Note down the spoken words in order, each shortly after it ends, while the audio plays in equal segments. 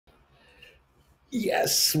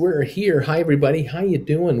Yes, we're here. Hi, everybody. How you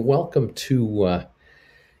doing? Welcome to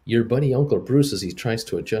your buddy Uncle Bruce as he tries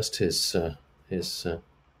to adjust his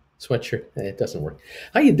sweatshirt. It doesn't work.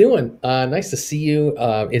 How you doing? Nice to see you.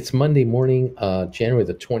 It's Monday morning, January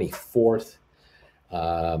the 24th,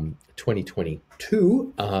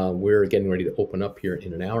 2022. We're getting ready to open up here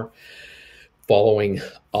in an hour following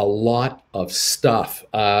a lot of stuff.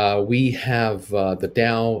 We have the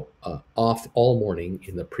Dow off all morning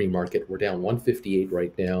in the pre-market. We're down 158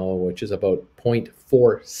 right now, which is about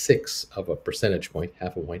 0.46 of a percentage point,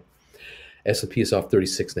 half a point. S&P is off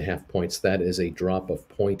 36 and a half points. That is a drop of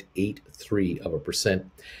 0.83 of a percent.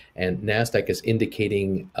 And NASDAQ is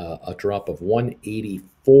indicating a drop of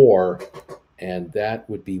 184, and that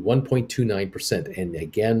would be 1.29%. And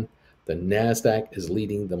again, the NASDAQ is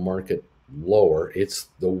leading the market lower. It's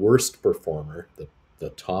the worst performer, the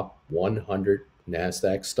top 100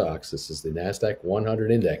 NASDAQ stocks. This is the NASDAQ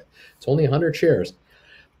 100 index. It's only 100 shares,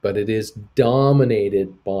 but it is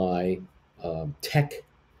dominated by tech,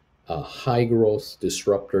 high growth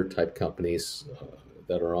disruptor type companies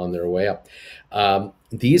that are on their way up.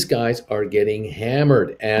 These guys are getting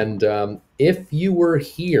hammered. And if you were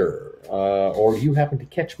here or you happen to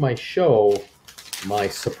catch my show, my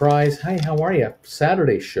surprise, hi, how are you?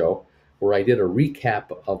 Saturday show, where I did a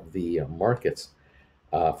recap of the markets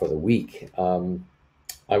for the week.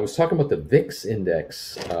 I was talking about the VIX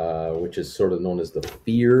index, which is sort of known as the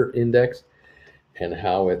fear index, and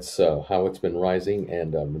how it's been rising,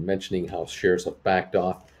 and mentioning how shares have backed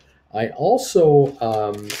off. I also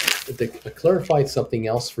clarified something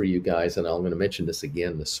else for you guys, and I'm going to mention this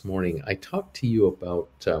again this morning. I talked to you about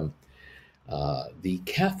the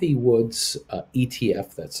Cathie Woods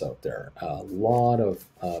ETF that's out there. A lot of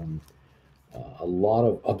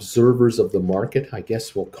observers of the market, I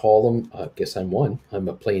guess we'll call them. I guess I'm one. I'm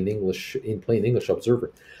a plain English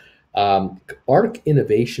observer. ARK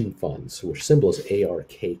Innovation Funds, which symbol is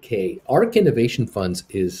ARKK. ARK Innovation Funds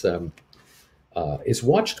is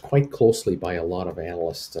watched quite closely by a lot of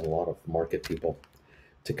analysts and a lot of market people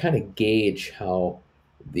to kind of gauge how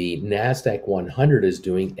the NASDAQ 100 is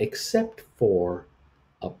doing, except for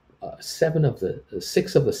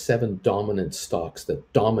six of the seven dominant stocks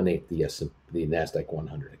that dominate the NASDAQ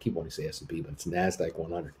 100. I keep wanting to say S&P, but it's NASDAQ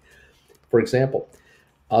 100. For example,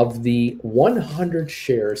 of the 100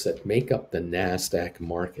 shares that make up the NASDAQ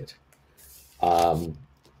market, the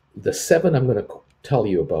seven I'm going to tell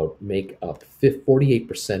you about make up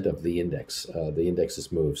 48% of the index, the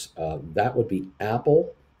index's moves. That would be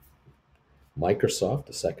Apple, Microsoft,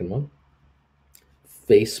 the second one,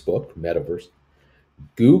 Facebook, Metaverse,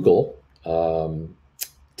 Google,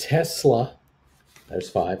 Tesla, there's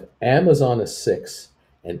five, Amazon is six,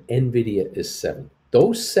 and NVIDIA is seven.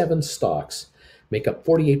 Those seven stocks make up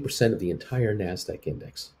 48% of the entire NASDAQ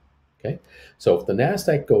index. Okay, so if the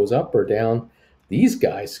NASDAQ goes up or down, these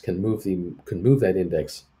guys can move that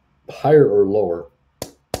index higher or lower.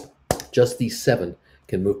 Just these seven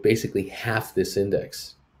can move basically half this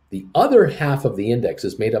index. The other half of the index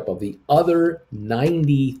is made up of the other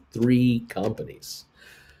 93 companies.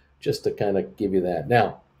 Just to kind of give you that.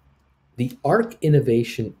 Now, the ARK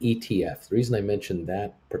Innovation ETF, the reason I mentioned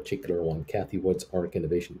that particular one, Cathie Woods ARK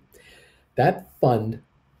Innovation, that fund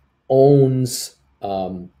owns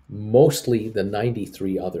mostly the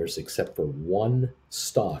 93 others, except for one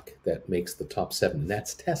stock that makes the top seven, and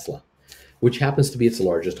that's Tesla, which happens to be its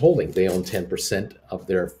largest holding. They own 10% of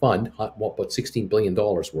their fund, about $16 billion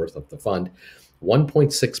worth of the fund.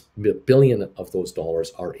 1.6 billion of those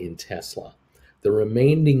dollars are in Tesla. The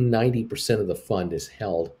remaining 90% of the fund is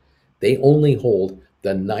held. They only hold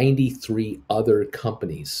the 93 other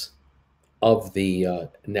companies of the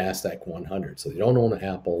NASDAQ 100. So they don't own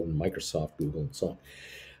Apple and Microsoft, Google, and so on.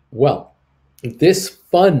 Well, this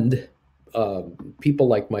fund, people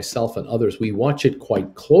like myself and others, we watch it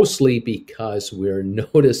quite closely because we're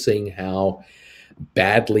noticing how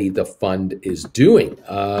badly the fund is doing.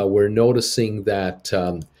 We're noticing that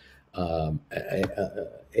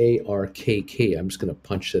ARKK, I'm just going to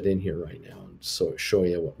punch that in here right now and so show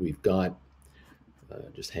you what we've got.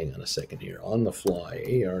 Just hang on a second here. On the fly,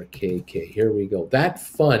 ARKK. Here we go. That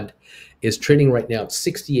fund is trading right now at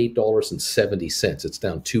 $68.70. It's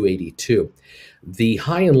down $2.82. The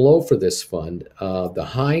high and low for this fund, the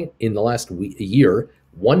high in the last year,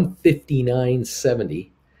 $159.70.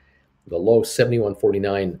 The low,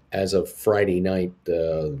 $71.49 as of Friday night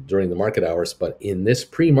during the market hours. But in this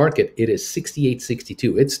pre-market, it is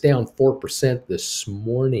 $68.62. It's down 4% this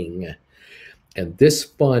morning. And this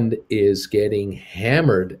fund is getting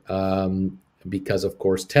hammered because, of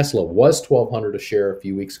course, Tesla was $1,200 a share a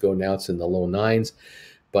few weeks ago. Now it's in the low nines.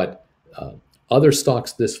 But Other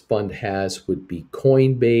stocks this fund has would be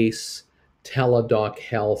Coinbase, Teladoc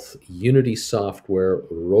Health, Unity Software,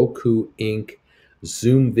 Roku Inc.,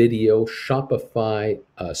 Zoom Video, Shopify,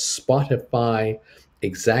 Spotify,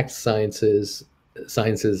 Exact Sciences,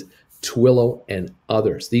 Twilio, and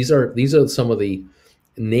others. These are some of the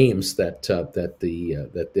names that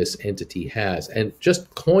this entity has, and just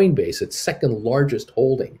Coinbase, its second largest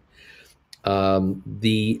holding.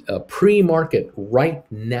 The pre-market right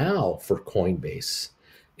now for Coinbase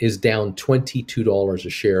is down $22 a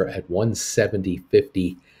share at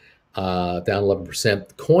 170.50, down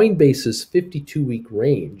 11%. Coinbase's 52-week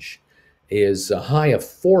range is a high of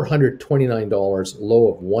 $429,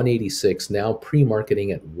 low of 186, now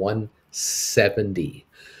pre-marketing at 170.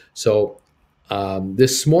 So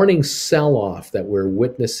this morning's sell-off that we're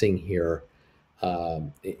witnessing here,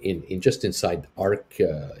 in just inside ARC,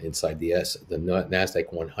 inside the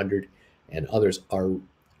Nasdaq 100, and others, are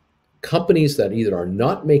companies that either are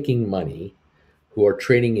not making money, who are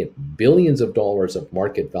trading at billions of dollars of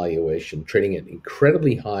market valuation, trading at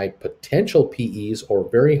incredibly high potential PEs or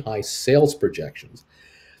very high sales projections.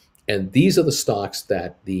 And these are the stocks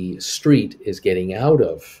that the street is getting out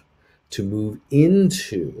of to move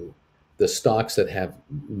into the stocks that have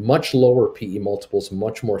much lower PE multiples,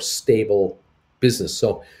 much more stable business.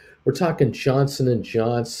 So we're talking Johnson and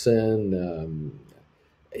Johnson.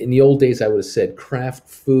 In the old days, I would have said Kraft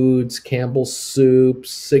Foods, Campbell's Soup,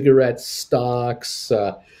 cigarette stocks,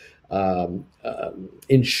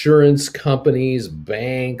 insurance companies,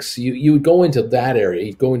 banks. You would go into that area.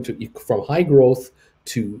 You go into from high growth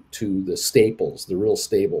to the staples, the real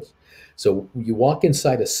staples. So you walk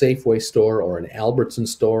inside a Safeway store or an Albertson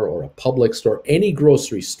store or a Publix store, any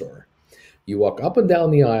grocery store. You walk up and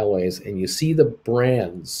down the aisleways and you see the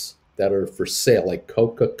brands that are for sale, like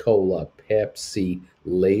Coca-Cola, Pepsi,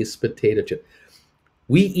 Lay's potato chip.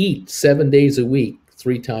 We eat 7 days a week,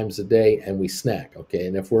 3 times a day, and we snack, okay?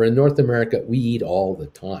 And if we're in North America, we eat all the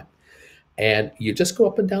time. And you just go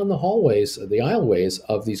up and down the hallways, the aisleways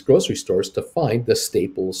of these grocery stores to find the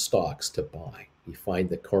staple stocks to buy. You find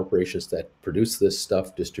the corporations that produce this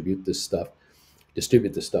stuff, distribute this stuff,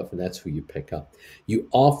 and that's who you pick up. You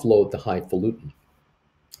offload the highfalutin.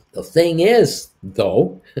 The thing is,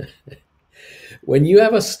 though, when you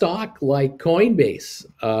have a stock like Coinbase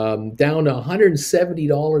down to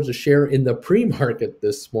 $170 a share in the pre-market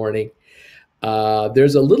this morning,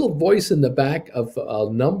 there's a little voice in the back of a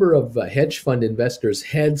number of hedge fund investors'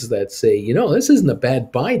 heads that say, this isn't a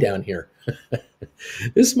bad buy down here.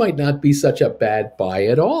 This might not be such a bad buy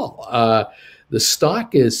at all. The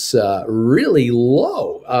stock is really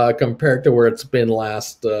low compared to where it's been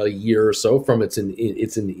last year or so from its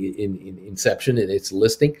inception and its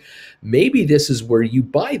listing. Maybe this is where you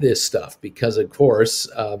buy this stuff because, of course,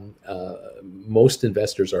 most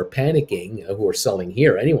investors are panicking who are selling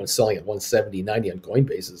here. Anyone selling at 170, 90 on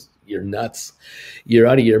Coinbase you're nuts. You're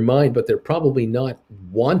out of your mind, but they're probably not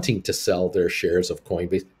wanting to sell their shares of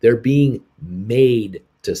Coinbase. They're being made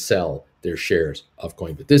to sell their shares of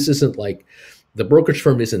Coinbase. This isn't like the brokerage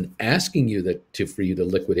firm isn't asking you for you to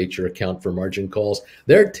liquidate your account for margin calls.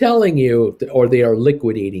 They're telling you, or they are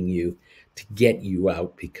liquidating you to get you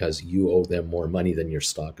out because you owe them more money than your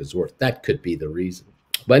stock is worth. That could be the reason.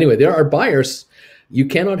 But anyway, there are buyers. You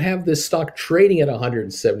cannot have this stock trading at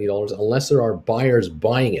 $170 unless there are buyers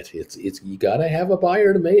buying it. You got to have a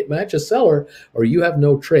buyer to match a seller, or you have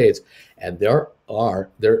no trades. And there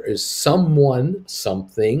is someone,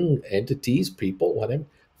 something, entities, people, whatever,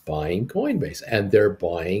 buying Coinbase, and they're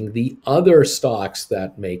buying the other stocks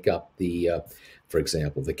that make up for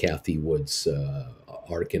example, the Cathie Woods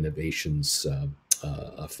ARC Innovations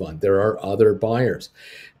fund. There are other buyers,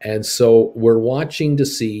 and so we're watching to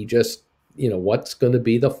see just what's going to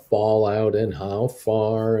be the fallout and how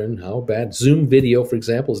far and how bad. Zoom Video, for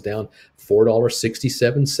example, is down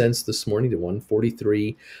 $4.67 this morning to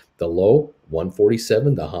 143. The low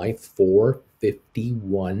 147, the high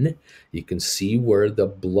 451. You can see where the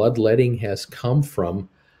bloodletting has come from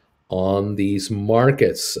on these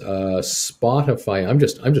markets. Spotify, I'm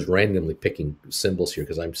just randomly picking symbols here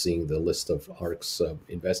because I'm seeing the list of ARC's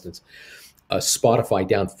investments. Spotify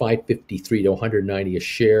down 553 to 190 a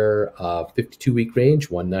share. 52-week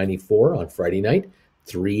range 194 on Friday night,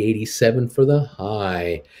 387 for the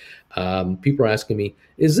high. People are asking me,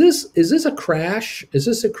 is this a crash? Is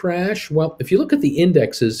this a crash? Well, if you look at the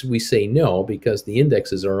indexes, we say no, because the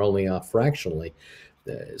indexes are only off fractionally,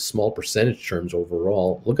 small percentage terms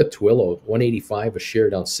overall. Look at Twilio, 185 a share,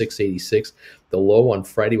 down 686. The low on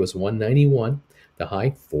Friday was 191. The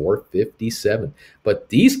high 457. But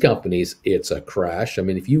these companies, it's a crash. I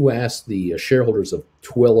mean, if you ask the shareholders of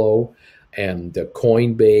Twilio, and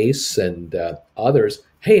Coinbase and others.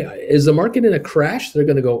 Hey, is the market in a crash? They're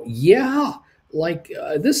going to go, yeah. Like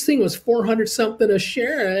this thing was 400 something a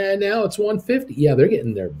share, and now it's 150. Yeah, they're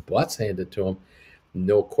getting their butts handed to them,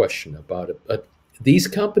 no question about it. But these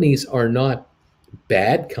companies are not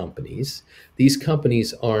bad companies. These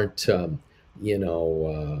companies aren't, you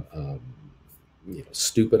know,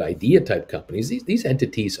 stupid idea type companies. These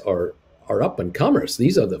entities are up and comers.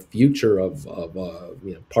 These are the future of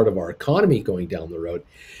part of our economy going down the road.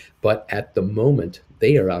 But at the moment,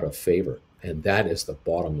 they are out of favor, and that is the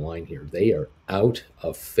bottom line here. They are out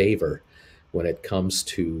of favor when it comes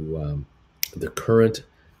to the current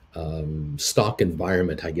stock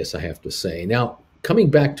environment, I guess I have to say. Now, coming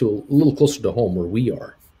back to a little closer to home where we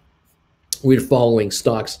are, we're following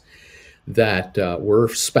stocks that were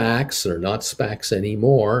SPACs or not SPACs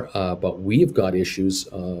anymore, but we've got issues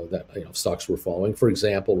that stocks we're following. For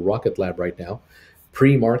example, Rocket Lab right now,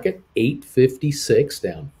 pre-market 856,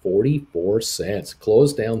 down 44 cents,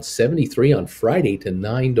 closed down 73 on Friday to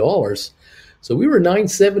 $9. So we were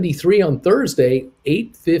 973 on Thursday,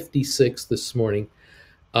 856 this morning.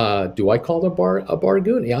 Do I call it a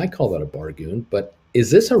bargain? Yeah, I call that a bargain. But is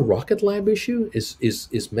this a Rocket Lab issue?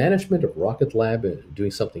 Is management of Rocket Lab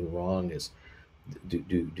doing something wrong?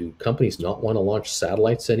 Do companies not want to launch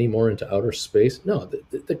satellites anymore into outer space? No,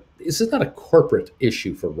 this is not a corporate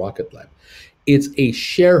issue for Rocket Lab. It's a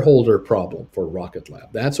shareholder problem for Rocket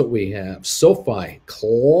Lab. That's what we have. SoFi,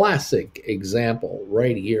 classic example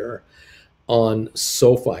right here on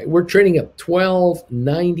SoFi. We're trading at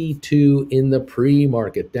 $12.92 in the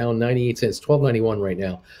pre-market, down 98 cents, $12.91 right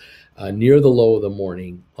now, near the low of the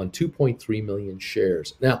morning on 2.3 million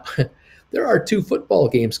shares. Now, there are two football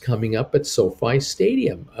games coming up at SoFi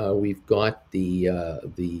Stadium. We've got the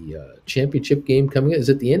championship game coming up. Is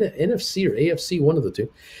it the NFC or AFC? One of the two.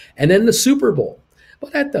 And then the Super Bowl.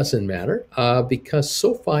 But that doesn't matter because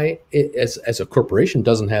SoFi, as a corporation,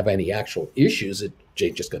 doesn't have any actual issues. They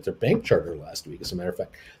just got their bank charter last week, as a matter of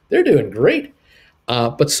fact. They're doing great.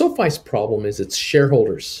 But SoFi's problem is its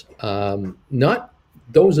shareholders, not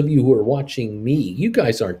those of you who are watching me. You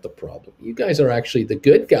guys aren't the problem. You guys are actually the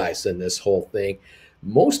good guys in this whole thing.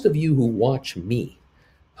 Most of you who watch me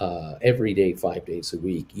every day, 5 days a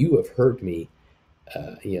week, you have heard me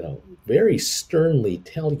very sternly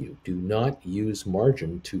tell you, do not use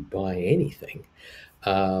margin to buy anything,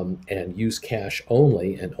 and use cash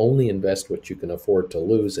only, and only invest what you can afford to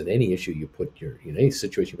lose in any issue you put in any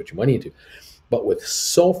situation you put your money into. But with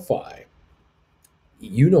SoFi,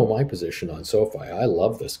 my position on SoFi. I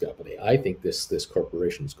love this company. I think this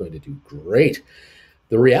corporation is going to do great.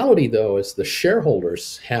 The reality, though, is the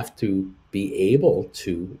shareholders have to be able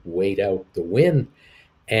to wait out the win.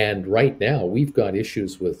 And right now, we've got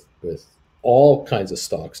issues with all kinds of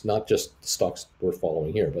stocks, not just the stocks we're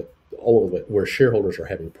following here, but all of it, where shareholders are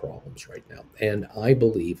having problems right now. And I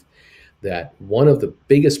believe that one of the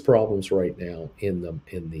biggest problems right now in the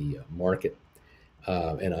market,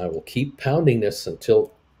 and I will keep pounding this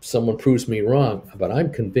until someone proves me wrong, but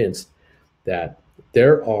I'm convinced that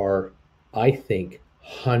there are, I think,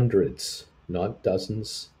 hundreds, not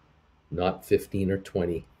dozens, not 15 or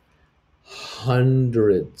 20,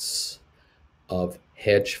 hundreds of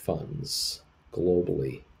hedge funds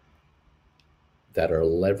globally that are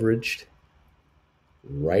leveraged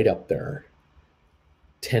right up there,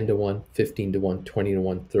 10 to 1, 15 to 1, 20 to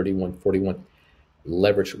 1, 31, 41,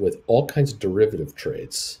 leveraged with all kinds of derivative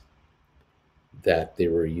trades that they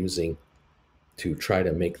were using to try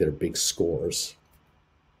to make their big scores.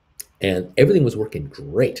 And everything was working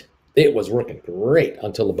great. It was working great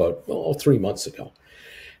until about 3 months ago.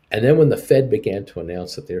 And then when the Fed began to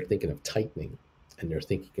announce that they're thinking of tightening, and they're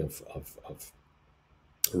thinking of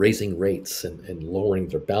raising rates and lowering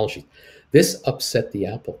their balance sheet, this upset the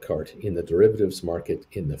apple cart in the derivatives market,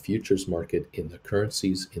 in the futures market, in the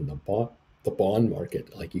currencies, in the bond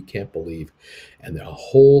market, like you can't believe. And there are a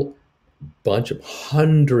whole bunch of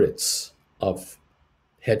hundreds of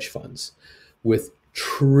hedge funds with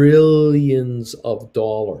trillions of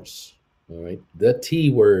dollars, all right? The T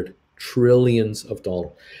word, trillions of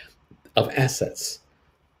dollars of assets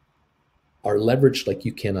are leveraged like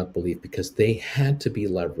you cannot believe, because they had to be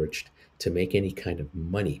leveraged to make any kind of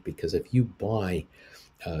money. Because if you buy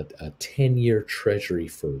a 10-year treasury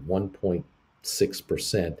for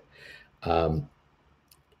 1.6%,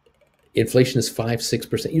 inflation is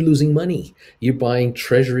 5-6%. You're losing money. You're buying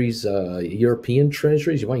treasuries, European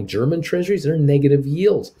treasuries. You're buying German treasuries. They're negative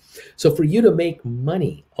yields. So for you to make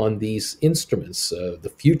money on these instruments,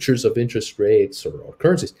 the futures of interest rates or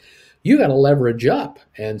currencies, you got to leverage up.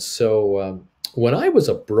 And so when I was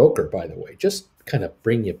a broker, by the way, just kind of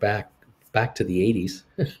bring you back back to the 80s,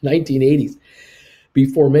 1980s,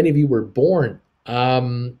 before many of you were born.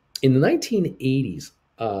 In the 1980s,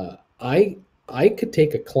 I could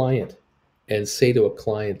take a client and say to a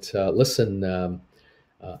client, listen,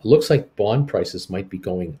 looks like bond prices might be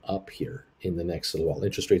going up here in the next little while.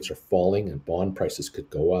 Interest rates are falling and bond prices could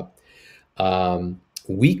go up.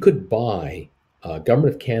 We could buy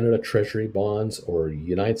Government of Canada Treasury bonds or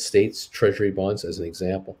United States Treasury bonds as an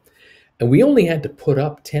example. And we only had to put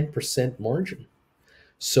up 10% margin.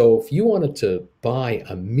 So if you wanted to buy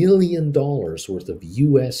 $1 million worth of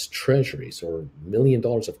U.S. Treasuries or $1 million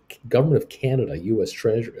of Government of Canada U.S.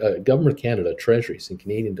 Treasury, Government of Canada Treasuries in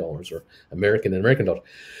Canadian dollars or American dollars,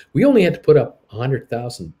 we only had to put up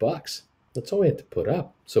 $100,000. That's all we had to put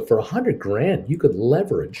up. So for $100,000, you could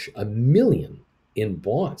leverage $1 million in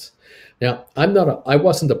bonds. Now, I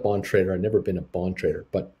wasn't a bond trader. I've never been a bond trader,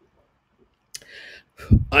 but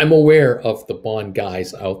I'm aware of the bond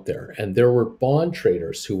guys out there, and there were bond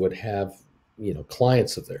traders who would have,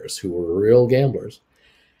 clients of theirs who were real gamblers,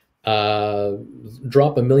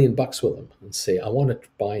 drop $1 million with them and say, I want to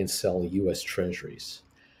buy and sell U.S. Treasuries.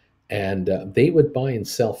 And they would buy and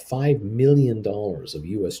sell $5 million of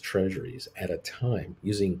U.S. Treasuries at a time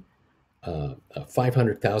using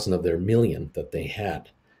 500,000 of their million that they had.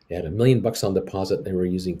 They had $1 million on deposit, and they were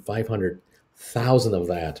using 500,000 of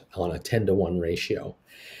that on a 10-to-1 ratio.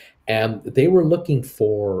 And they were looking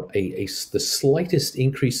for the slightest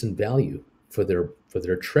increase in value for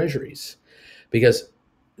their treasuries, because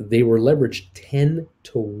they were leveraged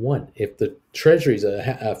 10-to-1. If the treasuries,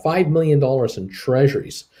 $5 million in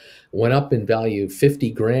treasuries went up in value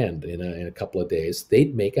 50 grand in a couple of days,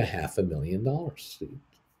 they'd make $500,000.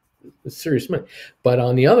 Serious money. But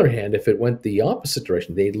on the other hand, if it went the opposite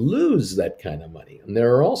direction, they'd lose that kind of money. And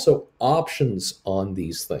there are also options on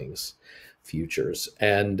these things, futures.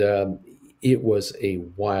 And it was a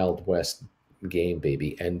Wild West game,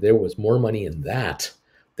 baby. And there was more money in that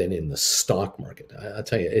than in the stock market. I'll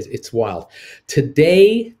tell you, it's wild.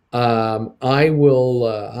 Today, I will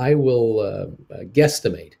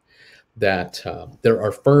guesstimate that there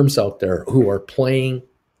are firms out there who are playing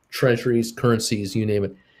treasuries, currencies, you name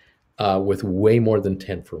it, with way more than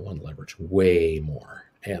 10-for-1 leverage, way more.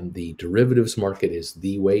 And the derivatives market is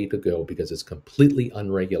the way to go because it's completely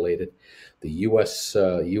unregulated. The US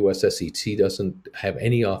SEC doesn't have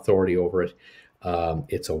any authority over it.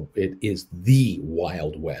 It is the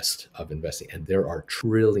Wild West of investing, and there are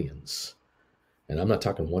trillions. And I'm not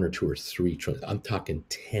talking 1 or 2 or 3 trillion. I'm talking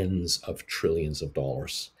tens of trillions of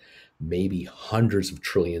dollars, maybe hundreds of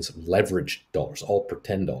trillions of leveraged dollars, all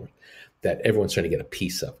pretend dollars, that everyone's trying to get a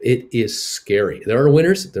piece of. It is scary. There are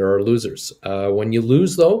winners, there are losers. When you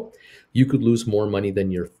lose, though, you could lose more money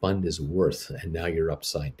than your fund is worth, and now you're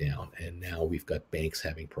upside down. And now we've got banks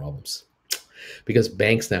having problems because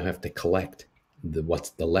banks now have to collect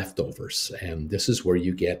what's the leftovers. And this is where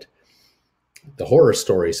you get the horror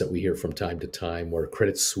stories that we hear from time to time, where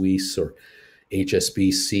Credit Suisse or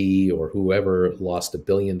HSBC or whoever lost $1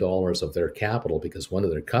 billion of their capital because one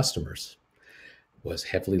of their customers was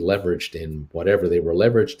heavily leveraged in whatever they were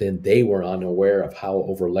leveraged in. They were unaware of how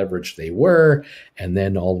over leveraged they were. And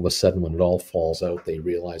then all of a sudden, when it all falls out, they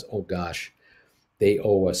realize, oh gosh, they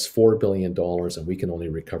owe us $4 billion and we can only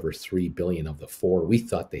recover $3 billion of the 4. We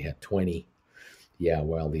thought they had 20. Yeah,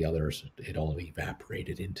 well, the others, it all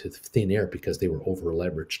evaporated into thin air because they were over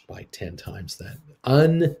leveraged by 10 times that.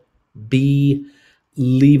 Unbelievable.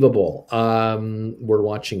 We're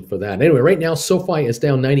watching for that. Anyway, right now, SoFi is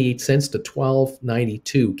down 98 cents to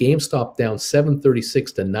 $12.92. GameStop down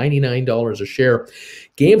 $7.36 to $99 a share.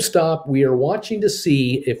 GameStop, we are watching to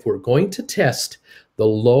see if we're going to test the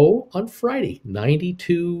low on Friday.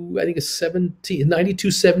 92, I think it's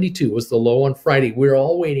 92.72 was the low on Friday. We're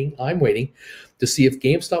all waiting. I'm waiting to see if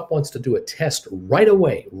GameStop wants to do a test right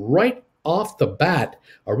away, right off the bat.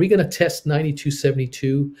 Are we going to test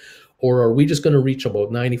 92.72? Or are we just going to reach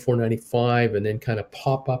about 94, 95 and then kind of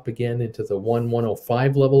pop up again into the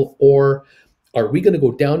 105 level? Or are we going to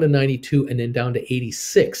go down to 92 and then down to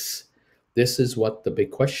 86? This is what the big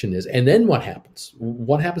question is. And then what happens?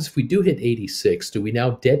 What happens if we do hit 86? Do we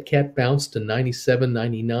now dead cat bounce to 97,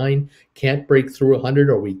 99? Can't break through 100,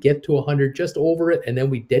 or we get to 100 just over it, and then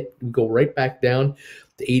we go right back down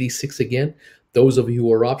to 86 again? Those of you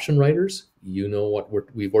who are option writers, you know what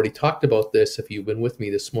we've already talked about this. If you've been with me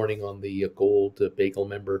this morning on the Gold Bagel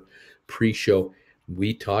member pre-show,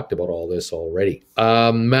 we talked about all this already.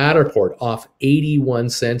 Matterport off 81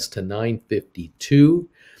 cents to 9.52.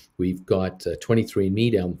 We've got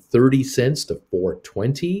 23andMe down 30 cents to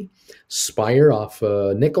 4.20. Spire off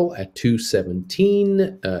nickel at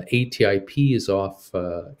 2.17. ATIP is off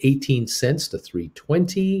 18 cents to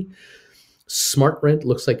 3.20. Smart Rent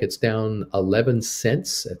looks like it's down 11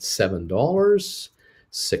 cents at $7.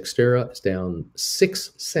 Cyxtera is down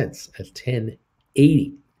 6 cents at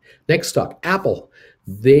 10.80. Next stock, Apple.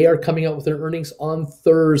 They are coming out with their earnings on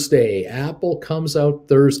Thursday. Apple comes out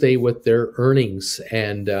Thursday with their earnings,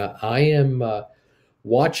 and I am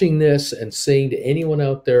watching this and saying to anyone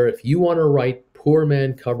out there, if you want to write poor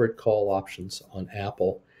man covered call options on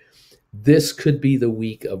Apple, this could be the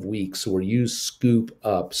week of weeks where you scoop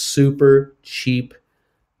up super cheap,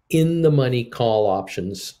 in the money call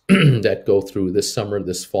options that go through this summer,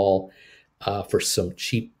 this fall, for some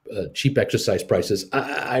cheap exercise prices.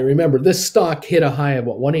 I remember this stock hit a high of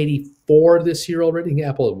what, 184 this year already.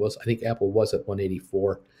 I think Apple was at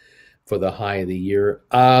 184 for the high of the year.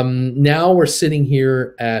 Now we're sitting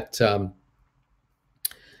here at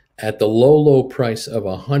the low price of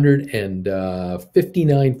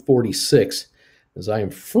 159.46, as I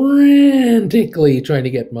am frantically trying to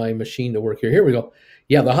get my machine to work here. Here we go.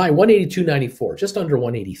 Yeah, the high 182.94, just under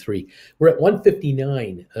 183. We're at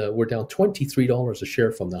 159. We're down $23 a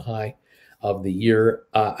share from the high of the year.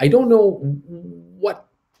 I don't know what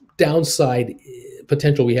downside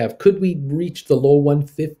potential we have. Could we reach the low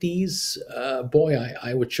 150s? Boy,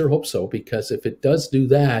 I would sure hope so, because if it does do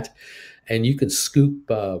that, and you can scoop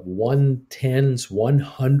 110s,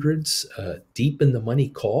 100s deep in the money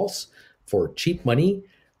calls for cheap money,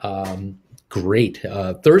 great.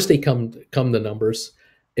 Thursday come the numbers.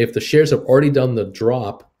 If the shares have already done the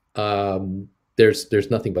drop, there's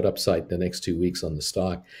nothing but upside the next 2 weeks on the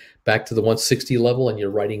stock. Back to the 160 level, and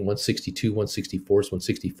you're writing 162, 164s,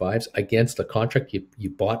 165s against the contract you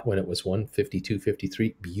bought when it was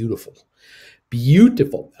 152.53.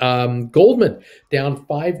 Beautiful. Goldman down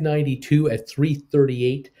 592 at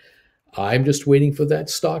 338. I'm just waiting for that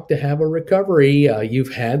stock to have a recovery.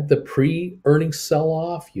 You've had the pre-earnings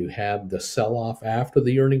sell-off. You had the sell-off after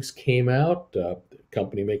the earnings came out. The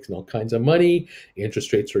company makes all kinds of money.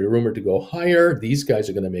 Interest rates are rumored to go higher. These guys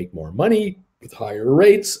are going to make more money with higher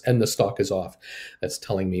rates, and the stock is off. That's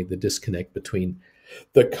telling me the disconnect between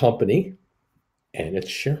the company and its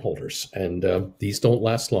shareholders. And these don't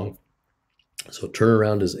last long. So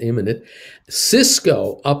turnaround is imminent.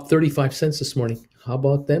 Cisco up 35 cents this morning. How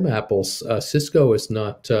about them apples? Cisco is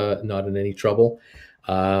not in any trouble.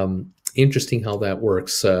 Interesting how that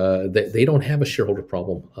works. They don't have a shareholder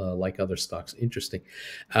problem like other stocks. Interesting.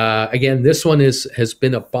 Again, this one has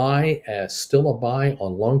been a buy, still a buy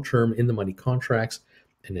on long-term in-the-money contracts,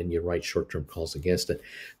 and then you write short-term calls against it.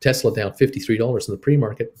 Tesla down $53 in the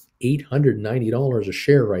pre-market. $890 a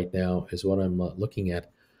share right now is what I'm looking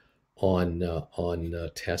at on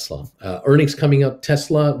Tesla. Earnings coming up.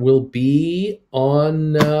 Tesla will be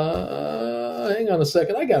on, hang on a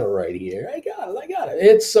second. I got it right here. I got it.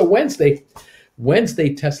 It's Wednesday.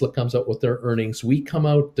 Wednesday, Tesla comes out with their earnings. We come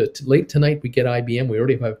out late tonight. We get IBM. We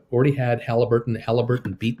already had Halliburton.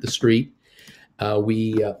 Halliburton beat the street.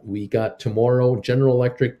 We got tomorrow General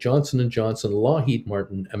Electric, Johnson & Johnson, Lockheed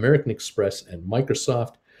Martin, American Express, and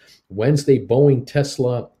Microsoft. Wednesday, Boeing,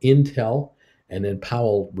 Tesla, Intel. And then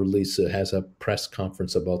Powell has a press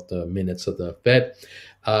conference about the minutes of the Fed.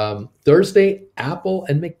 Thursday, Apple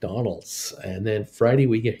and McDonald's. And then Friday,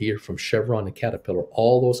 we get here from Chevron and Caterpillar.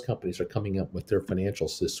 All those companies are coming up with their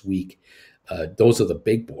financials this week. Those are the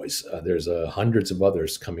big boys. There's hundreds of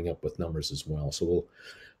others coming up with numbers as well. So we'll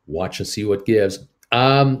watch and see what gives.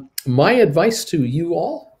 My advice to you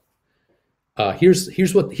all, here's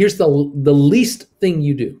the least thing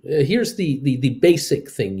you do. Here's the basic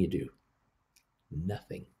thing you do.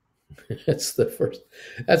 Nothing. That's my first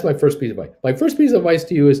piece of advice. My first piece of advice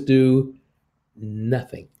to you is do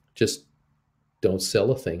nothing. Just don't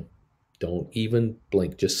sell a thing. Don't even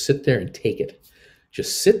blink. Just sit there and take it.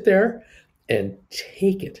 Just sit there and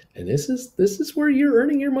take it. And this is where you're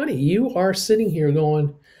earning your money. You are sitting here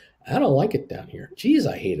going, I don't like it down here. Geez,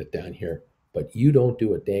 I hate it down here. But you don't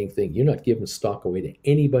do a dang thing. You're not giving stock away to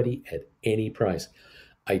anybody at any price.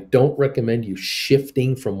 I don't recommend you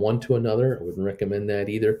shifting from one to another. I wouldn't recommend that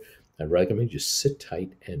either. I'd recommend you sit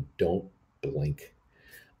tight and don't blink.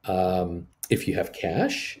 If you have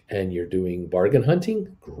cash and you're doing bargain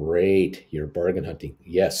hunting, great. You're bargain hunting.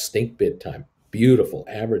 Yes, stink bid time. Beautiful.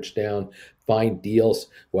 Average down, find deals,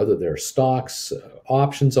 whether they're stocks,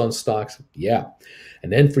 options on stocks. Yeah.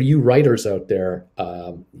 And then for you writers out there,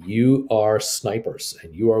 you are snipers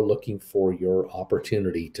and you are looking for your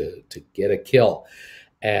opportunity to get a kill.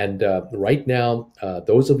 And right now,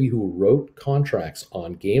 those of you who wrote contracts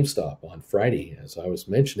on GameStop on Friday, as I was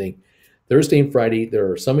mentioning, Thursday and Friday,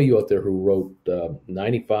 there are some of you out there who wrote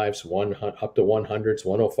 95s, up to 100s,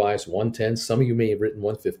 105s, 110s. Some of you may have written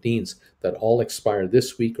 115s that all expire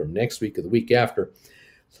this week or next week or the week after.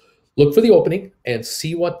 Look for the opening and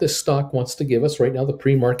see what this stock wants to give us. Right now, the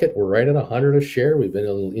pre-market, we're right at 100 a share. We've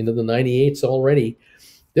been into the 98s already.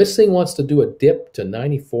 This thing wants to do a dip to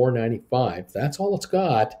 94, 95. That's all it's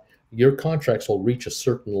got. Your contracts will reach a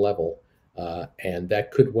certain level, and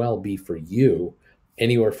that could well be for you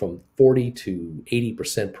anywhere from 40 to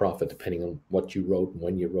 80% profit, depending on what you wrote and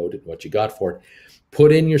when you wrote it and what you got for it.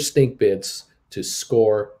 Put in your stink bids to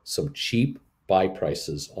score some cheap buy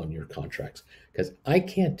prices on your contracts, because I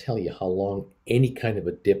can't tell you how long any kind of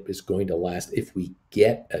a dip is going to last if we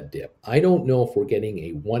get a dip. I don't know if we're getting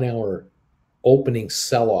a 1 hour opening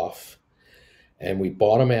sell-off and we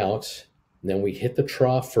bottom out, and then we hit the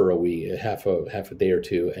trough for a week, half a day or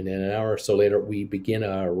two, and then an hour or so later we begin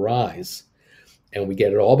a rise and we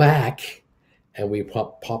get it all back and we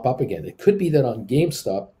pop up again. It could be that on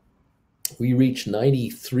GameStop we reach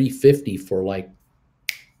 93.50 for like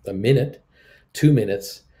a minute, 2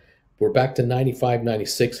 minutes. We're back to 95,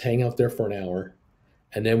 96, hang out there for an hour,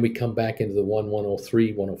 and then we come back into the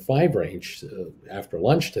 103, 105 range after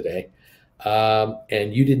lunch today.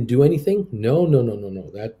 And you didn't do anything? No.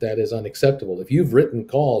 That is unacceptable. If you've written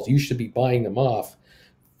calls, you should be buying them off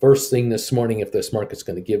first thing this morning if this market's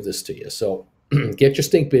going to give this to you. So get your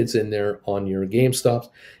stink bids in there on your GameStops.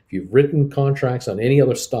 If you've written contracts on any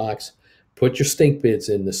other stocks, put your stink bids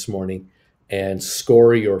in this morning and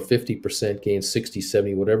score your 50% gain, 60,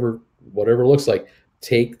 70, whatever it looks like.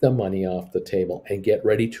 Take the money off the table and get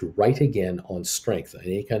ready to write again on strength.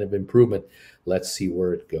 Any kind of improvement, let's see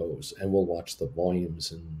where it goes. And we'll watch the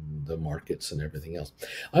volumes and the markets and everything else.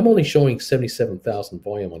 I'm only showing 77,000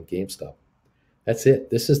 volume on GameStop. That's it.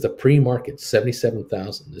 This is the pre-market,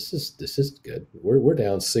 77,000. This is good. We're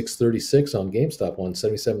down 636 on GameStop on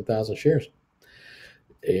 77,000 shares.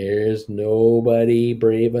 There's nobody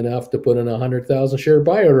brave enough to put in a 100,000 share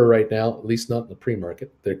buy order right now, at least not in the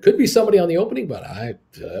pre-market. There could be somebody on the opening, but I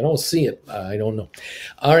don't see it. I don't know.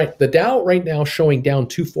 All right, the Dow right now showing down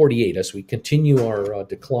 248 as we continue our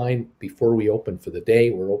decline before we open for the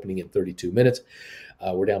day. We're opening in 32 minutes.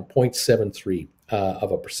 We're down 0.73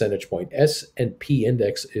 of a percentage point. S&P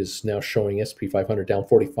index is now showing S&P 500 down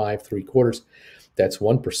 45.75. That's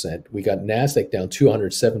 1%. We got NASDAQ down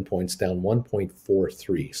 207 points, down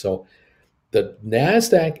 1.43. So the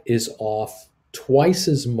NASDAQ is off twice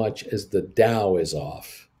as much as the Dow is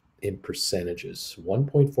off in percentages,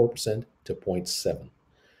 1.4% to 0.7,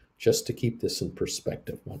 just to keep this in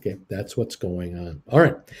perspective. Okay, that's what's going on. All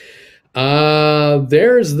right.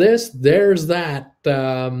 There's this, there's that.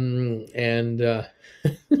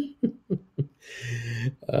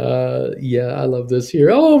 Yeah, I love this here.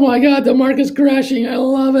 Oh my God, the market's crashing. I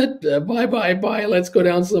love it. Buy. Let's go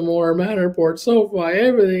down some more. Matterport, SoFi,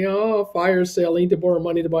 everything. Oh, fire sale. Need to borrow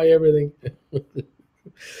money to buy everything.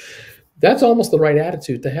 That's almost the right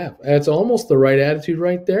attitude to have. That's almost the right attitude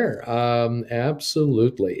right there.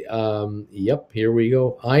 Absolutely. Yep, here we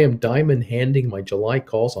go. I am diamond handing my July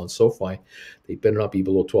calls on SoFi. They better not be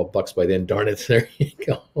below $12 by then. Darn it. There you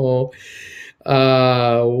go.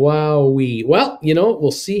 Wowee. Well,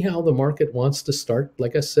 we'll see how the market wants to start.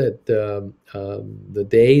 Like I said, the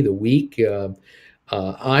day, the week.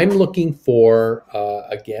 I'm looking for,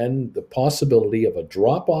 again, the possibility of a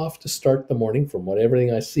drop-off to start the morning from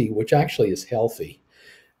everything I see, which actually is healthy.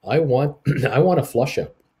 I want a flush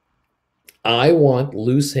out. I want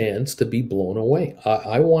loose hands to be blown away.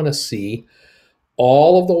 I want to see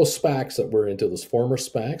all of those SPACs that were into, those former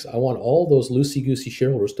SPACs. I want all those loosey-goosey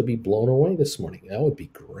shareholders to be blown away this morning. That would be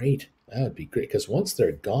great. That would be great, because once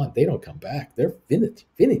they're gone, they don't come back. They're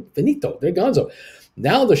finito. They're gonzo.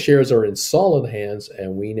 Now the shares are in solid hands,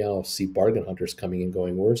 and we now see bargain hunters coming and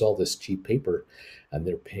going, where's all this cheap paper? And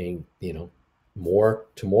they're paying, more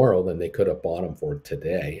tomorrow than they could have bought them for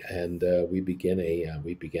today. And we begin a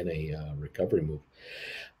recovery move.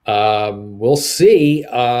 We'll see.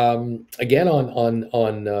 Again, on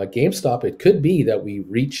GameStop, it could be that we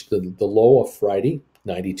reach the low of Friday,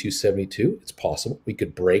 92.72. It's possible. We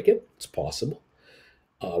could break it. It's possible.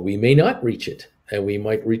 We may not reach it, and we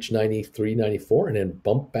might reach 93, 94 and then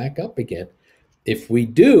bump back up again. If we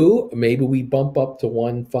do, maybe we bump up to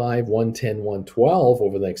 105, 110, 112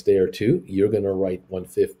 over the next day or two. You're going to write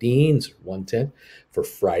 115s or 110 for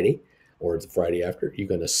Friday or the Friday after. You're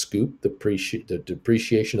going to scoop the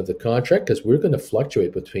depreciation of the contract, because we're going to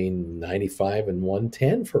fluctuate between 95 and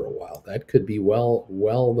 110 for a while. That could be well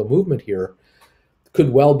the movement here. Could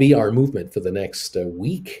well be our movement for the next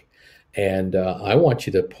week. And I want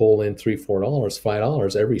you to pull in $3, $4,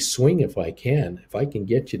 $5 every swing if I can. If I can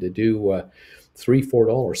get you to do $3,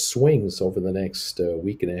 $4 swings over the next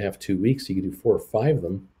week and a half, 2 weeks, you can do 4 or 5 of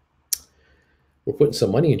them. we're putting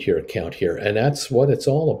some money into your account here, and that's what it's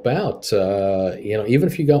all about. Even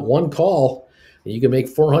if you got one call, you can make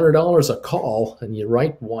 $400 a call, and you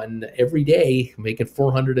write one every day, making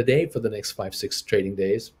 400 a day for the next 5-6 trading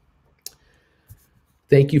days.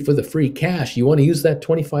 Thank you for the free cash. You want to use that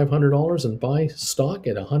 $2,500 and buy stock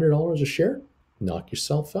at $100 a share? Knock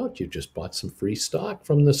yourself out. You just bought some free stock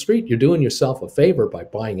from the street. You're doing yourself a favor by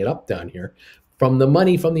buying it up down here from the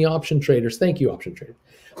money from the option traders. Thank you, option traders.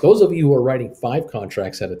 Those of you who are writing 5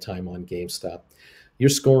 contracts at a time on GameStop, you're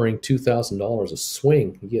scoring $2,000 a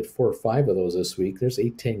swing. You get 4 or 5 of those this week. There's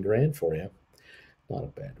 8-10 grand for you. Not a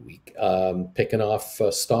bad week. Picking off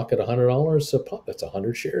stock at $100 a pop. That's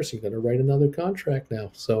 100 shares. You're going to write another contract now.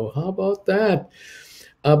 So how about that?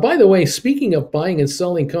 By the way, speaking of buying and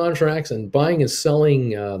selling contracts and buying and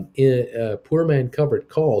selling poor man covered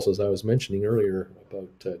calls, as I was mentioning earlier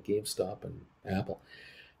about GameStop and Apple,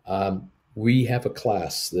 we have a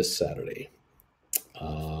class this Saturday.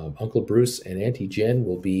 Uncle Bruce and Auntie Jen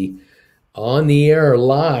will be on the air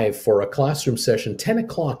live for a classroom session, 10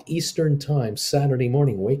 o'clock Eastern time, Saturday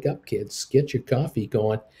morning. Wake up, kids. Get your coffee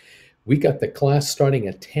going. We got the class starting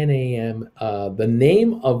at 10 a.m. The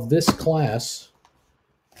name of this class,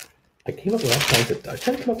 I came up with all kinds of, I was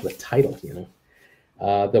trying to come up with a title,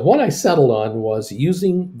 The one I settled on was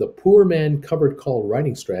using the poor man covered call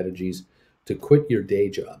writing strategies to quit your day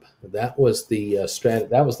job. That was the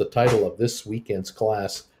that was the title of this weekend's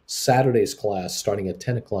class, Saturday's class, starting at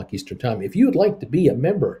 10 o'clock Eastern time. If you would like to be a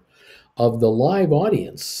member of the live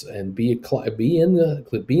audience and be in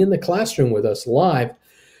the classroom with us live,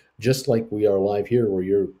 just like we are live here, where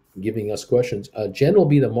you're giving us questions, Jen will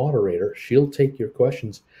be the moderator. She'll take your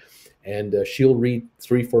questions, and she'll read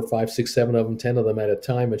 3, 4, 5, 6, 7 of them, 10 of them at a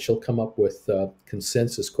time, and she'll come up with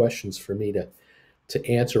consensus questions for me to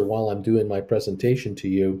answer while I'm doing my presentation to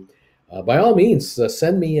you. By all means,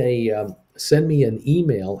 send me an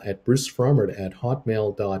email at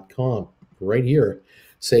brucefromert@hotmail.com right here.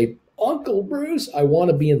 Say, Uncle Bruce, I want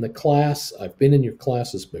to be in the class. I've been in your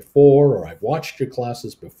classes before, or I've watched your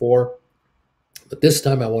classes before, but this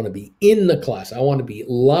time I want to be in the class. I want to be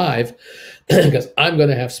live because I'm going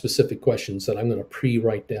to have specific questions that I'm going to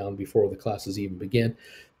pre-write down before the classes even begin.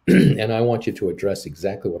 And I want you to address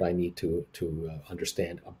exactly what I need to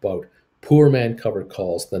understand about poor man covered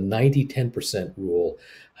calls, the 90-10% rule,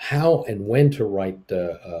 how and when to write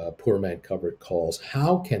poor man covered calls.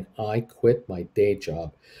 How can I quit my day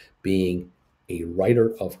job being a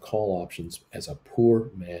writer of call options as a poor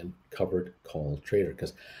man covered call trader?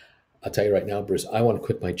 Because I'll tell you right now, Bruce, I want to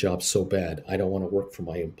quit my job so bad. I don't want to work for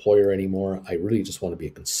my employer anymore. I really just want to be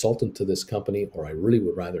a consultant to this company, or I really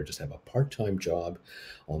would rather just have a part-time job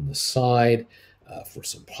on the side for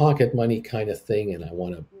some pocket money kind of thing. And I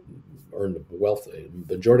want to earn the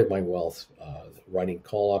majority of my wealth writing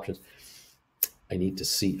call options. I need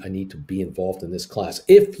to be involved in this class.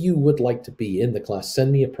 If you would like to be in the class,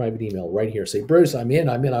 send me a private email right here. Say, Bruce, I'm in,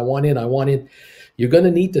 I want in. You're going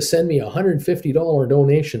to need to send me a $150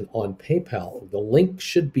 donation on PayPal. The link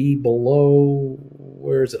should be below.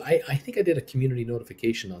 Where is it? I think I did a community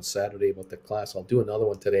notification on Saturday about the class. I'll do another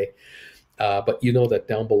one today. But you know that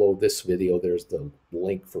down below this video, there's the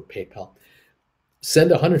link for PayPal.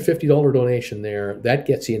 Send a $150 donation there. That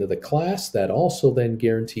gets you into the class. That also then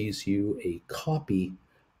guarantees you a copy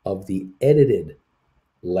of the edited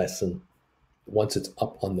lesson once it's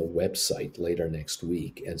up on the website later next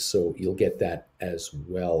week. And so you'll get that as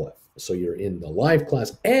well. So you're in the live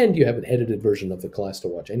class and you have an edited version of the class to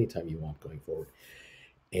watch anytime you want going forward.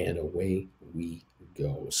 And away we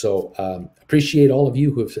go. So appreciate all of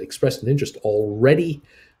you who have expressed an interest already.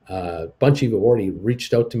 A bunch of you have already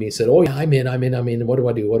reached out to me and said, oh, yeah, I'm in. What do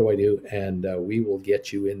I do? And we will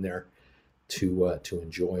get you in there to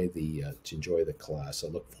enjoy the class. I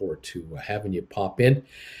look forward to having you pop in.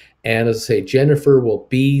 And as I say, Jennifer will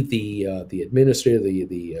be the administrator,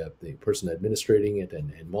 the person administrating it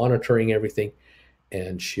and monitoring everything,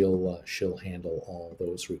 and she'll handle all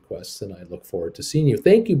those requests. And I look forward to seeing you.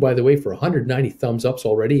 Thank you, by the way, for 190 thumbs ups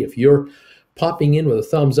already. If you're popping in with a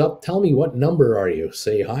thumbs up, tell me what number are you.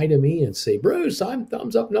 Say hi to me and say, Bruce, I'm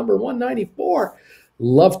thumbs up number 194.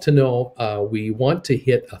 Love to know. We want to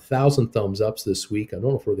hit 1,000 thumbs ups this week. I don't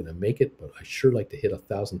know if we're going to make it, but I sure like to hit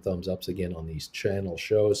 1,000 thumbs ups again on these channel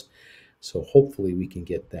shows. So hopefully we can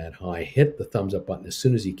get that high. Hit the thumbs up button as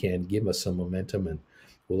soon as you can. Give us some momentum, and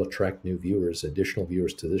we'll attract new viewers, additional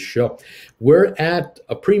viewers to this show. We're at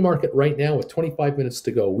a pre-market right now with 25 minutes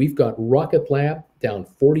to go. We've got Rocket Lab down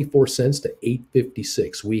 44 cents to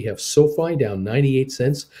 $8.56. We have SoFi down 98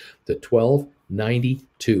 cents to $12.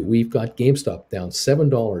 $4.92. We've got GameStop down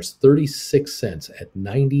 $7.36 at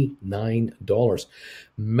 $99.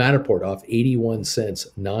 Matterport off 81 cents,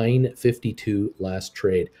 $9.52 last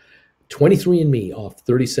trade. 23andMe off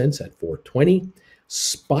 30 cents at $4.20.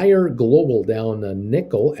 Spire Global down a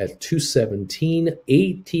nickel at $2.17.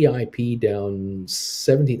 ATIP down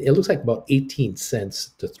 17. It looks like about 18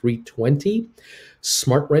 cents to $3.20.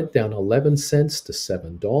 SmartRent down 11 cents to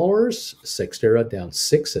 $7. Sextera down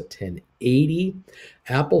 6 at $10.80.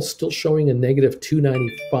 Apple still showing a negative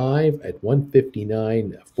 $2.95 at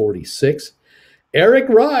 $159.46. Eric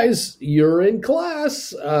Rise, you're in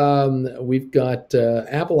class. We've got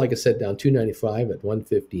Apple, like I said, down $2.95 at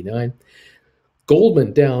 $159.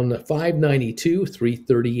 Goldman down $5.92,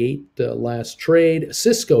 $3.38 last trade.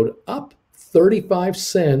 Cisco up 35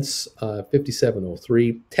 cents,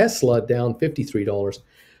 $57.03. Tesla down $53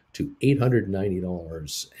 to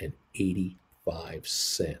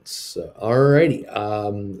 $890.85. All righty.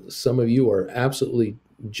 Some of you are absolutely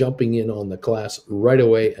jumping in on the class right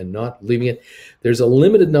away and not leaving it. There's a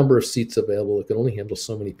limited number of seats available. It can only handle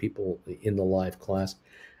so many people in the live class.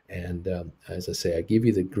 And as I say, I give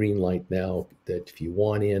you the green light now that if you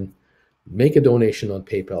want in, make a donation on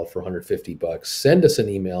PayPal for $150. Send us an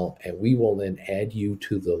email, and we will then add you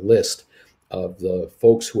to the list of the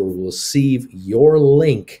folks who will receive your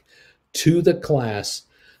link to the class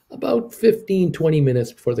about 15, 20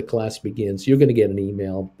 minutes before the class begins. You're going to get an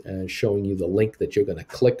email showing you the link that you're going to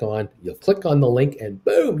click on. You'll click on the link, and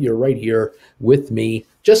boom, you're right here with me,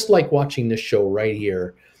 just like watching this show right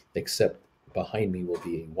here, except behind me will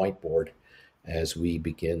be a whiteboard as we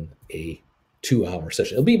begin a 2-hour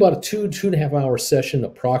session. It'll be about a 2.5 hour session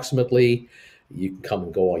approximately. You can come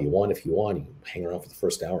and go all you want if you want. You can hang around for the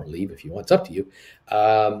first hour and leave if you want. It's up to you.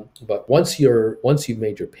 But once you've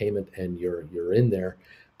made your payment and you're in there,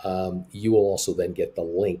 you will also then get the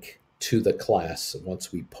link to the class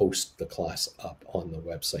once we post the class up on the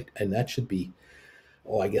website. And that should be,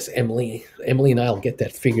 I guess Emily and I'll get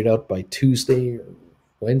that figured out by Tuesday or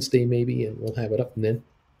Wednesday maybe, and we'll have it up, and then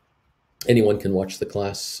anyone can watch the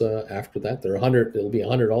class after that. It'll be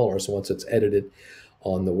 $100 once it's edited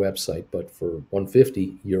on the website, but for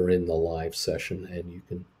 $150 you're in the live session and you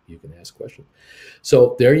can ask questions.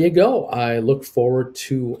 So there you go. I look forward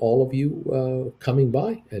to all of you coming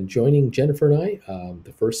by and joining Jennifer and I.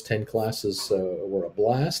 The first 10 classes were a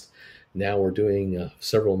blast. Now we're doing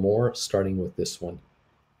several more, starting with this one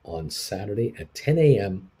on Saturday at 10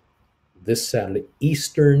 a.m. this Saturday,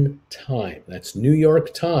 Eastern time. That's New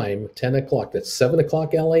York time, 10 o'clock. That's 7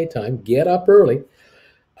 o'clock LA time. Get up early.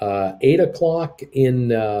 8 o'clock in,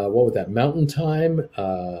 Mountain time.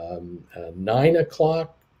 9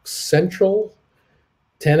 o'clock Central.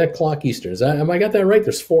 10 o'clock Eastern. Am I got that right?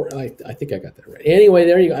 There's 4. I think I got that right. Anyway,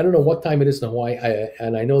 there you go. I don't know what time it is in Hawaii.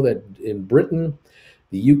 And I know that in Britain,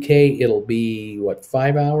 the UK, it'll be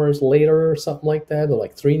 5 hours later or something like that, or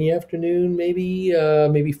like 3 in the afternoon, maybe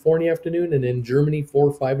 4 in the afternoon, and in Germany 4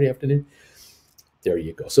 or 5 in the afternoon. There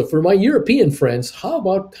you go. So for my European friends,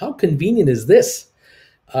 how convenient is this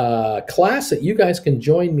class that you guys can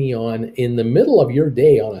join me on in the middle of your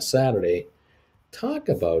day on a Saturday? Talk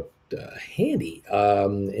about handy.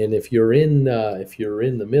 And if you're in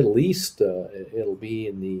the Middle East, it'll be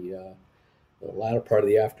in the latter part of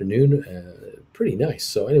the afternoon. Pretty nice.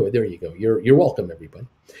 So anyway, there you go. You're welcome, everybody.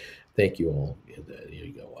 Thank you all. There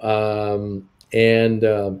you go.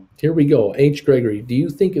 Here we go. H. Gregory, do you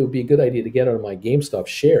think it would be a good idea to get out of my GameStop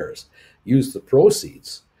shares, use the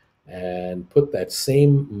proceeds, and put that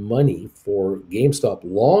same money for GameStop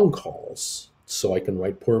long calls so I can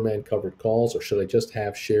write poor man covered calls, or should I just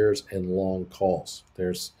have shares and long calls?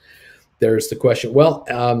 There's the question. Well,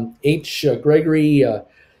 H. Gregory,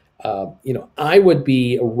 I would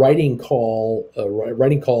be writing calls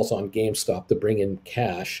on GameStop to bring in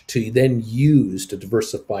cash to then use to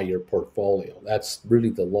diversify your portfolio. That's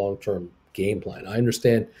really the long-term game plan. I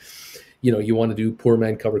understand, you want to do poor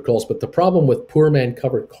man covered calls, but the problem with poor man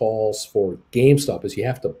covered calls for GameStop is you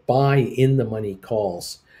have to buy in the money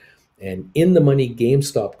calls. And in the money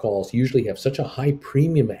GameStop calls usually have such a high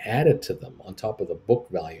premium added to them on top of the book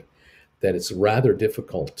value that it's rather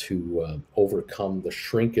difficult to overcome the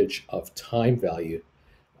shrinkage of time value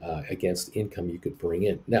against the income you could bring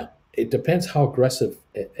in. Now, it depends how aggressive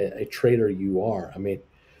a trader you are. I mean,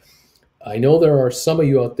 I know there are some of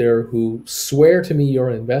you out there who swear to me you're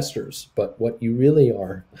investors, but what you really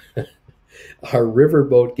are are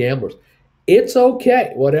riverboat gamblers. It's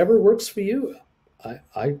okay. Whatever works for you.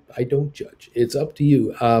 I don't judge. It's up to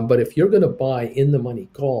you. But if you're going to buy in the money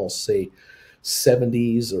calls, say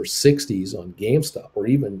 70s or 60s on GameStop, or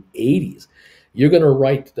even 80s, You're going to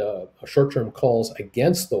write short-term calls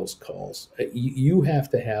against those calls. You have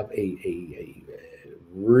to have a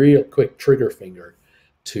real quick trigger finger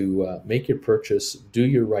to make your purchase, do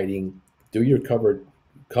your writing, do your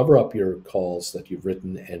cover up your calls that you've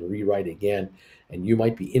written, and rewrite again. And you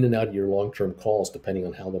might be in and out of your long-term calls depending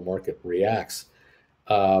on how the market reacts.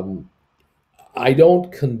 Um, I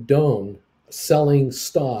don't condone selling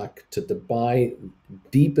stock to buy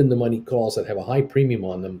deep in the money calls that have a high premium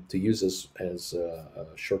on them to use as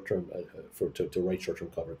short term to write short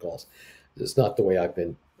term covered calls. It's not the way I've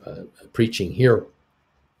been preaching here.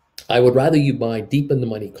 I would rather you buy deep in the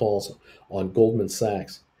money calls on Goldman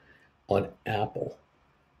Sachs, on Apple,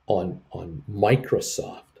 on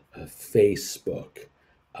Microsoft, Facebook,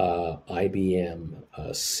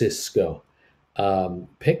 IBM, Cisco.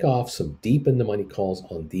 Pick off some deep in the money calls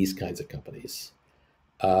on these kinds of companies.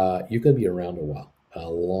 You're going to be around a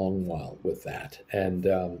long while with that. And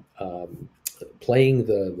playing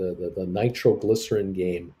the nitroglycerin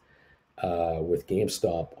game with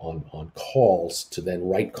GameStop on calls to then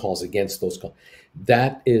write calls against those calls,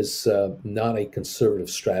 that is not a conservative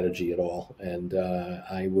strategy at all. And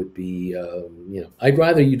I would be, I'd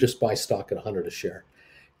rather you just buy stock at 100 a share.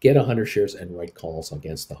 Get 100 shares and write calls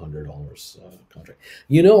against the $100 contract.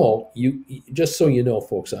 You just so you know,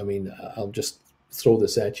 folks. I mean, I'll just throw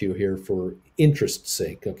this at you here for interest's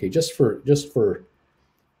sake. Okay, just for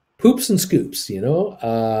poops and scoops.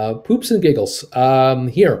 Poops and giggles.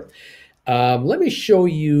 Here, let me show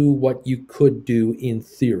you what you could do in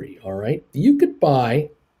theory. All right, you could buy.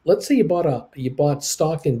 Let's say you bought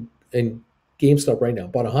stock in GameStop right now,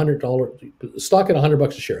 bought $100 stock at $100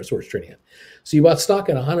 a share. That's where it's trading at. So you bought stock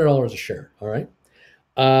at $100 a share. All right.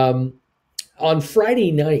 On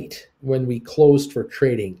Friday night when we closed for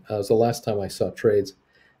trading, was the last time I saw trades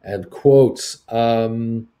and quotes.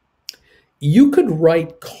 You could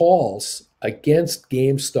write calls against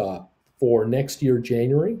GameStop for next year,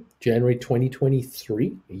 January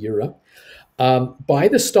 2023, a year up. Buy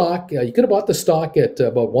the stock. You could have bought the stock at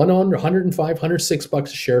about 105, $106 a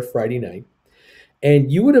share Friday night.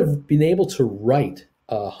 And you would have been able to write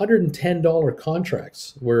 $110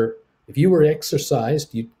 contracts where if you were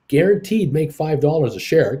exercised, you guaranteed make $5 a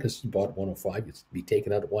share because you bought 105, you'd be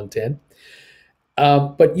taken out at 110.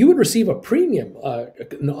 But you would receive a premium,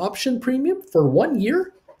 an option premium for 1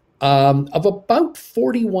 year of about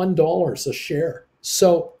 $41 a share.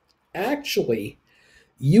 So actually,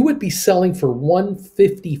 you would be selling for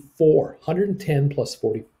 154, 110 plus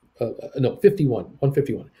 40, 51,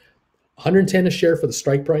 151. 110 a share for the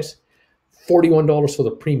strike price, $41 for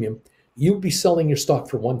the premium. You'd be selling your stock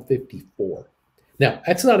for 154. Now,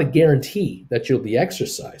 that's not a guarantee that you'll be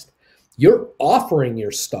exercised. You're offering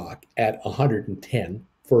your stock at 110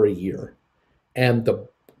 for a year, and the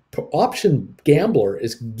option gambler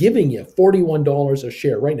is giving you $41 a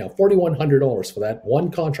share right now, $4,100 for that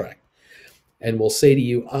one contract, and will say to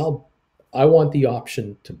you, I want the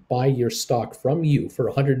option to buy your stock from you for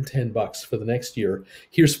 $110 for the next year.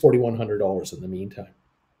 Here's $4,100 in the meantime.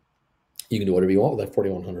 You can do whatever you want with that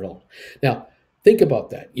 $4,100. Now, think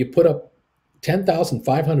about that. You put up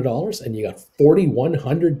 $10,500 and you got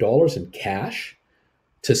 $4,100 in cash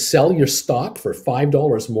to sell your stock for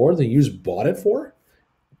 $5 more than you just bought it for.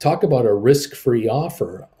 Talk about a risk-free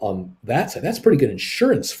offer on that side. That's pretty good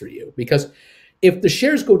insurance for you, because if the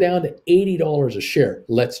shares go down to $80 a share,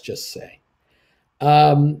 let's just say,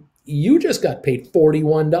 you just got paid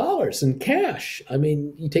 $41 in cash. I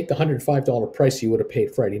mean, you take the $105 price you would have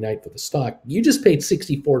paid Friday night for the stock. You just paid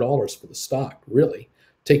 $64 for the stock, really.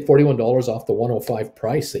 Take $41 off the 105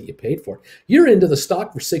 price that you paid for it. You're into the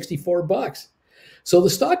stock for $64. So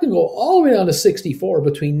the stock can go all the way down to 64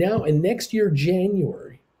 between now and next year,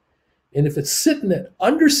 January. And if it's sitting at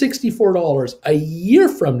under $64 a year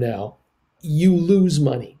from now, you lose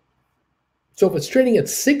money. So if it's trading at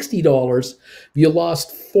 $60, you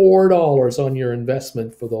lost $4 on your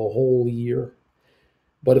investment for the whole year.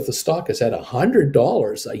 But if the stock is at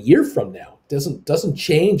 $100 a year from now, doesn't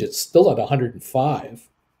change. It's still at 105,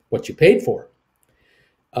 what you paid for.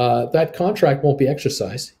 That contract won't be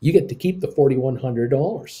exercised. You get to keep the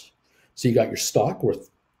 $4,100. So you got your stock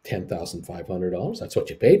worth $10,500. That's what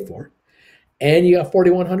you paid for. And you got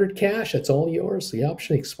 $4,100 cash. That's all yours. The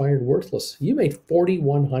option expired worthless. You made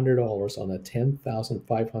 $4,100 on a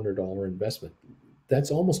 $10,500 investment.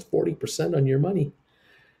 That's almost 40% on your money.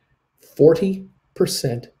 40%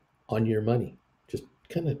 on your money. Just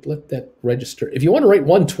kind of let that register. If you want to write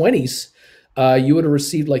 120s, you would have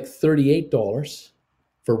received like $38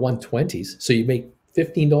 for 120s. So you make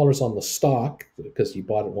 $15 on the stock because you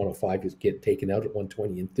bought at 105. You get taken out at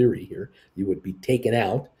 120 in theory here. You would be taken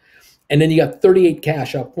out. And then you got 38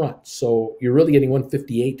 cash up front. So you're really getting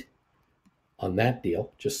 158 on that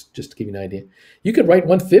deal, just to give you an idea. You could write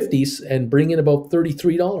 150s and bring in about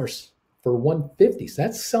 $33 for 150s.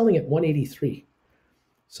 That's selling at 183.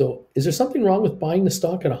 So is there something wrong with buying the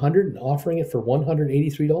stock at 100 and offering it for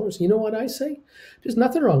 $183? You know what I say? There's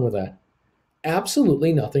nothing wrong with that.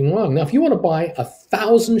 Absolutely nothing wrong. Now, if you want to buy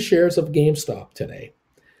 1,000 shares of GameStop today,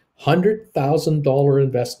 $100,000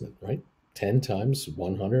 investment, right? 10 times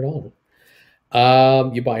 $100.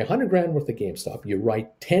 You buy 100 grand worth of GameStop. You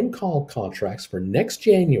write 10 call contracts for next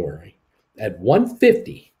January at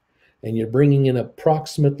 150, and you're bringing in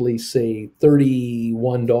approximately, say,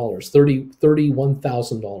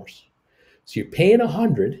 $31,000. So you're paying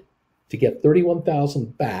 100 to get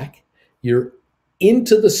 31,000 back. You're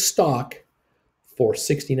into the stock for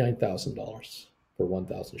 $69,000 for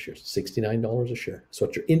 1,000 shares. $69 a share. That's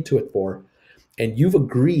what you're into it for, and you have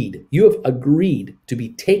agreed to be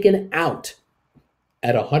taken out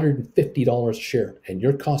at $150 a share, and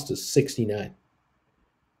your cost is $69.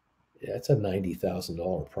 Yeah, that's a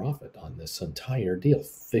 $90,000 profit on this entire deal.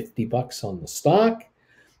 $50 on the stock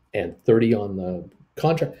and 30 on the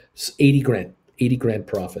contract. It's 80 grand. 80 grand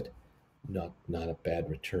profit. Not a bad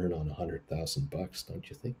return on $100,000, don't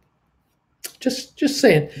you think? Just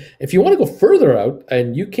saying. If you want to go further out,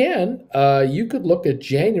 and you can, you could look at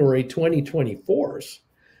January 2024's.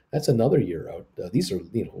 That's another year out. These are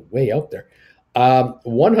way out there.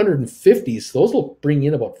 150s, those will bring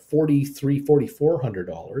in about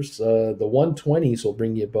 $4,400. The 120s will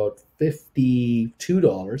bring you about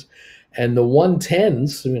 $52, and the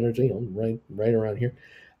 110s, right around here,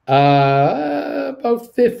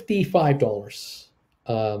 about $55.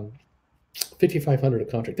 $5,500 a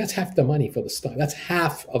contract. That's half the money for the stock. That's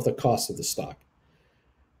half of the cost of the stock.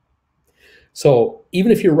 So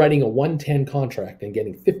even if you're writing a 110 contract and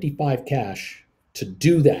getting 55 cash to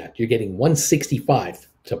do that, you're getting 165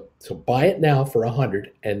 to buy it now for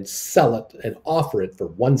 100 and sell it and offer it for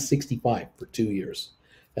 165 for 2 years.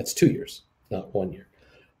 That's 2 years, not 1 year.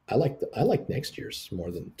 I like next year's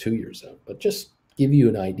more than 2 years out, but just give you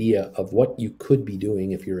an idea of what you could be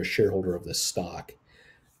doing if you're a shareholder of this stock,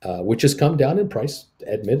 which has come down in price,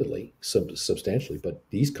 admittedly, substantially. But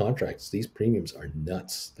these contracts, these premiums are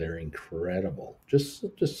nuts. They're incredible. Just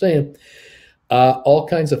saying. All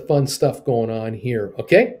kinds of fun stuff going on here.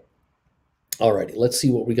 Okay. All righty. Let's see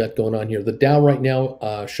what we got going on here. The Dow right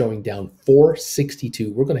now showing down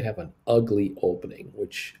 462. We're going to have an ugly opening,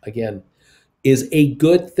 which again is a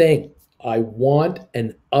good thing. I want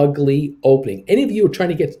an ugly opening. Any of you are trying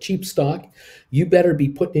to get cheap stock, you better be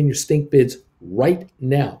putting in your stink bids right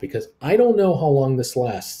now, because I don't know how long this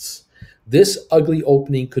lasts. This ugly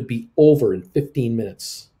opening could be over in 15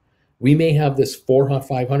 minutes. We may have this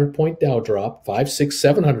 500 point Dow drop,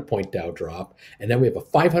 700 point Dow drop, and then we have a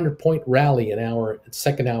 500 point rally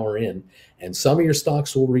second hour in, and some of your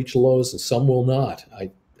stocks will reach lows and some will not.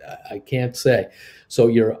 I can't say. So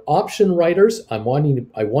your option writers, I want you to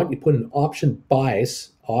put in option buys,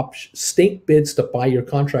 stink bids to buy your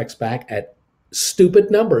contracts back at stupid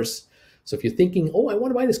numbers. So if you're thinking, oh, I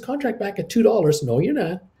want to buy this contract back at $2, no, you're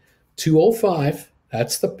not. $205.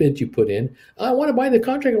 That's the bid you put in. I want to buy the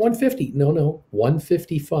contract at $150. No,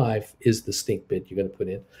 $155 is the stink bid you're going to put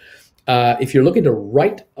in. If you're looking to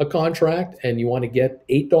write a contract and you want to get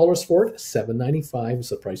 $8 for it, $7.95 is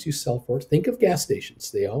the price you sell for it. Think of gas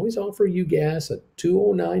stations. They always offer you gas at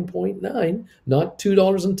 $209.9, not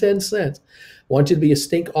 $2.10. I want you to be a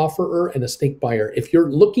stink offerer and a stink buyer. If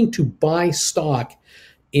you're looking to buy stock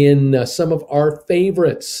in some of our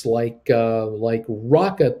favorites like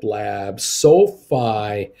Rocket Lab,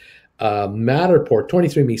 SoFi, Matterport,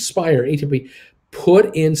 23andMe, Spire, ATP,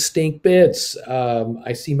 put in stink bids.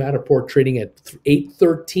 I see Matterport trading at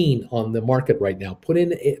 $813 on the market right now. Put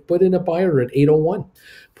in a buyer at $801.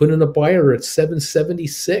 Put in a buyer at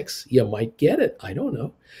 $776. You might get it. I don't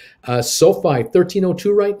know. SoFi,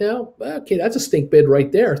 $1302 right now. Okay, that's a stink bid right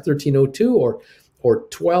there. $1302 or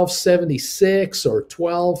 $1276 or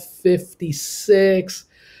 $1256.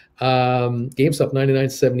 GameStop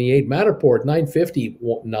 $99.78. Matterport $950,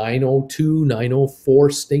 $902,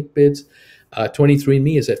 $904 stink bids.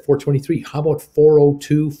 23andMe is at $423. How about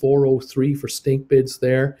 $402, $403 for stink bids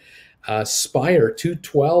there? Spire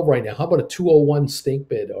 $212 right now. How about a $201 stink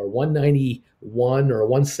bid or $191 or a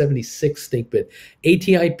 $176 stink bid?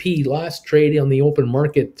 ATIP last trade on the open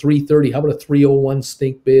market $330. How about a $301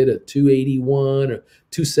 stink bid, a $281 or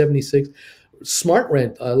 $276?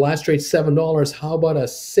 SmartRent last trade $7. How about a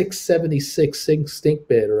 $676 stink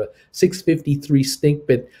bid or a $653 stink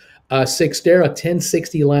bid? Sixtera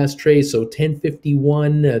 $1060 last trade, so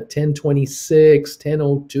 $1051, $1026,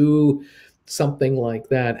 $1002. something like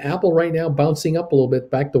that. Apple right now bouncing up a little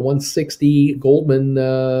bit, back to 160. Goldman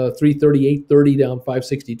 338.30 down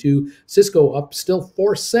 562. Cisco up still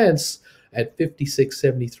 4 cents at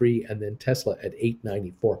 56.73, and then Tesla at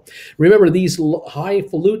 8.94. Remember, these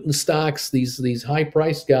highfalutin stocks, these high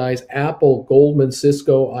priced guys, Apple, Goldman,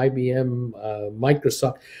 Cisco, IBM,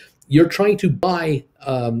 Microsoft, you're trying to buy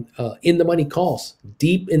in the money calls,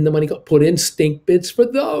 deep in the money calls. Put in stink bids for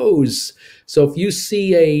those. So if you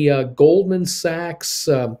see a Goldman Sachs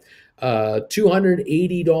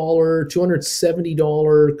 $280,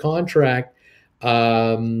 $270 contract,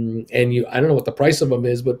 and I don't know what the price of them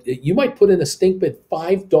is, but you might put in a stink bid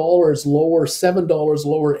 $5 lower, $7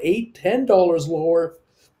 lower, $8, $10 lower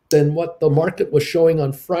than what the market was showing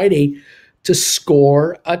on Friday to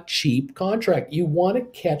score a cheap contract. You want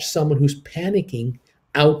to catch someone who's panicking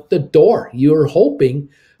out the door. You're hoping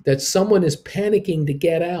that someone is panicking to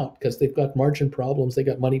get out because they've got margin problems, they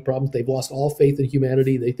got money problems, they've lost all faith in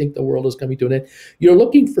humanity, they think the world is coming to an end. You're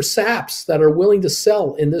looking for saps that are willing to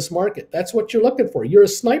sell in this market. That's what you're looking for. You're a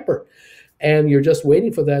sniper. And you're just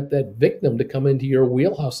waiting for that victim to come into your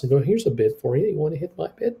wheelhouse and go, here's a bid for you. You want to hit my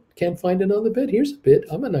bid? Can't find another bid? Here's a bid.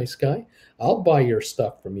 I'm a nice guy. I'll buy your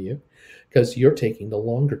stuff from you, because you're taking the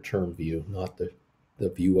longer term view, not the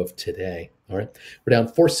view of today. All right. We're down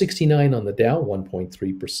 469 on the Dow,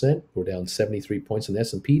 1.3%. We're down 73 points on the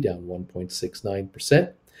S&P, down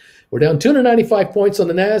 1.69%. We're down 295 points on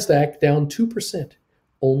the NASDAQ, down 2%,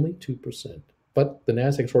 only 2%. But the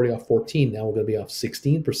NASDAQ's already off 14. Now we're going to be off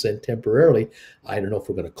 16% temporarily. I don't know if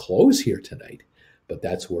we're going to close here tonight, but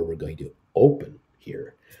that's where we're going to open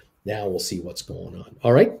here. Now we'll see what's going on.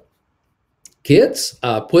 All right. Kids,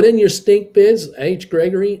 put in your stink bids. H.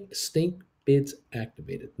 Gregory, stink bids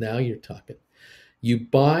activated. Now you're talking. You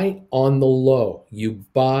buy on the low. You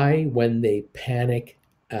buy when they panic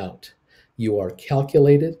out. You are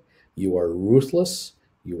calculated. You are ruthless.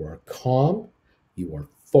 You are calm. You are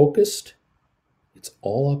focused. It's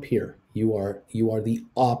all up here. You are the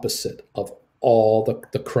opposite of all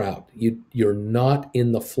the crowd. You're not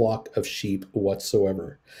in the flock of sheep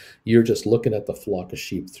whatsoever. You're just looking at the flock of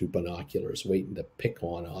sheep through binoculars, waiting to pick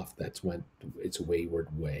one off that's went its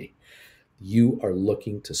wayward way. You are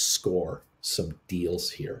looking to score some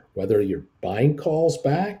deals here, whether you're buying calls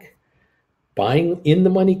back, buying in the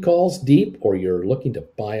money calls deep, or you're looking to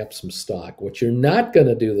buy up some stock. What you're not going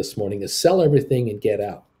to do this morning is sell everything and get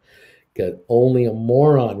out. Because only a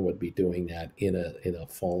moron would be doing that in a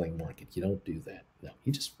falling market. You don't do that. No,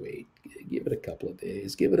 you just wait. Give it a couple of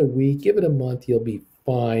days. Give it a week. Give it a month. You'll be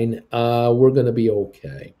fine. We're going to be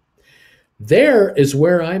okay. There is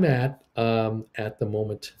where I'm at the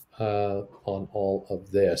moment on all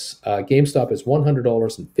of this. GameStop is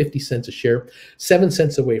 $100.50 a share, 7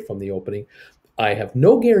 cents away from the opening. I have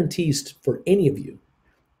no guarantees for any of you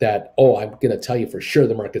that, I'm going to tell you for sure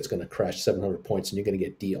the market's going to crash 700 points and you're going to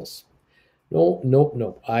get deals.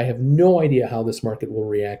 No. I have no idea how this market will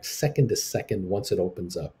react second to second once it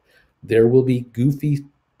opens up. There will be goofy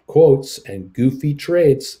quotes and goofy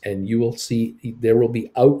trades, and you will see there will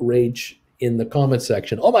be outrage in the comment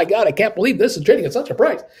section. Oh my God, I can't believe this is trading at such a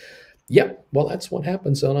price. Yep, well, that's what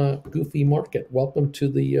happens on a goofy market. Welcome to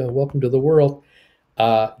the world.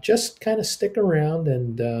 Just kind of stick around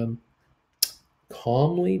and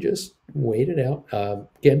calmly just wait it out.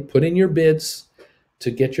 Again, put in your bids to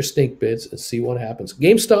get your stink bids and see what happens.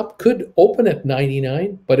 GameStop could open at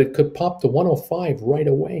 99, but it could pop to 105 right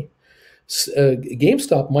away.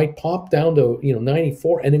 GameStop might pop down to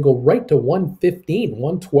 94 and then go right to 115,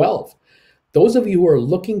 112. Those of you who are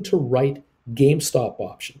looking to write GameStop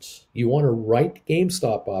options, you want to write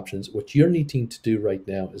GameStop options. What you're needing to do right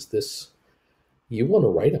now is this. You want to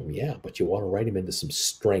write them, yeah, but you want to write them into some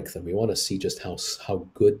strength, and we want to see just how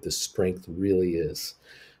good the strength really is.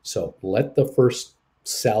 So let the first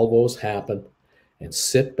salvos happen and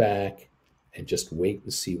sit back and just wait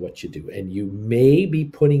and see what you do. And you may be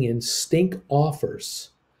putting in stink offers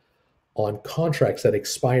on contracts that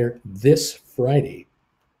expire this Friday,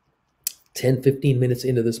 10, 15 minutes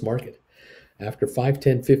into this market. After 5,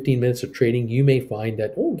 10, 15 minutes of trading, you may find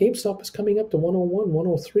that, GameStop is coming up to 101,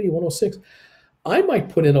 103, 106. I might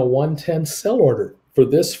put in a 110 sell order for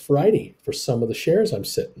this Friday for some of the shares I'm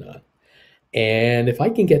sitting on. And if I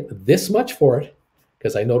can get this much for it,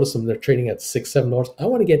 because I notice them, they're trading at $6, $7, I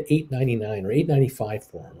want to get $8.99 or $8.95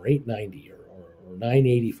 for them, or $8.90 or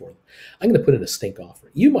 $9.80 for them. I'm going to put in a stink offer.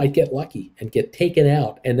 You might get lucky and get taken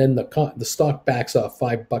out, and then the stock backs off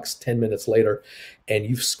 $5 10 minutes later, and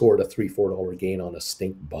you've scored a $3, $4 gain on a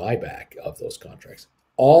stink buyback of those contracts.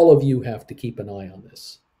 All of you have to keep an eye on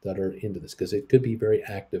this. that are into this, because it could be very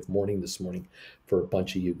active morning this morning for a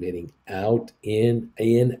bunch of you getting out, in,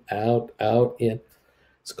 out, out, in.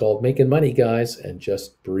 It's called making money, guys. And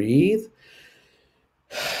just breathe,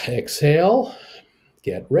 exhale,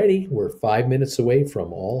 get ready. We're 5 minutes away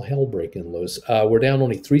from all hell breaking loose. We're down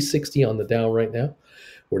only 360 on the Dow right now.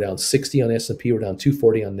 We're down 60 on S&P. We're down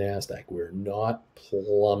 240 on NASDAQ. We're not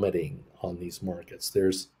plummeting on these markets.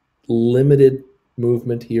 There's limited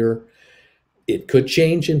movement here. It could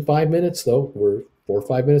change in 5 minutes, though. We're 4 or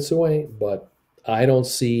 5 minutes away, but I don't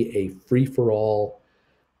see a free-for-all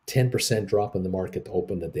 10% drop in the market to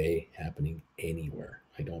open the day happening anywhere.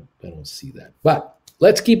 I don't see that. But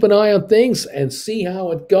let's keep an eye on things and see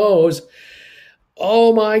how it goes.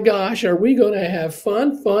 Oh my gosh, are we going to have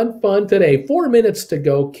fun today? 4 minutes to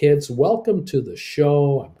go, kids. Welcome to the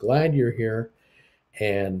show. I'm glad you're here.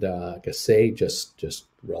 And like I say, just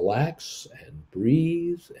relax and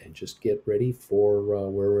breathe and just get ready for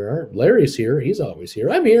where we are. Larry's here. He's always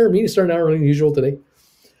here. I'm here. Meeting starting out earlier than usual today.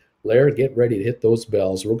 Larry, get ready to hit those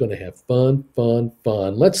bells. We're going to have fun.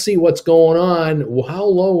 Let's see what's going on. How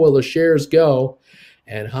low will the shares go?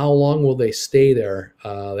 And how long will they stay there?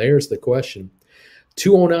 There's the question.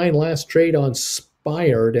 209 last trade on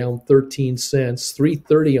Spire, down 13 cents.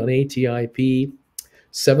 330 on ATIP.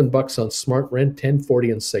 $7 on SmartRent.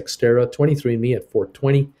 1040 on Sextera. 23andMe at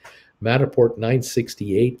 420. Matterport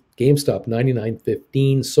 968. GameStop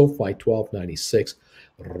 99.15. SoFi 12.96.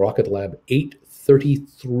 Rocket Lab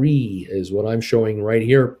 8.33 is what I'm showing right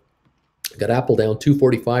here. Got Apple down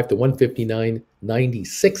 245 to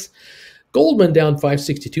 159.96. Goldman down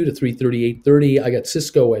 562 to 338.30. I got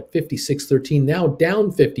Cisco at 56.13, now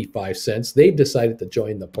down 55 cents. They've decided to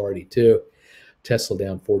join the party too. Tesla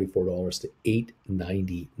down $44 to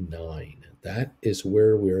 8.99. That is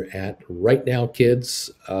where we're at right now, kids.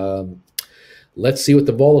 Let's see what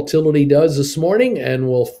the volatility does this morning, and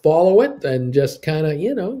we'll follow it and just kind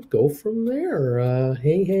of, go from there.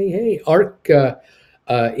 Hey. ARC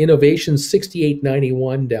Innovation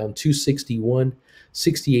 68.91 down 261.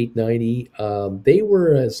 68.90. They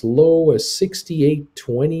were as low as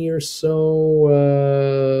 68.20 or so.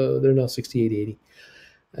 They're now 68.80.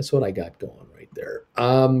 That's what I got going right there.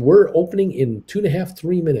 We're opening in 2.5,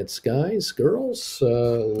 3 minutes, guys, girls.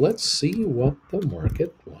 Let's see what the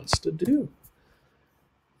market wants to do.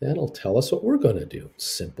 That'll tell us what we're going to do.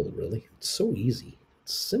 Simple, really. It's so easy.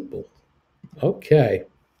 It's simple. Okay.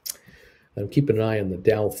 I'm keeping an eye on the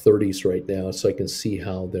Dow 30s right now so I can see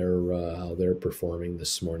how they're performing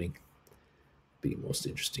this morning. Be most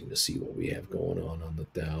interesting to see what we have going on the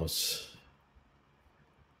Dows.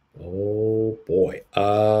 Oh boy.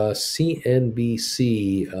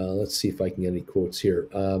 CNBC. Let's see if I can get any quotes here.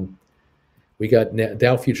 We got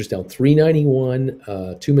Dow futures down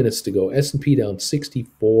 391. 2 minutes to go. S&P down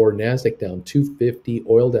 64. Nasdaq down 250.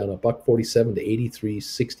 Oil down $1.47 to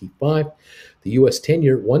 83.65. The U.S.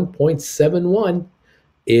 10-year 1.71.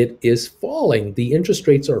 It is falling. The interest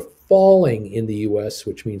rates are falling in the U.S.,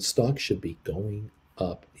 which means stocks should be going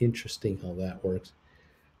up. Interesting how that works.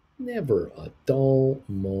 Never a dull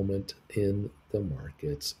moment in the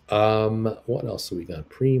markets. What else do we got?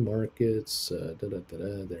 Pre-markets.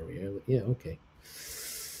 There we have it. Yeah, okay.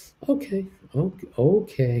 VIX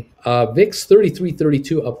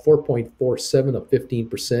 33.32 up 4.47, up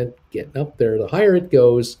 15%, getting up there. The higher it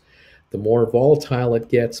goes, the more volatile it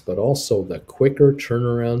gets, but also the quicker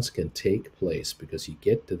turnarounds can take place because you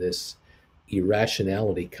get to this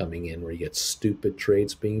irrationality coming in where you get stupid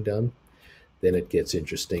trades being done. Then it gets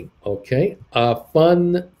interesting. Okay.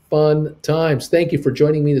 Fun times. Thank you for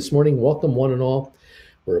joining me this morning. Welcome, one and all.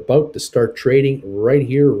 We're about to start trading right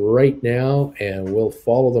here, right now, and we'll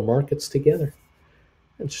follow the markets together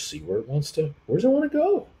and just see where it wants to. Where's it want to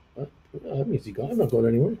go? That means you go. I'm not going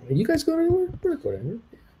anywhere. Are you guys going anywhere? We're not going anywhere.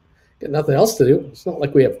 Got nothing else to do. It's not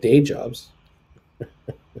like we have day jobs.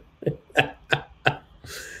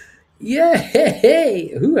 Yeah,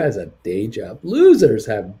 hey, who has a day job? Losers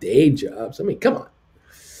have day jobs. I mean, come on.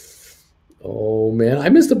 Oh man, I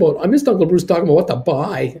missed Uncle Bruce talking about what to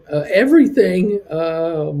buy. Everything.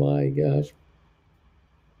 Oh my gosh.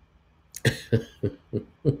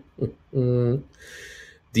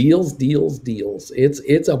 Deals.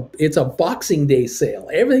 It's a Boxing Day sale.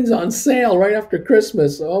 Everything's on sale right after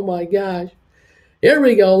Christmas. Oh my gosh. Here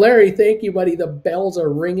we go, Larry. Thank you, buddy. The bells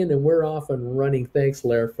are ringing and we're off and running. Thanks,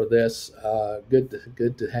 Larry, for this. Good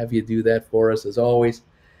to have you do that for us as always.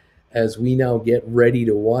 As we now get ready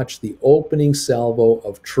to watch the opening salvo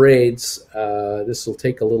of trades. This will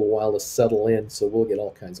take a little while to settle in, so we'll get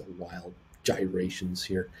all kinds of wild gyrations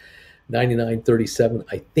here. 99.37,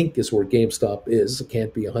 I think, is where GameStop is. I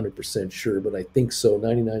can't be 100% sure, but I think so.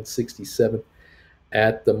 99.67.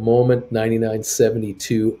 at the moment,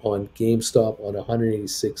 99.72 on GameStop on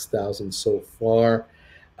 186,000 so far.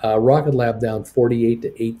 Rocket Lab down 48 to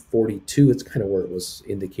 842. It's kind of where it was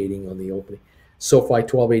indicating on the opening. SoFi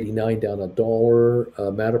 12.89 down a dollar.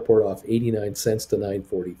 Matterport off 89 cents to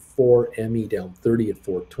 9.44. ME down 30 at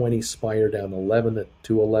 4.20. Spire down 11 at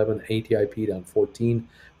 2.11. ATIP down 14,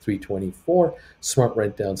 3.24. Smart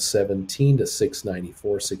Rent down 17 to 6.94.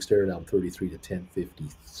 Cyxtera down 33 to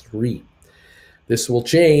 10.53. This will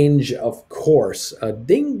change, of course.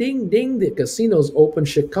 Ding, ding, ding. The casino's open.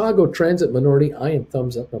 Chicago Transit Minority. I am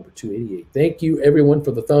thumbs up number 288. Thank you, everyone, for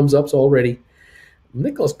the thumbs ups already.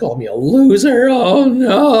 Nicholas called me a loser. Oh,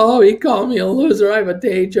 no. He called me a loser. I have a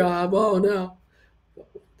day job. Oh, no.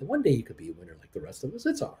 One day you could be a winner like the rest of us.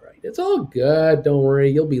 It's all right. It's all good. Don't worry.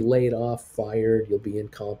 You'll be laid off, fired. You'll be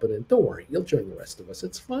incompetent. Don't worry. You'll join the rest of us.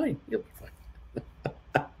 It's fine. You'll be fine.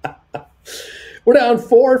 We're down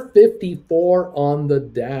 454 on the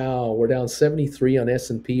Dow. We're down 73 on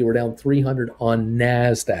S&P. We're down 300 on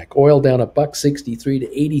NASDAQ. Oil down $1.63 to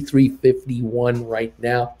 83.51 right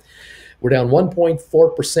now. We're down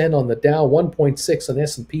 1.4% on the Dow, 1.6 on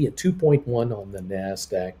S&P, and 2.1 on the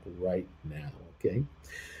NASDAQ right now. Okay.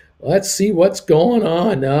 Let's see what's going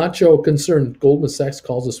on. Nacho concerned Goldman Sachs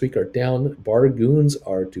calls this week are down. Bargoons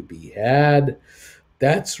are to be had.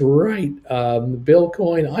 That's right. Bill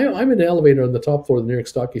Coyne, I'm in an elevator on the top floor of the New York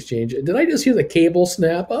Stock Exchange. Did I just hear the cable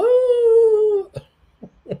snap? Oh!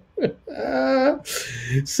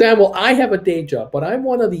 Samuel, I have a day job, but I'm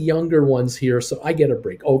one of the younger ones here, so I get a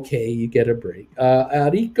break. Okay, you get a break.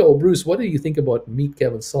 Arico, Bruce, what do you think about Meet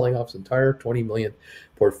Kevin selling off his entire $20 million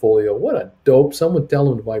portfolio? What a dope. Someone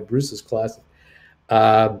tell him to buy Bruce's classes.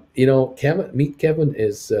 Meet Kevin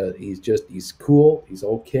is he's cool. He's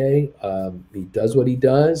okay. He does what he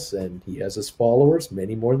does, and he has his followers,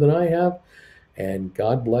 many more than I have. And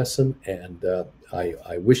God bless him. And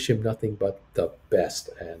I wish him nothing but the best.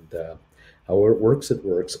 And however it works, it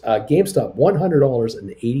works. GameStop,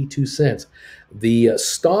 $100.82. The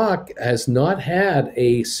stock has not had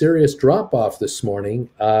a serious drop off this morning.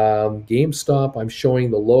 GameStop, I'm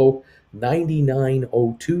showing the low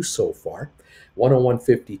 99.02 so far.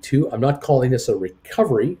 101.52. I'm not calling this a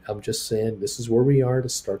recovery. I'm just saying this is where we are to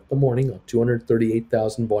start the morning on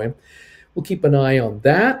 238,000 volume. We'll keep an eye on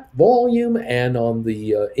that volume and on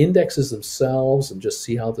the indexes themselves and just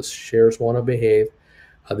see how the shares want to behave.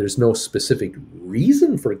 There's no specific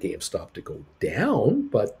reason for GameStop to go down,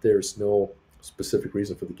 but there's no specific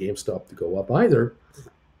reason for the GameStop to go up either,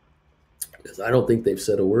 because I don't think they've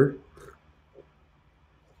said a word.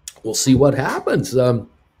 We'll see what happens.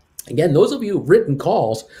 Again, those of you who've written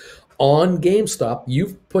calls on GameStop,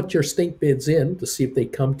 you've put your stink bids in to see if they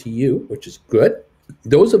come to you, which is good.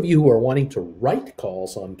 Those of you who are wanting to write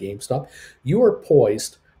calls on GameStop, you are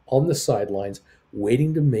poised on the sidelines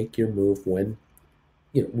waiting to make your move when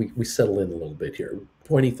we settle in a little bit here.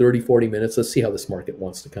 20, 30, 40 minutes. Let's see how this market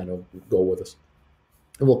wants to kind of go with us.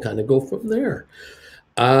 And we'll kind of go from there.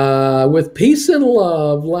 With peace and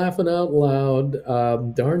love, laughing out loud.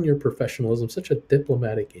 Darn your professionalism, such a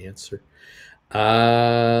diplomatic answer.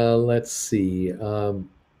 Let's see.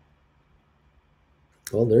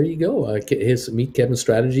 Well, there you go. His Meet Kevin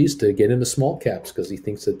strategies to get into small caps because he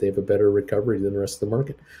thinks that they have a better recovery than the rest of the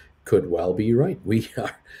market. Could well be right.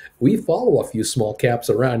 We follow a few small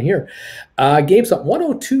caps around here. GameStop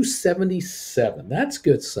 102.77. That's a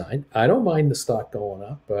good sign. I don't mind the stock going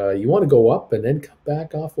up. You want to go up and then come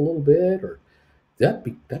back off a little bit, or that'd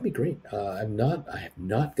be great. I have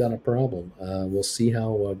not got a problem. We'll see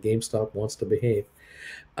how GameStop wants to behave.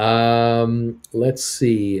 Let's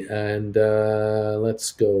see, and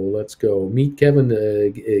let's go. Meet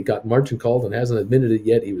Kevin got margin called and hasn't admitted it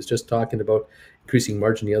yet. He was just talking about increasing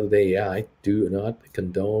margin the other day. Yeah, I do not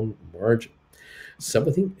condone margin.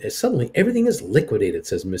 Suddenly everything is liquidated,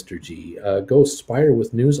 says Mr. G. Go Spire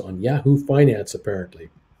with news on Yahoo Finance, apparently.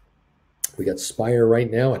 We got Spire right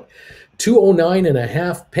now at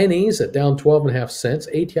 209.5 pennies, at down 12.5 cents.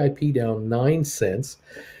 ATIP down 9 cents.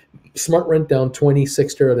 Smart Rent down 20,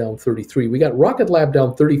 Cyxtera down 33. We got Rocket Lab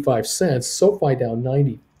down 35 cents, SoFi down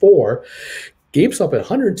 94, GameStop at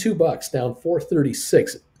 $102, down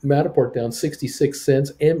 436. Matterport down 66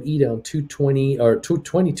 cents, ME down 220 or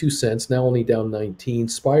 222 cents, now only down 19.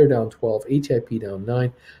 Spire down 12, ATIP down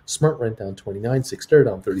 9, Smart Rent down 29, Cyxtera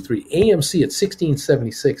down 33. AMC at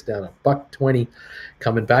 16.76, down $1.20,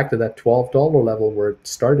 coming back to that $12 level where it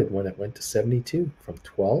started when it went to 72, from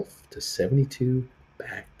 12 to 72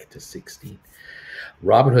 back to 16.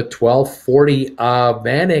 Robinhood 1240,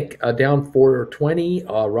 Vanik down 420,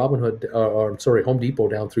 Robinhood, I'm sorry, Home Depot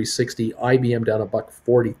down 360, IBM down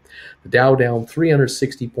 $1.40, the Dow down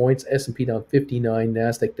 360 points, S&P down 59,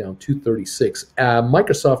 Nasdaq down 236,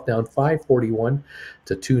 Microsoft down 541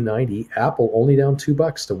 to 290, Apple only down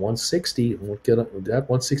 $2 to 160. That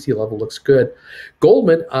 160 level looks good.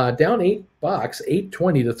 Goldman down $8,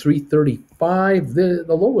 820 to 335. The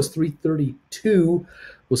low was 332.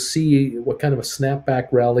 We'll see what kind of a snapback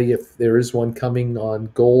rally, if there is one coming, on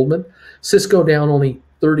Goldman. Cisco down only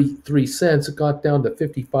 33 cents. It got down to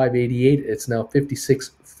 55.88. It's now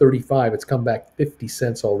 56.35. It's come back 50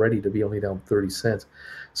 cents already to be only down 30 cents.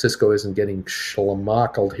 Cisco isn't getting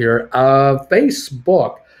schlamackled here.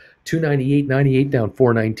 Facebook, 298.98 down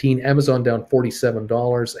 419. Amazon down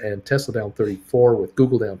 $47 and Tesla down 34, with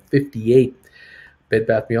Google down 58. Bed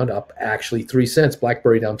Bath Beyond up actually 3 cents.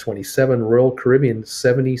 BlackBerry down 27. Royal Caribbean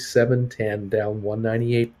 77.10 down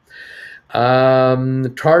 198.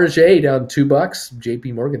 Target down $2.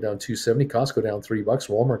 JP Morgan down 270. Costco down $3.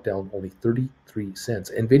 Walmart down only 33 cents.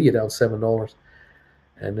 Nvidia down $7.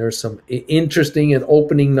 And there's some interesting and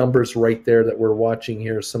opening numbers right there that we're watching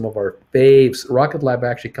here. Some of our faves. Rocket Lab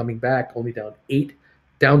actually coming back, only down 8.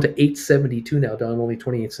 Down to 872 now, down only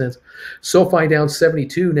 28 cents. SoFi down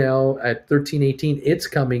 72 now at 13.18. It's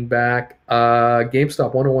coming back.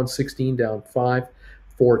 GameStop 101.16 down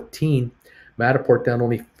 5.14. Matterport down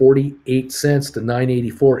only 48 cents to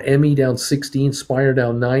 9.84. ME down 16. Spire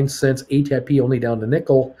down 9 cents. ATIP only down to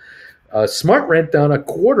nickel. Smart Rent down a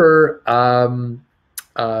quarter.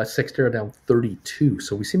 Sextera down 32.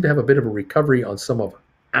 So we seem to have a bit of a recovery on some of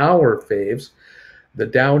our faves. The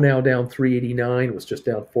Dow now down 389. It was just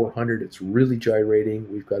down 400. It's really gyrating.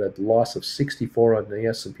 We've got a loss of 64 on the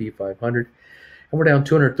S&P 500. And we're down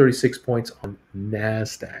 236 points on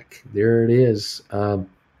NASDAQ. There it is.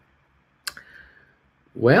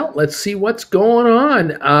 Well, let's see what's going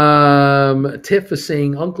on. Tiff is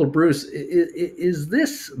saying, Uncle Bruce, is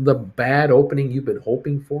this the bad opening you've been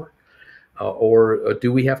hoping for? Or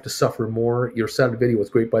do we have to suffer more? Your sound video was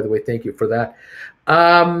great, by the way. Thank you for that.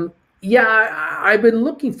 Yeah, I've been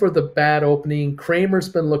looking for the bad opening. Kramer's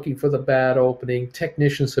been looking for the bad opening.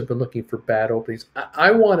 Technicians have been looking for bad openings. I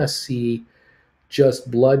want to see just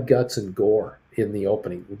blood, guts, and gore in the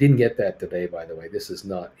opening. We didn't get that today, by the way. This is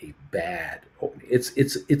not a bad opening.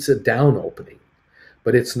 It's a down opening,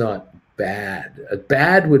 but it's not bad. A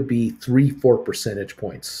bad would be 3-4 percentage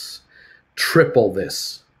points. Triple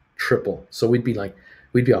this. Triple. So we'd be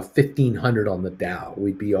off 1,500 on the Dow.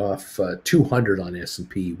 We'd be off 200 on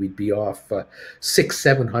S&P. We'd be off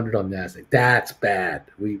 600-700 on Nasdaq. That's bad.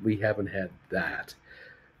 We haven't had that.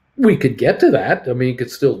 We could get to that. I mean, you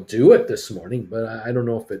could still do it this morning, but I don't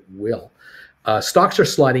know if it will. Stocks are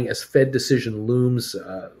sliding as Fed decision looms.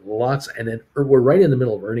 Lots, and then we're right in the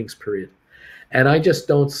middle of earnings period, and I just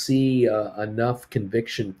don't see enough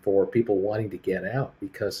conviction for people wanting to get out,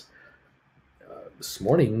 because this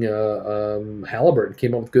morning, Halliburton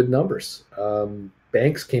came out with good numbers.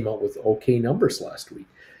 Banks came out with okay numbers last week.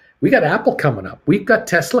 We got Apple coming up. We've got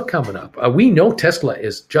Tesla coming up. We know Tesla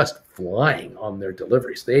is just flying on their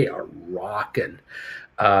deliveries. They are rocking.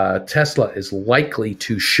 Tesla is likely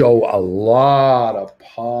to show a lot of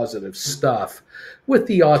positive stuff, with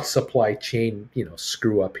the odd supply chain,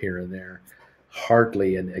 screw up here and there.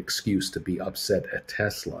 Hardly an excuse to be upset at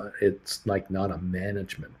Tesla. It's like not a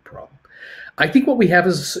management problem. I think what we have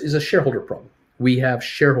is a shareholder problem. We have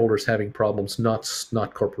shareholders having problems, not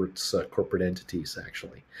corporate entities,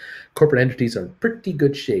 actually. Corporate entities are in pretty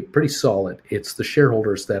good shape, pretty solid. It's the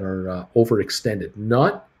shareholders that are overextended,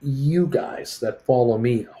 not you guys that follow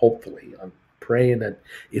me, hopefully. I'm praying that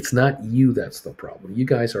it's not you that's the problem. You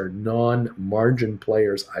guys are non-margin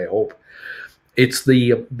players, I hope. It's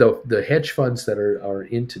the hedge funds that are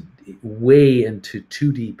way into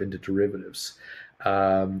too deep into derivatives.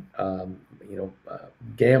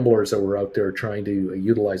 Gamblers that were out there trying to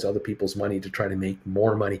utilize other people's money to try to make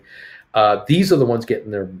more money. These are the ones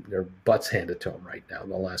getting their butts handed to them right now in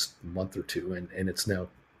the last month or two, and it's now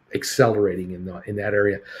accelerating in that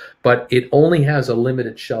area. But it only has a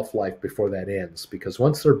limited shelf life before that ends, because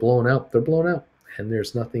once they're blown out, and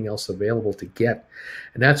there's nothing else available to get.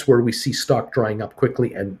 And that's where we see stock drying up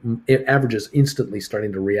quickly, and averages instantly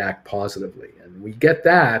starting to react positively. And we get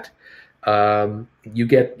that. You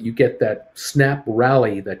get that snap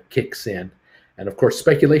rally that kicks in, and of course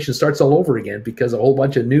speculation starts all over again, because a whole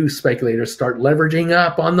bunch of new speculators start leveraging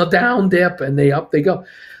up on the down dip, and up they go.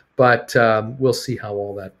 But we'll see how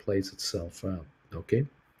all that plays itself out. Okay,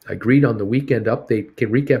 agreed on the weekend update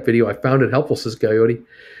recap video. I found it helpful, says Coyote.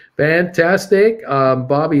 Fantastic.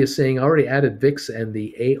 Bobby is saying, I already added VIX and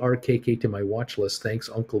the ARKK to my watch list. Thanks,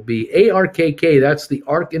 Uncle B. ARKK, that's the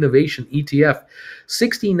ARK Innovation ETF.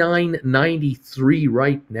 69.93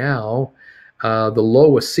 right now. The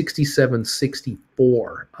low was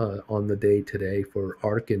 67.64 on the day today for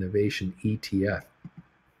ARK Innovation ETF.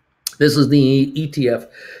 This is the ETF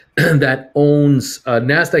that owns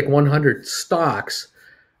NASDAQ 100 stocks.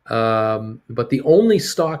 But the only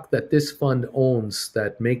stock that this fund owns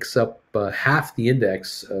that makes up half the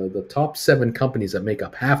index, the top 7 companies that make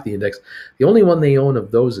up half the index, the only one they own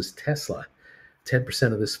of those is Tesla.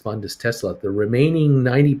 10% of this fund is Tesla. The remaining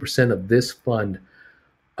 90% of this fund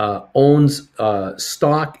owns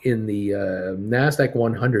stock in the NASDAQ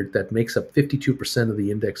 100 that makes up 52% of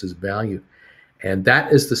the index's value. And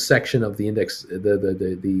that is the section of the index, the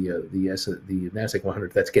NASDAQ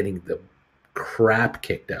 100 that's getting the crap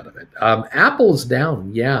kicked out of it. Apple's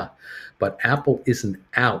down, yeah, but Apple isn't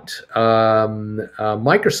out.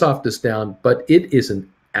 Microsoft is down, but it isn't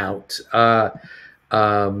out,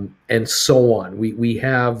 and so on. We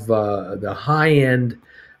have the high end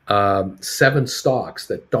 7 stocks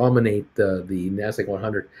that dominate the NASDAQ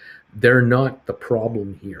 100. They're not the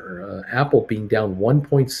problem here. Apple being down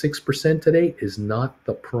 1.6% today is not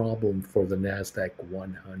the problem for the NASDAQ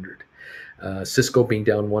 100. Cisco being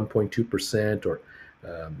down 1.2%, or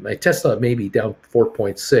my Tesla maybe down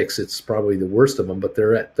 4.6. It's probably the worst of them, but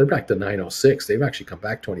they're back to 906. They've actually come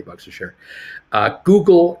back $20 a share.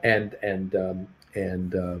 Google and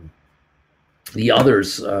the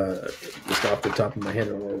others, just off the top of my head,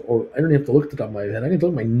 or I don't have to look at the top of my head. I can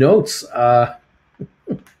look at my notes.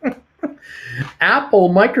 Apple,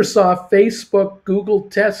 Microsoft, Facebook, Google,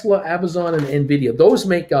 Tesla, Amazon, and Nvidia.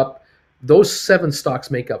 Those 7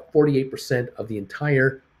 stocks make up 48% of the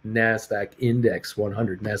entire NASDAQ index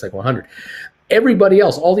 100, NASDAQ 100. Everybody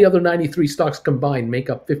else, all the other 93 stocks combined, make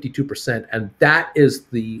up 52%, and those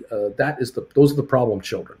are the problem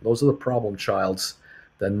children. Those are the problem childs.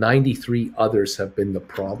 The 93 others have been the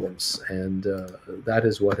problems, and that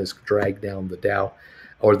is what has dragged down the Dow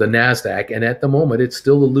or the NASDAQ. And at the moment, it's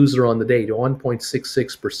still the loser on the day,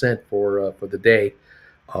 1.66% for the day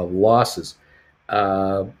of losses.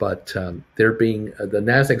 But they're the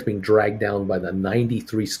NASDAQ's being dragged down by the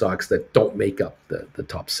 93 stocks that don't make up the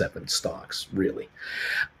top 7 stocks, really.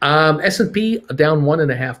 S&P down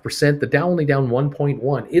 1.5%. The Dow only down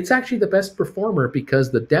 1.1. It's actually the best performer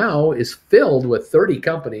because the Dow is filled with 30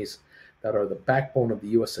 companies that are the backbone of the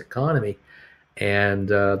U.S. economy. And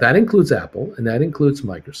that includes Apple and that includes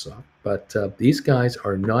Microsoft. But these guys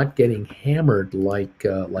are not getting hammered like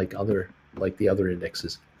the other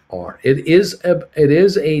indexes are. It is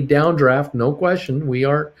a downdraft, no question. We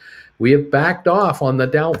have backed off on the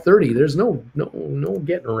Dow 30. There's no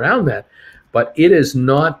getting around that. But it is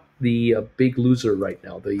not the big loser right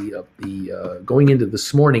now. The going into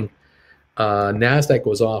this morning, NASDAQ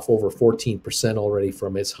was off over 14% already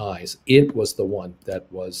from its highs. It was the one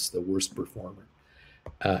that was the worst performer.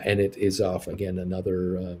 And it is off again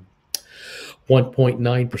another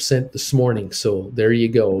 1.9% this morning. So there you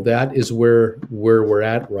go. That is where we're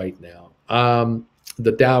at right now.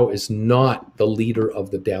 The Dow is not the leader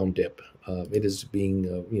of the down dip. It is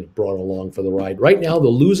being brought along for the ride. Right now, the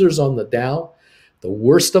losers on the Dow, the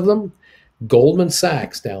worst of them, Goldman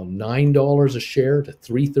Sachs down $9 a share to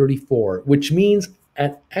 $334, which means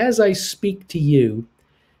as I speak to you,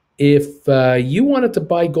 if you wanted to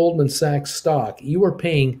buy Goldman Sachs stock, you are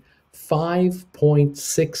paying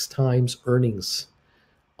 5.6 times earnings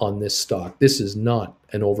on this stock. This is not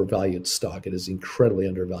an overvalued stock. It is incredibly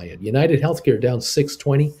undervalued. United Healthcare down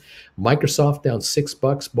 $6.20, Microsoft down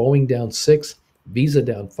 $6, Boeing down $6, Visa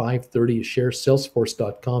down $5.30 a share,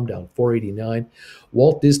 Salesforce.com down $4.89,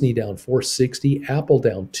 Walt Disney down $4.60, Apple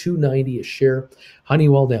down $2.90 a share,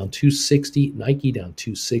 Honeywell down $2.60, Nike down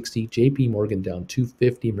 $2.60, JP Morgan down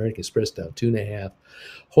 $2.50, American Express down $2.50,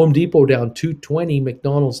 Home Depot down $2.20,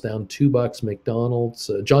 McDonald's down $2, McDonald's,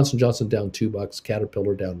 Johnson Johnson down $2,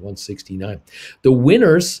 Caterpillar down $1.69. The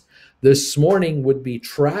winners this morning would be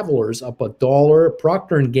Travelers up $1,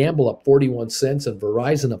 Procter & Gamble up 41 cents, and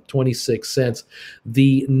Verizon up 26 cents.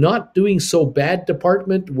 The not doing so bad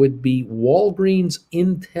department would be Walgreens,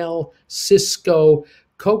 Intel, Cisco,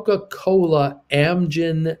 Coca-Cola,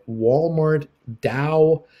 Amgen, Walmart,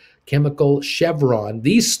 Dow Chemical, Chevron.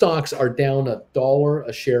 These stocks are down $1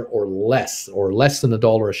 a share or less than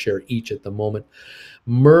 $1 a share each at the moment.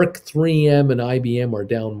 Merck, 3M, and IBM are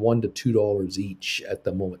down $1 to $2 each at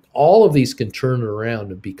the moment. All of these can turn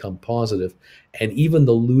around and become positive, and even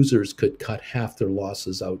the losers could cut half their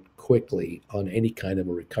losses out quickly on any kind of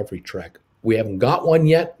a recovery track. We haven't got one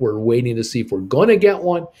yet. We're waiting to see if we're going to get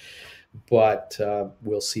one, but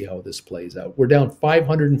we'll see how this plays out. We're down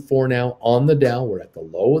 504 now on the Dow. We're at the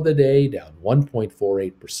low of the day, down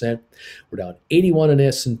 1.48%. We're down 81 on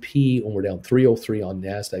S&P, and we're down 303 on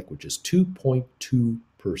NASDAQ, which is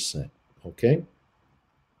 2.2%. Okay.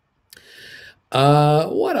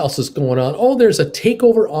 What else is going on? Oh, there's a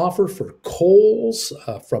takeover offer for Kohl's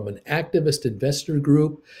from an activist investor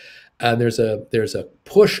group. There's a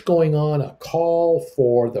push going on, a call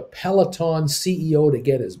for the Peloton CEO to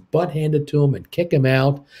get his butt handed to him and kick him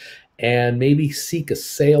out, and maybe seek a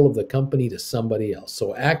sale of the company to somebody else.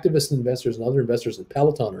 So activist investors and other investors in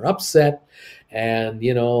Peloton are upset, and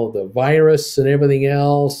the virus and everything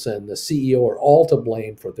else, and the CEO are all to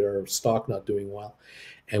blame for their stock not doing well.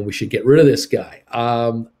 And we should get rid of this guy.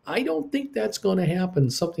 I don't think that's going to happen.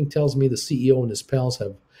 Something tells me the CEO and his pals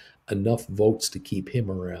have enough votes to keep him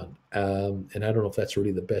around. And I don't know if that's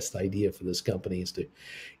really the best idea for this company, is to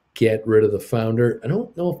get rid of the founder. I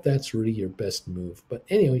don't know if that's really your best move. But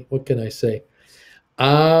anyway, what can I say?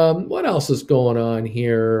 What else is going on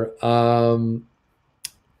here?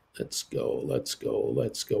 Let's go.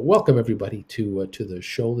 Welcome, everybody, to the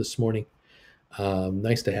show this morning.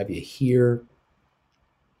 Nice to have you here.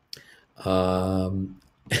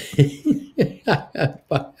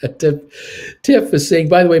 Tiff is saying,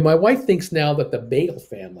 by the way, my wife thinks now that the BAGEL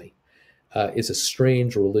family is a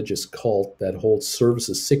strange religious cult that holds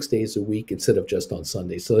services 6 days a week instead of just on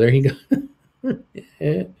Sundays. So there you go.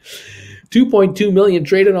 2.2 million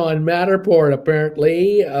traded on Matterport,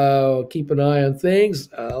 apparently. Keep an eye on things.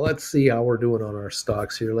 Let's see how we're doing on our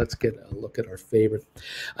stocks here. Let's get a look at our favorite.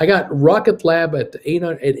 I got Rocket Lab at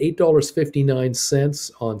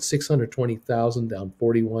 $8.59 on 620,000, down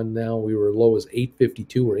 41 now. We were low as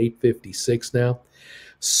 852. We're 856 now.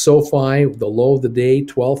 SoFi, the low of the day,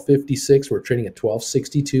 1256. We're trading at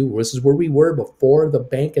 1262. This is where we were before the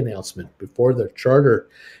bank announcement, before the charter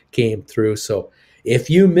came through. So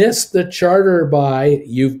if you missed the charter buy,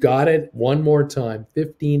 you've got it one more time.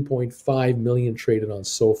 15.5 million traded on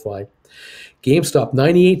SoFi. GameStop,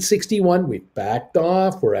 98.61. We backed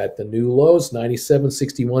off. We're at the new lows.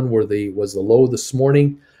 97.61 was the low this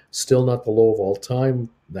morning. Still not the low of all time.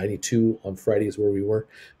 92 on Friday is where we were.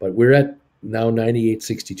 But we're at now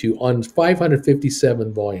 98.62 on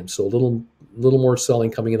 557 volume. So a little more selling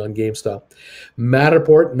coming in on GameStop.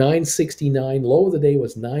 Matterport, 969. Low of the day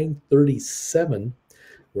was 937.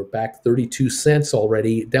 We're back 32 cents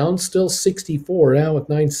already. Down still 64 now at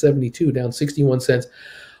 972, down 61 cents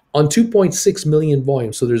on 2.6 million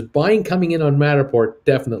volume. So there's buying coming in on Matterport,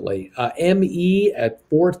 definitely. ME at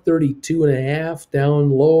 432.5, down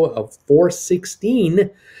low of 416.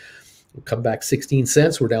 We'll come back 16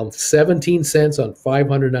 cents. We're down 17 cents on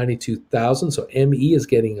 592,000. So ME is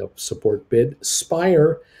getting a support bid.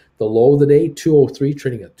 Spire, the low of the day, 203,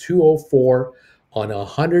 trading at 204 on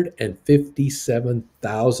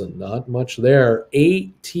 157,000. Not much there.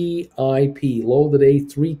 ATIP, low of the day,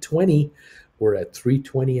 320. We're at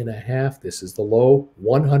 320.5. This is the low,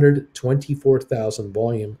 124,000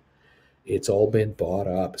 volume. It's all been bought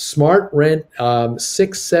up. Smart Rent,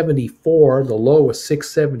 674. The low was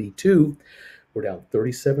 672. We're down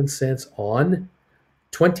 37 cents on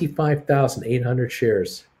 25,800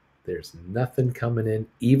 shares. There's nothing coming in,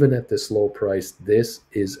 even at this low price. This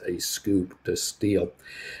is a scoop to steal.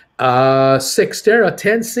 Xterra,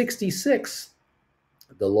 1066.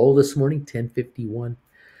 The low this morning, 1051.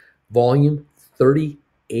 Volume,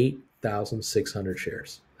 38,600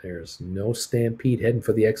 shares. There's no stampede heading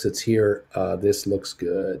for the exits here. This looks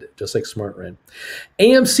good, just like Smart Rent.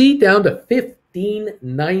 AMC down to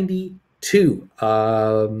 15.92,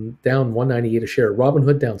 down 198 a share.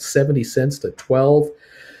 Robinhood down 70 cents to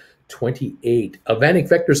 12.28. Avantic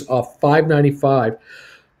Vectors off 5.95.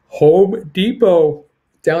 Home Depot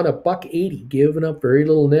down $1.80, giving up very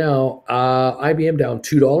little now. IBM down $2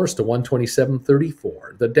 to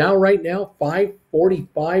 127.34. The Dow right now,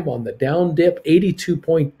 545 on the down dip,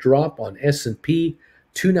 82-point drop on S&P,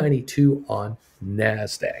 292 on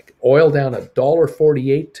NASDAQ. Oil down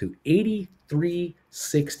 $1.48 to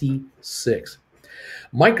 83.66.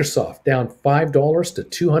 Microsoft down $5 to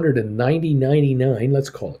 290.99.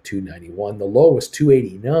 Let's call it 291. The low was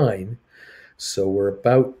 289. So we're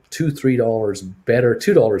about $3 better,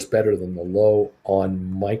 $2 better than the low on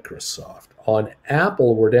Microsoft. On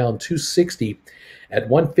Apple, we're down 260 at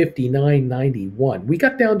 159.91. We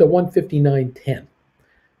got down to 159.10,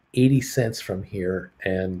 80 cents from here,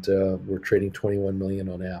 and we're trading 21 million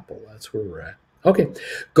on Apple. That's where we're at. Okay,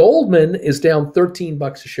 Goldman is down $13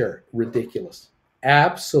 a share. Ridiculous,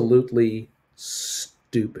 absolutely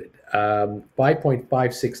stupid.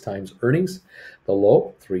 5.56 times earnings. The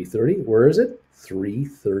low, 330. Where is it?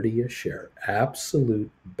 $3.30 a share. Absolute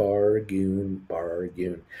bargain.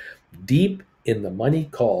 Deep in the money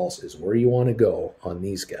calls is where you want to go on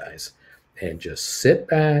these guys. And just sit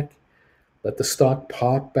back, let the stock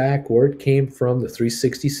pop back where it came from, the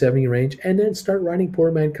 360-70 range, and then start writing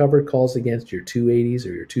poor man cover calls against your 280s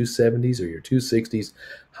or your 270s or your 260s.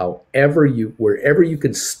 Wherever you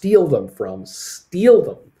can steal them from, steal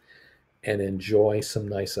them and enjoy some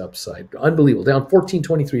nice upside. Unbelievable. Down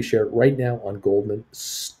 14.23 share right now on Goldman.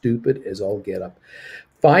 Stupid as all get up.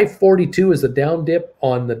 542 is the down dip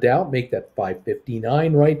on the Dow. Make that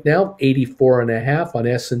 559 right now. 84.5 on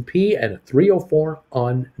S&P and a 304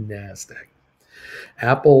 on NASDAQ.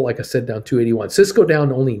 Apple, like I said, down 281. Cisco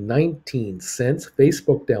down only 19 cents.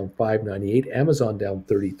 Facebook down 598. Amazon down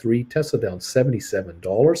 33. Tesla down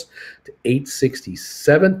 $77 to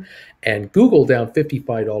 $867. And Google down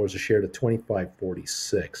 $55 a share to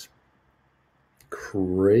 $25.46.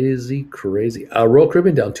 Crazy. Royal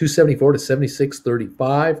Caribbean down 274 to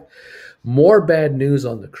 76.35. More bad news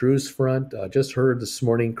on the cruise front. Just heard this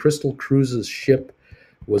morning Crystal Cruises ship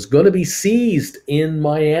was going to be seized in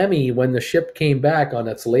Miami when the ship came back on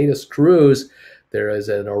its latest cruise. There is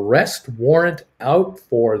an arrest warrant out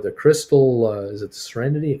for the Crystal, is it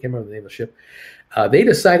Serenity? I can't remember the name of the ship. They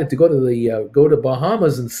decided to go to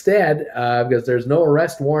Bahamas instead because there's no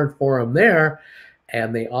arrest warrant for them there.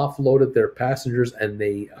 And they offloaded their passengers and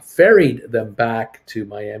they ferried them back to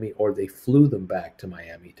Miami, or they flew them back to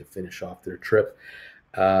Miami to finish off their trip.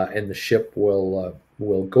 And the ship will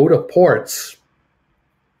go to ports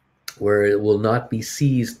where it will not be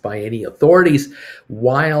seized by any authorities,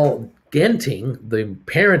 while Genting, the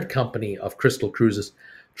parent company of Crystal Cruises,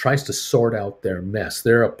 tries to sort out their mess.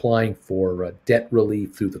 They're applying for debt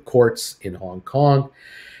relief through the courts in Hong Kong.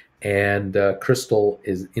 And Crystal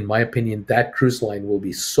is, in my opinion, that cruise line will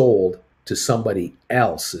be sold to somebody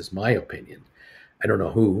else, is my opinion. I don't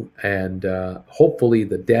know who. And hopefully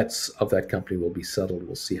the debts of that company will be settled.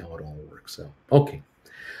 We'll see how it all works out. Okay.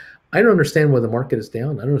 I don't understand why the market is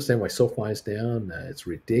down. I don't understand why SoFi is down. It's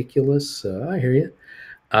ridiculous. I hear you.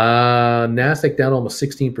 NASDAQ down almost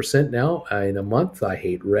 16% now in a month. I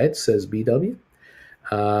hate red, says BW.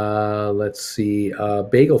 Let's see.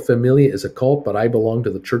 Bagel Familia is a cult, but I belong to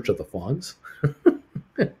the Church of the Fawns.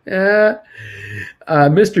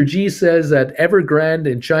 Mr. G says that Evergrande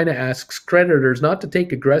in China asks creditors not to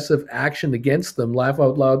take aggressive action against them. Laugh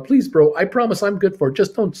out loud. Please, bro, I promise I'm good for it.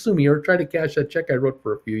 Just don't sue me or try to cash that check I wrote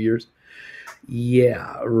for a few years.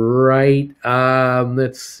 Yeah, right.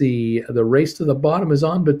 Let's see. The race to the bottom is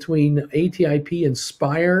on between ATIP and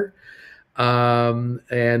Spire.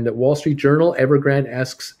 And Wall Street Journal, Evergrande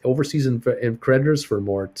asks overseas creditors for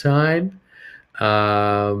more time.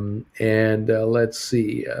 Let's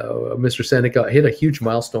see. Mr. Seneca hit a huge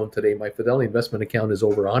milestone today. My Fidelity investment account is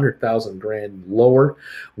over 100,000 grand lower.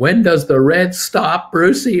 When does the red stop,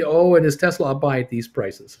 Brucey? Oh, and is Tesla I'll buy at these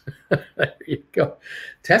prices? There you go.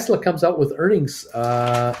 Tesla comes out with earnings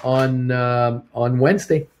on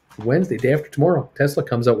Wednesday, day after tomorrow. Tesla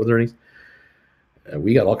comes out with earnings.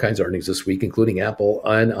 We got all kinds of earnings this week, including Apple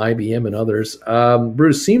and IBM and others.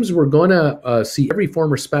 Bruce, seems we're going to see every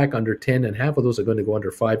former SPAC under 10, and half of those are going to go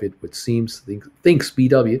under 5, it would seem, thinks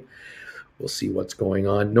BW. We'll see what's going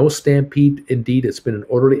on. No stampede, indeed. It's been an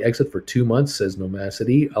orderly exit for 2 months, says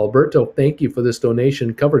Nomacity. Alberto, thank you for this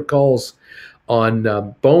donation. Covered calls on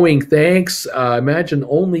Boeing, thanks. Imagine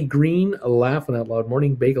only green, laughing out loud.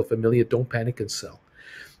 Morning Bagel Familia, don't panic and sell.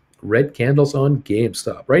 Red candles on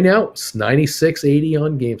GameStop. Right now, it's 96.80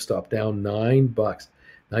 on GameStop, down $9.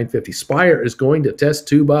 9.50. Spire is going to test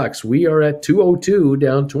 $2. We are at 202,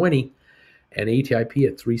 down 20. And ATIP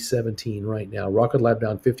at 317 right now. Rocket Lab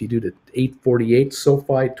down 52 to 848.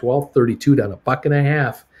 SoFi 1232, down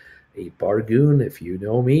 $1.50. A bargain, if you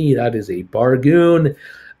know me, that is a bargain.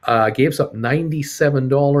 GameStop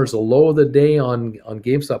 $97, a low of the day on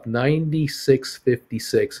GameStop,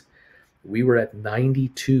 96.56. We were at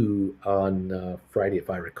 92 on Friday,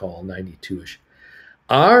 if I recall, 92-ish.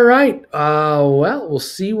 All right. Well, we'll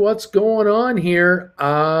see what's going on here.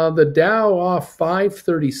 The Dow off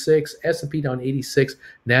 536, S&P down 86,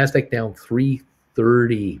 NASDAQ down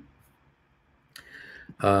 330.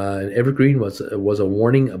 Evergreen was a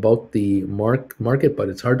warning about the market, but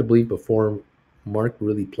it's hard to believe before Mark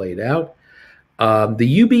really played out. The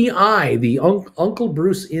UBI, the Uncle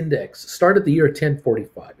Bruce Index, started the year at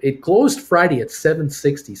 1045. It closed Friday at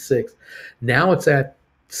 766. Now it's at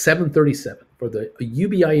 737 for the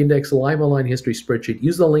UBI Index Live Online History Spreadsheet.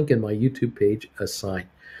 Use the link in my YouTube page assign.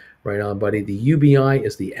 Right on, buddy. The UBI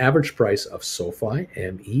is the average price of SoFi,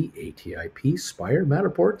 ME, ATIP, Spire,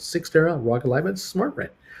 Matterport, Cyxtera, Rocket Lab, and SmartRent.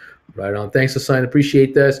 Right on. Thanks, assign.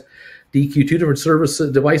 Appreciate this. DQ, two different service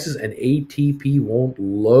devices, and ATP won't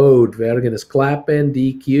load. Vatican is clapping.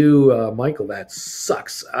 DQ, Michael, that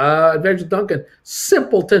sucks. Adventure Duncan,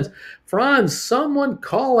 simpletons. Franz, someone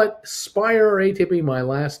call it Spire or ATP, my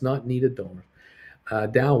last not needed donor.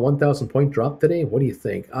 Dow 1,000 point drop today. What do you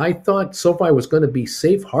think? I thought SoFi was going to be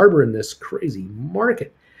safe harbor in this crazy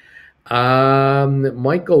market.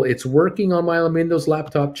 Michael, it's working on my Windows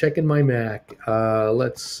laptop. Checking my Mac.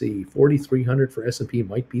 Let's see, 4,300 for S&P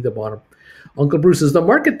might be the bottom. Uncle Bruce, is the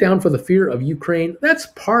market down for the fear of Ukraine? That's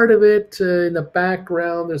part of it. In the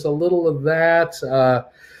background, there's a little of that.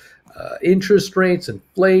 Interest rates,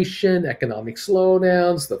 inflation, economic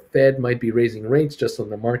slowdowns. The Fed might be raising rates just when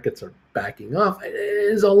the markets are backing off.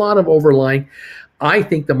 There's a lot of overlying. I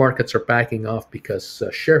think the markets are backing off because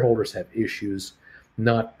shareholders have issues,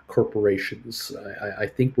 not corporations. I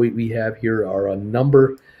think what we have here are a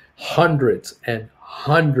number, hundreds and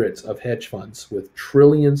hundreds of hedge funds with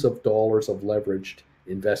trillions of dollars of leveraged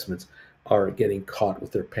investments are getting caught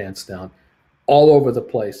with their pants down all over the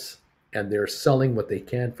place. And they're selling what they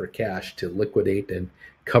can for cash to liquidate and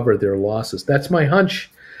cover their losses. That's my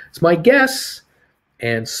hunch. It's my guess.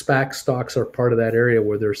 And SPAC stocks are part of that area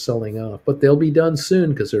where they're selling off. But they'll be done soon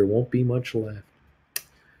because there won't be much left.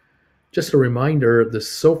 Just a reminder, the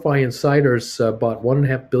SoFi insiders bought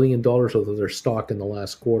 $1.5 billion worth of their stock in the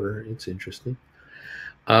last quarter. It's interesting.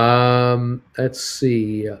 Let's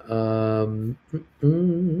see. Yeah,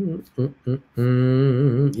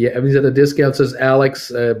 Evans at a discount, says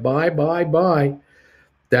Alex. Buy.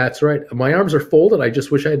 That's right. My arms are folded. I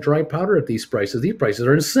just wish I had dry powder at these prices. These prices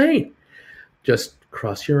are insane. Just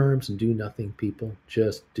cross your arms and do nothing, people.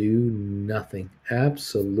 Just do nothing.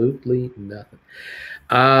 Absolutely nothing.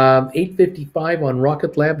 855 on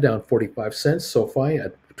Rocket Lab, down 45 cents. SoFi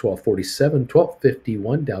at 1247,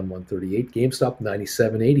 1251, down 138. GameStop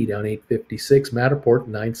 97.80, down 856. Matterport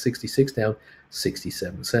 966, down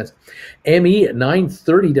 67 cents. ME at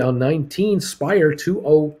 930, down 19. Spire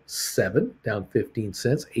 207, down 15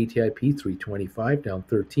 cents. ATIP 325, down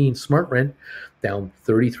 13. SmartRent down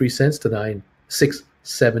 33 cents to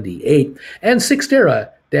 9,678. And Cyxtera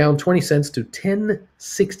down 20 cents to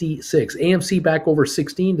 1066. AMC back over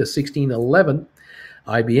 16 to 1611.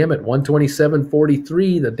 IBM at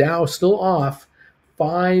 127.43. The Dow still off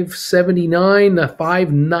 579 to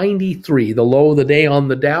 593. The low of the day on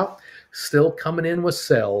the Dow. Still coming in with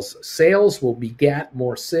sales. Sales will begat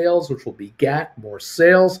more sales, which will begat more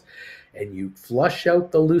sales. And you flush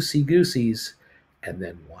out the loosey-gooseys, and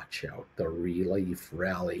then watch out. The relief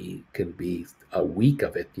rally can be a week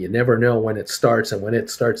of it. You never know when it starts, and when it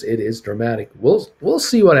starts, it is dramatic. We'll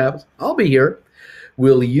see what happens. I'll be here.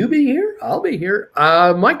 Will you be here? I'll be here.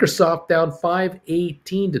 Microsoft down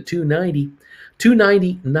 518 to 290.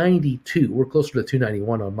 290.92. We're closer to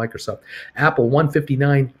 291 on Microsoft. Apple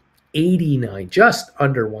 159.89, just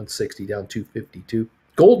under 160, down 252.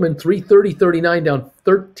 Goldman 330.39, down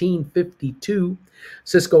 13.52.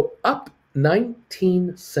 Cisco up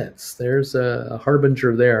 19 cents. There's a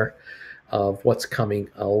harbinger there of what's coming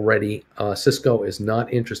already. Cisco is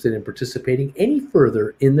not interested in participating any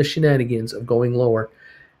further in the shenanigans of going lower.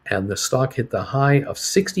 And the stock hit the high of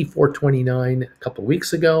 64.29 a couple of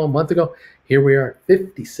weeks ago, a month ago. Here we are at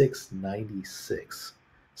 56.96.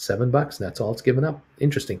 $7. That's all it's given up.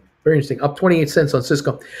 Interesting. Very interesting. Up 28 cents on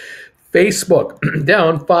Cisco. Facebook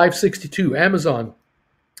down 5.62. Amazon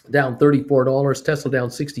down $34. Tesla down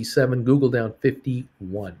 67. Google down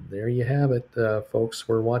 51. There you have it, folks.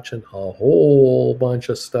 We're watching a whole bunch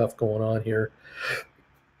of stuff going on here.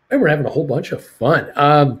 And we're having a whole bunch of fun.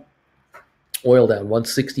 Oil down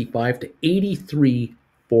 165 to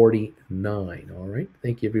 83.49. All right.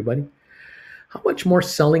 Thank you, everybody. How much more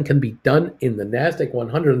selling can be done in the NASDAQ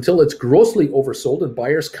 100 until it's grossly oversold and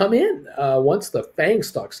buyers come in? Once the FANG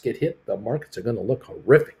stocks get hit, the markets are going to look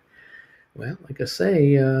horrific. Well, like I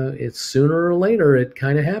say, it's sooner or later, it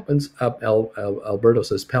kind of happens. Alberto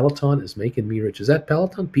says, Peloton is making me rich. Is that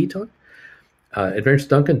Peloton? Peloton?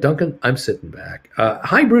 Adventure Duncan, I'm sitting back.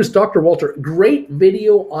 Hi, Bruce, Dr. Walter. Great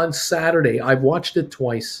video on Saturday. I've watched it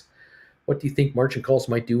twice. What do you think margin calls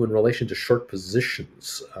might do in relation to short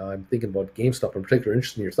positions? I'm thinking about GameStop in particular.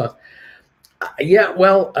 Interested in your thoughts. Yeah,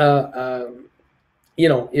 well,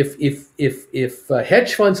 if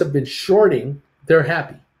hedge funds have been shorting, they're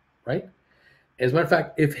happy, right? As a matter of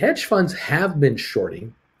fact, if hedge funds have been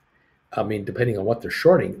shorting, I mean, depending on what they're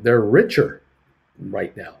shorting, they're richer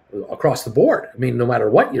right now across the board. I mean, no matter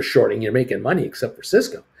what you're shorting, you're making money except for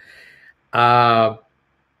Cisco.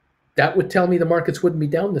 That would tell me the markets wouldn't be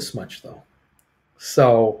down this much, though.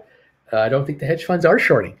 So I don't think the hedge funds are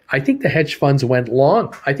shorting. I think the hedge funds went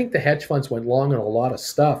long. I think the hedge funds went long on a lot of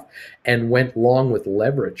stuff and went long with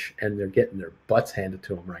leverage, and they're getting their butts handed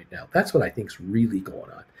to them right now. That's what I think is really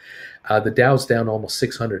going on. The Dow's down almost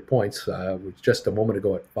 600 points. Just a moment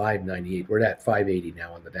ago at 598. We're at 580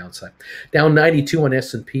 now on the downside. Down 92 on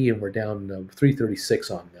S&P, and we're down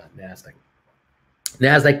 336 on NASDAQ.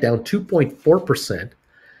 NASDAQ down 2.4%.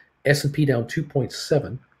 S&P down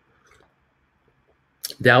 2.7%.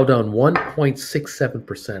 Dow down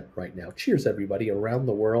 1.67% right now. Cheers, everybody around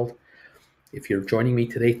the world. If you're joining me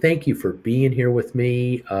today, thank you for being here with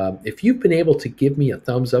me. If you've been able to give me a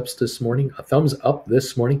thumbs up this morning,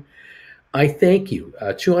 I thank you.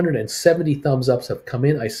 270 thumbs ups have come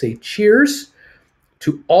in. I say cheers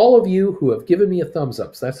to all of you who have given me a thumbs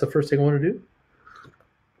up. So that's the first thing I want to do.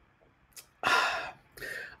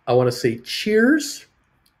 I want to say cheers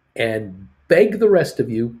and beg the rest of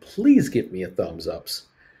you, please give me a thumbs ups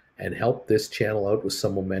and help this channel out with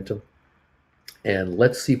some momentum. And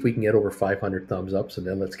let's see if we can get over 500 thumbs ups, and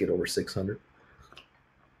then let's get over 600.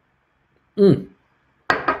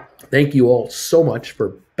 Thank you all so much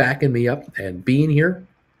for backing me up and being here.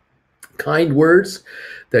 Kind words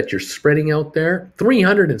that you're spreading out there.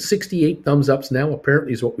 368 thumbs ups now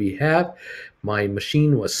apparently is what we have. My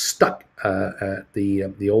machine was stuck at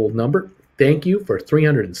the old number. Thank you for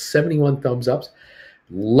 371 thumbs ups.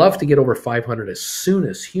 Love to get over 500 as soon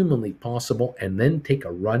as humanly possible, and then take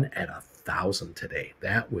a run at 1,000 today.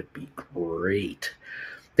 That would be great.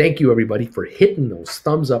 Thank you, everybody, for hitting those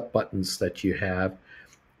thumbs up buttons that you have.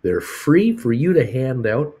 They're free for you to hand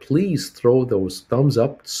out. Please throw those thumbs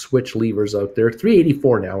up switch levers out there.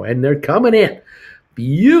 384 now, and they're coming in.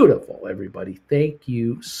 Beautiful, everybody. Thank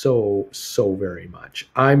you so very much.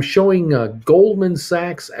 I'm showing Goldman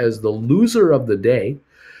Sachs as the loser of the day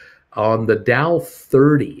on the Dow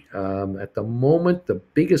 30. At the moment, the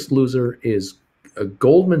biggest loser is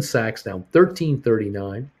Goldman Sachs, down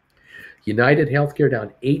 1339. United Healthcare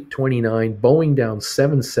down 829. Boeing down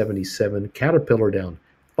 777. Caterpillar down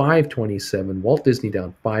 527. Walt Disney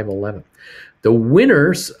down 511. The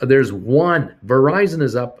winners, there's one. Verizon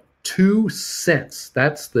is up 2 cents.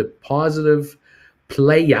 That's the positive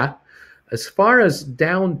playa. As far as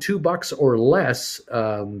down $2 or less,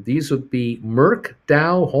 these would be Merck,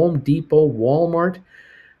 Dow, Home Depot, Walmart,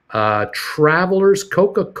 Travelers,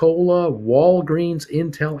 Coca-Cola, Walgreens,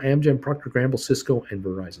 Intel, Amgen, Procter & Gamble, Cisco, and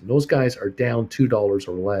Verizon. Those guys are down $2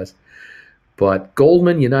 or less. But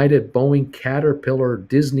Goldman, United, Boeing, Caterpillar,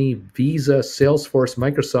 Disney, Visa, Salesforce,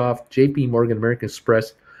 Microsoft, JP Morgan, American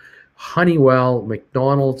Express, Honeywell,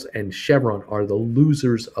 McDonald's, and Chevron are the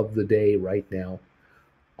losers of the day right now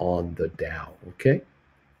on the Dow. Okay.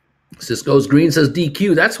 Cisco's green, says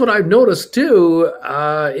DQ. That's what I've noticed too.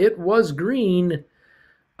 It was green.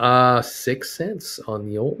 6 cents on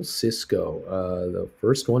the old Cisco, the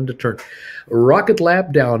first one to turn. Rocket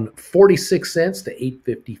Lab down 46 cents to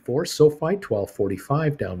 8.54. SoFi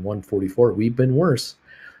 12.45, down 1.44. We've been worse.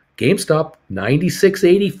 GameStop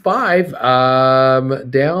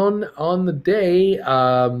 96.85, down on the day.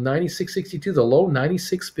 96.62, the low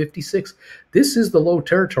 96.56. This is the low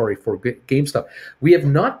territory for GameStop. We have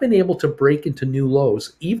not been able to break into new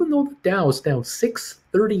lows, even though the Dow is down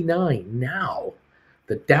 639 now.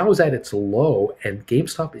 The Dow's at its low, and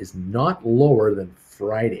GameStop is not lower than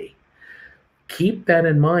Friday. Keep that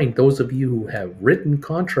in mind. Those of you who have written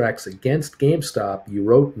contracts against GameStop, you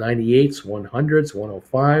wrote 98s, 100s,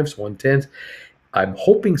 105s, 110s. I'm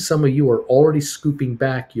hoping some of you are already scooping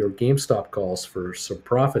back your GameStop calls for some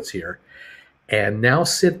profits here. And now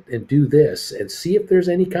sit and do this and see if there's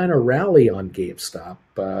any kind of rally on GameStop.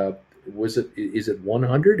 Is it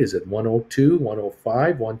 100? Is it 102,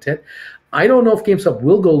 105, 110? I don't know if GameStop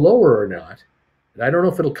will go lower or not. I don't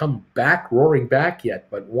know if it'll come back, roaring back yet.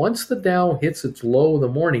 But once the Dow hits its low in the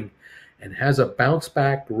morning and has a bounce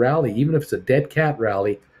back rally, even if it's a dead cat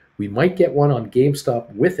rally, we might get one on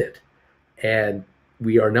GameStop with it. And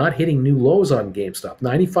we are not hitting new lows on GameStop.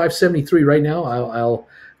 95.73 right now. I'll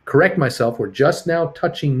correct myself. We're just now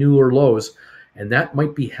touching newer lows, and that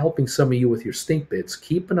might be helping some of you with your stink bids.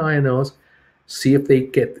 Keep an eye on those. See if they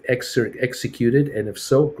get executed, and if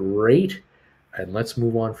so, great. And let's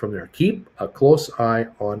move on from there. Keep a close eye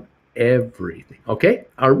on everything. Okay?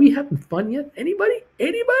 Are we having fun yet? Anybody?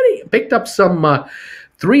 Picked up some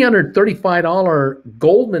 $335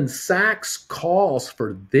 Goldman Sachs calls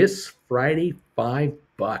for this Friday,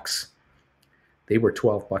 $5. They were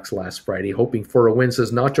 $12 last Friday, hoping for a win,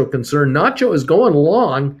 says Nacho Concern. Nacho is going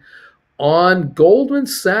long on Goldman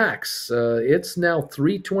Sachs. It's now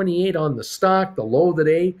 328 on the stock. The low of the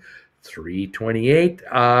day, 328.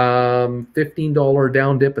 $15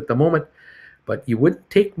 down dip at the moment. But you wouldn't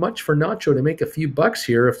take much for Nacho to make a few bucks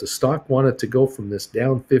here. If the stock wanted to go from this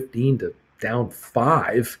down 15 to down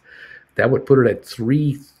 5, that would put it at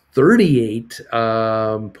 338,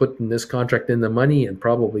 putting this contract in the money and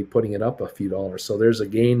probably putting it up a few dollars. So there's a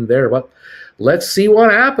gain there. But let's see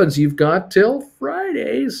what happens. You've got till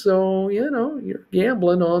Friday, so you're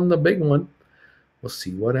gambling on the big one. We'll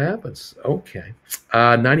see what happens. Okay,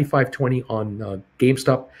 95.20 on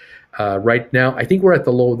GameStop. Right now, I think we're at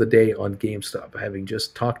the low of the day on GameStop, having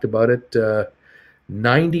just talked about it.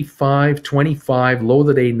 95.25, low of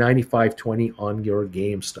the day, 95.20 on your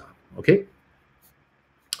GameStop. Okay?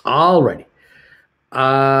 Alrighty.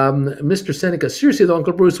 Mr. Seneca, seriously though,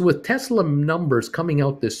 Uncle Bruce, with Tesla numbers coming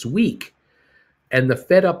out this week and the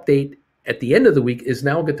Fed update at the end of the week, is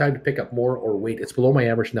now a good time to pick up more or wait? It's below my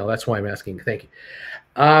average now. That's why I'm asking. Thank you.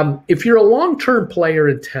 If you're a long-term player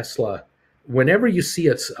in Tesla, whenever you see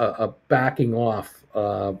it's a backing off,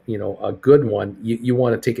 a good one, you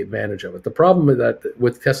want to take advantage of it. The problem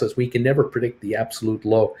with Tesla is we can never predict the absolute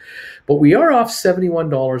low, but we are off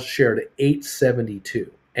 $71 a share to $872,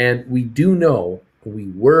 and we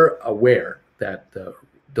were aware that the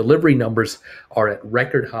delivery numbers are at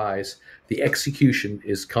record highs. The execution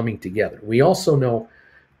is coming together. We also know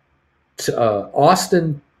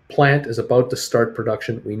Austin plant is about to start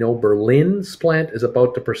production. We know Berlin's plant is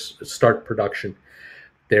about to start production.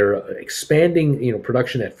 They're expanding,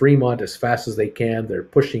 production at Fremont as fast as they can. They're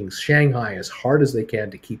pushing Shanghai as hard as they can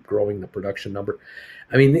to keep growing the production number.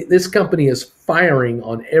 I mean, this company is firing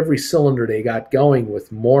on every cylinder they got going,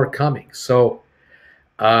 with more coming. So,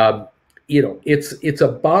 it's a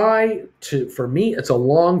buy. For me, it's a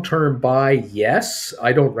long-term buy. Yes,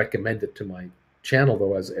 I don't recommend it to my channel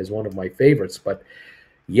though as one of my favorites, but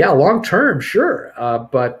yeah, long term, sure.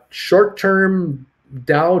 But short term,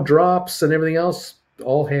 Dow drops and everything else,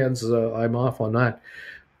 all hands, I'm off on that.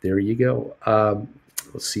 There you go.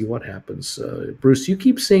 Let's see what happens. Bruce, you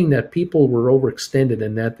keep saying that people were overextended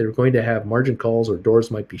and that they're going to have margin calls or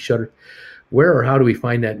doors might be shuttered. Where or how do we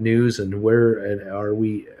find that news, and where are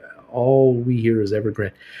we? All we hear is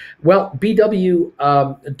Evergrande. Well,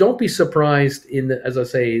 BW, don't be surprised as I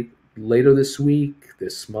say, later this week,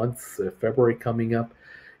 this month, February coming up,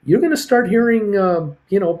 you're going to start hearing,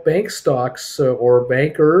 bank stocks or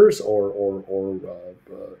bankers or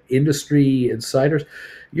industry insiders.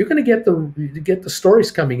 You're going to get the stories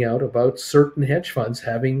coming out about certain hedge funds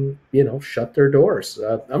having, shut their doors.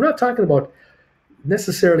 I'm not talking about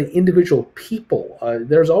necessarily individual people.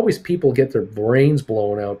 There's always people get their brains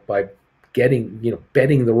blown out by betting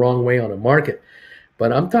the wrong way on a market.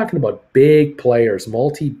 But I'm talking about big players,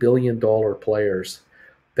 multi-billion-dollar players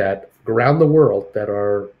that around the world that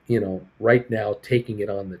are, right now taking it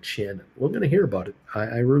on the chin. We're going to hear about it.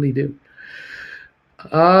 I really do.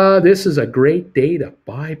 This is a great day to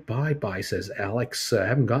buy, says Alex. I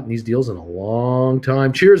haven't gotten these deals in a long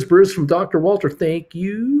time. Cheers, Bruce, from Dr. Walter. Thank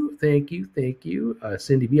you.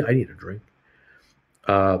 Cindy B, I need a drink.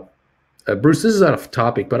 Bruce, this is out of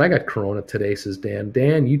topic, but I got Corona today, says Dan.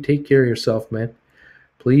 Dan, you take care of yourself, man.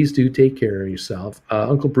 Please do take care of yourself.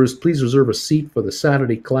 Uncle Bruce, please reserve a seat for the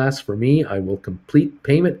Saturday class for me. I will complete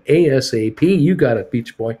payment ASAP. You got it,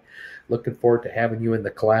 Beach Boy. Looking forward to having you in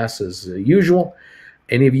the class as usual.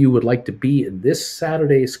 Any of you would like to be in this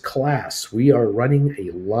Saturday's class? We are running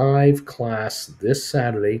a live class this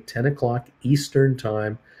Saturday, 10 o'clock Eastern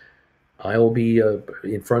Time. I will be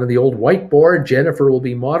in front of the old whiteboard. Jennifer will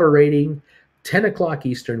be moderating, 10 o'clock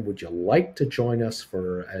Eastern. Would you like to join us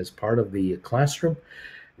as part of the classroom?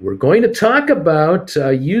 We're going to talk about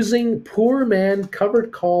using poor man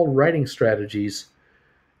covered call writing strategies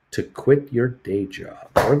to quit your day job.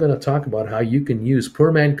 We're going to talk about how you can use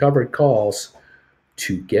poor man covered calls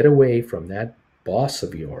to get away from that boss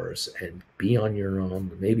of yours and be on your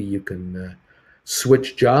own. Maybe you can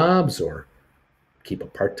switch jobs or keep a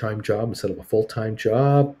part-time job instead of a full-time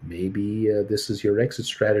job. Maybe this is your exit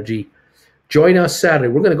strategy. Join us Saturday.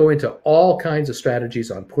 We're going to go into all kinds of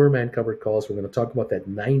strategies on poor man covered calls. We're going to talk about that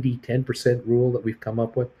 90-10% rule that we've come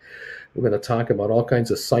up with. We're going to talk about all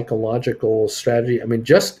kinds of psychological strategy. I mean,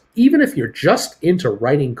 even if you're just into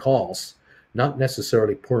writing calls, not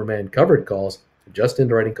necessarily poor man covered calls, just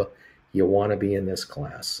into writing calls, you want to be in this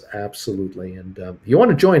class. Absolutely. And if you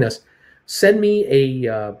want to join us, send me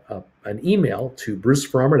an email to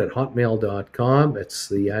brucefarmer@hotmail.com.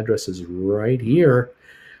 The address is right here.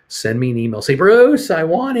 Send me an email. Say, Bruce, I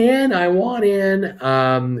want in.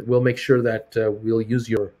 We'll make sure that we'll use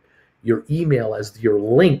your email as your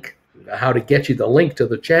link, how to get you the link to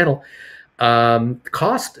the channel.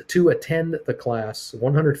 Cost to attend the class,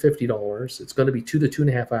 $150. It's going to be 2 to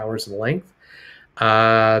 2.5 hours in length.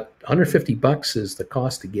 $150 is the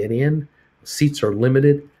cost to get in. Seats are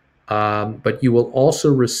limited, but you will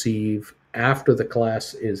also receive, after the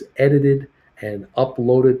class is edited and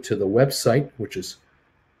uploaded to the website, which is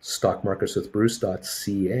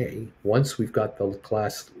stockmarketswithbruce.ca. Once we've got the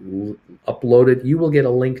class uploaded, you will get a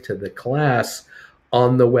link to the class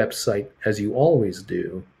on the website, as you always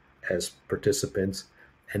do as participants.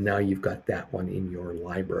 And now you've got that one in your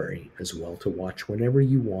library as well to watch whenever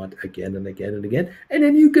you want, again and again and again. And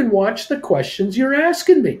then you can watch the questions you're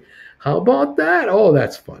asking me. How about that? Oh,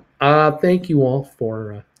 that's fun. Thank you all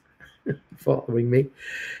for following me,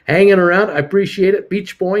 hanging around. I appreciate it.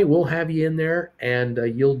 Beach Boy, we'll have you in there, and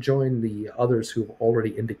you'll join the others who've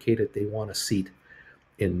already indicated they want a seat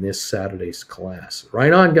in this Saturday's class.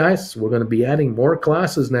 Right on, guys. We're going to be adding more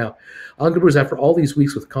classes now. Uncle Bruce, after all these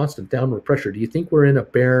weeks with constant downward pressure, do you think we're in a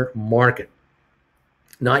bear market?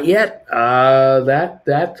 Not yet.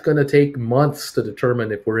 That's going to take months to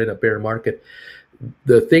determine if we're in a bear market.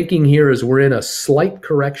 The thinking here is we're in a slight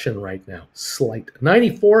correction right now. Slight.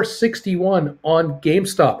 94.61 on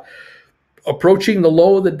GameStop. Approaching the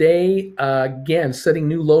low of the day. Again, setting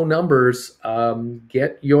new low numbers.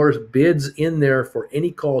 Get your bids in there for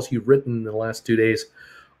any calls you've written in the last 2 days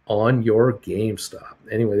on your GameStop.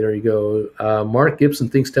 Anyway, there you go. Mark Gibson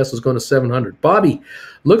thinks Tesla's going to 700. Bobby,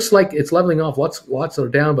 looks like it's leveling off. Lots are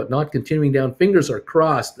down, but not continuing down. Fingers are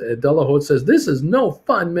crossed. Delahote says, this is no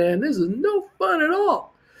fun, man. This is no fun at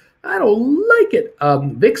all. I don't like it.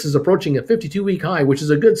 VIX is approaching a 52-week high, which is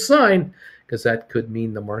a good sign, because that could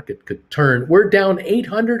mean the market could turn. We're down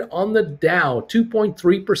 800 on the Dow,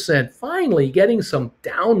 2.3%. Finally getting some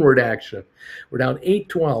downward action. We're down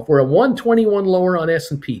 812. We're at 121 lower on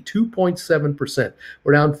S&P, 2.7%.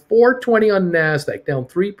 We're down 420 on NASDAQ, down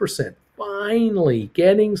 3%. Finally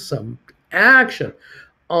getting some action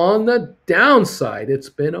on the downside. It's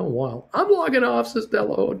been a while. I'm logging off, says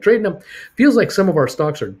Dello. Trading them. Feels like some of our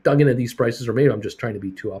stocks are dug into these prices, or maybe I'm just trying to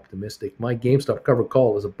be too optimistic. My GameStop covered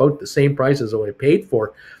call is about the same price as what I paid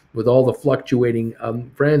for, with all the fluctuating.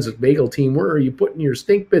 Friends at BAGEL team, where are you putting your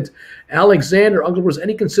stink bids? Alexander, Uncle Bruce,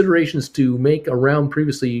 any considerations to make around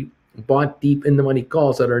previously bought deep in the money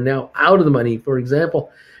calls that are now out of the money? For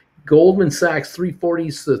example, Goldman Sachs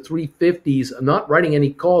 340s to 350s. I'm not writing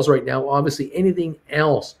any calls right now. Obviously, anything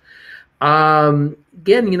else. Again,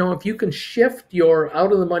 if you can shift your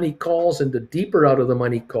out of the money calls into deeper out of the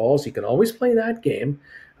money calls, you can always play that game.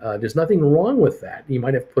 There's nothing wrong with that. You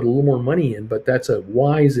might have to put a little more money in, but that's a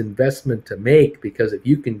wise investment to make, because if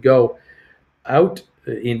you can go out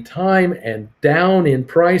in time and down in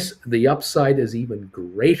price, the upside is even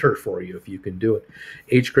greater for you if you can do it.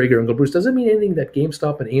 H. Krager, Uncle Bruce, does it mean anything that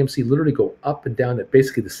GameStop and AMC literally go up and down at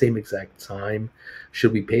basically the same exact time?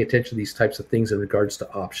 Should we pay attention to these types of things in regards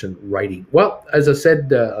to option writing? Well, as I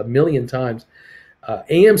said a million times,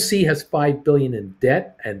 AMC has $5 billion in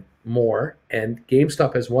debt and more, and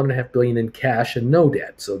GameStop has $1.5 billion in cash and no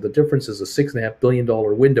debt. So the difference is a $6.5 billion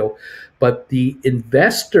window. But the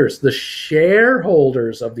investors, the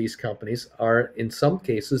shareholders of these companies, are in some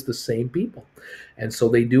cases the same people, and so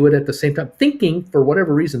they do it at the same time, thinking for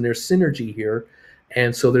whatever reason there's synergy here,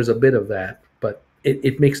 and so there's a bit of that. But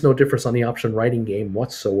it makes no difference on the option writing game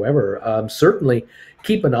whatsoever. Certainly,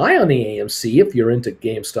 keep an eye on the AMC if you're into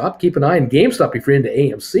GameStop. Keep an eye on GameStop if you're into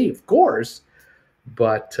AMC, of course.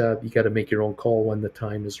 But you got to make your own call when the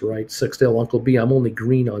time is right. Sixdale, Uncle B, I'm only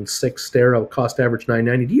green on Sixdale, cost average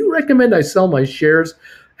 $9.90. Do you recommend I sell my shares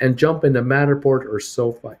and jump into Matterport or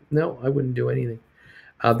SoFi? No, I wouldn't do anything.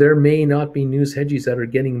 There may not be news hedges that are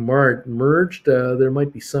getting merged. There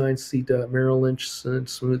might be signs. See Merrill Lynch and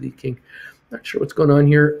Smoothie King. Not sure what's going on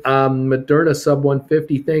here. Moderna sub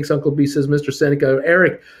 150. Thanks, Uncle B, says Mr. Seneca.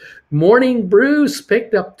 Eric, morning, Bruce.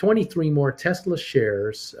 Picked up 23 more Tesla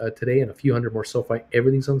shares today and a few hundred more SoFi.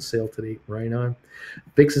 Everything's on sale today. Right on.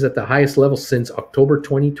 VIX is at the highest level since October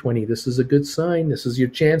 2020. This is a good sign. This is your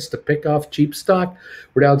chance to pick off cheap stock.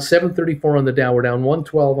 We're down 734 on the Dow. We're down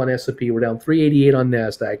 112 on S&P. We're down 388 on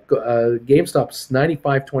NASDAQ. GameStop's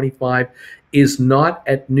 95.25 is not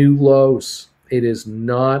at new lows. It is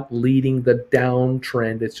not leading the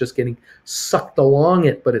downtrend. It's just getting sucked along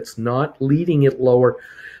it, but it's not leading it lower.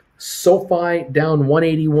 SoFi down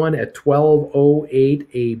 181 at 1208,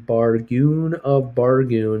 a bargain of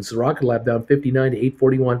bargains. Rocket Lab down 59 to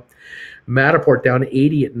 841. Matterport down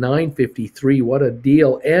 80 at 953. What a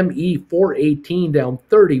deal. ME 418 down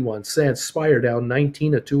 31 cents. Spire down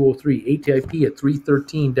 19 at 203. ATIP at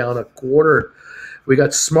 313 down a quarter. We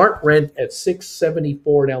got Smart Rent at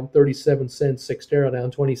 674 down 37 cents. Xterra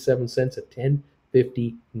down 27 cents at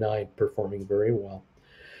 1059, performing very well.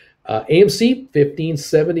 AMC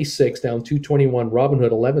 1576 down 221.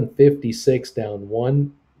 Robinhood 1156 down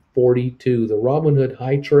 142. The Robinhood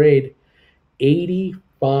high trade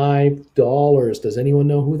 $85. Does anyone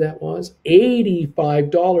know who that was?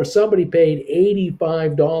 $85. Somebody paid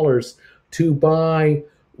 $85 to buy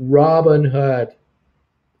Robinhood.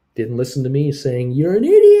 Didn't listen to me saying, you're an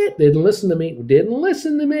idiot. Didn't listen to me. Didn't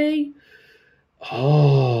listen to me.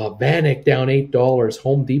 Oh, Bannock down $8.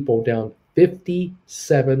 Home Depot down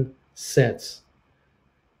 57 cents.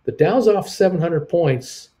 The Dow's off 700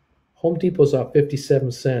 points. Home Depot's off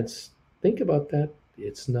 57 cents. Think about that.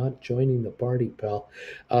 It's not joining the party, pal.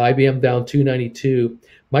 IBM down 292.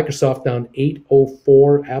 Microsoft down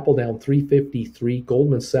 804. Apple down 353.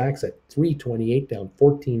 Goldman Sachs at 328, down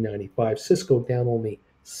 14.95. Cisco down only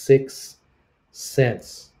 6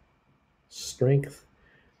 cents. Strength.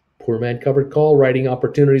 Poor man covered call, writing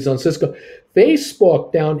opportunities on Cisco.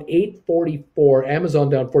 Facebook down 844. Amazon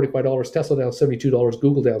down $45. Tesla down $72.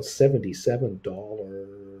 Google down $77.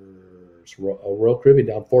 Royal Caribbean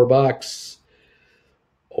down $4.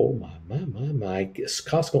 Oh, my.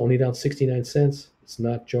 Costco only down 69 cents. It's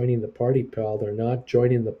not joining the party, pal. They're not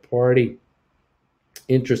joining the party.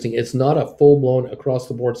 Interesting. It's not a full-blown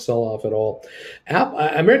across-the-board sell-off at all.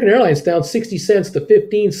 American Airlines down 60 cents to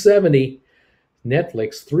 $15.70.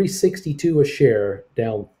 Netflix, $3.62 a share,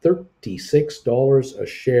 down $36 a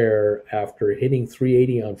share after hitting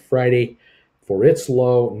 $3.80 on Friday for its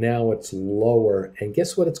low. Now it's lower. And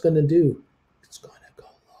guess what it's going to do? It's going to go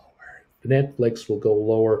lower. Netflix will go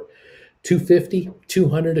lower. $2.50,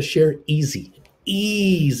 $200 a share, easy.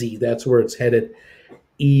 Easy. That's where it's headed.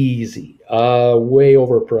 Easy. Way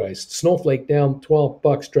overpriced. Snowflake down $12.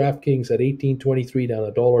 DraftKings at $18.23,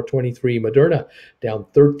 down $1.23. Moderna down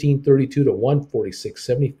 $13.32 to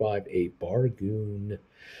 $146.75. A bargain.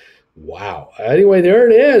 Wow. Anyway, there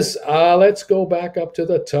it is. Let's go back up to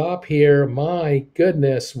the top here. My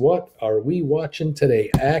goodness, what are we watching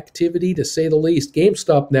today? Activity to say the least.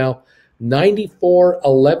 GameStop now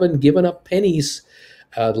 94.11, giving up pennies.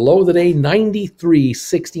 Low of the day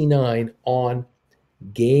 93.69 on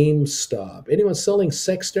GameStop. Anyone selling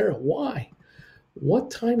Sextera? Why? What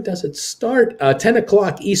time does it start? 10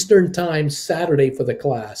 o'clock Eastern Time Saturday for the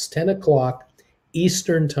class. 10 o'clock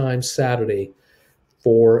Eastern Time Saturday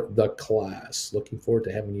for the class. Looking forward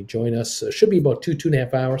to having you join us. Should be about two and a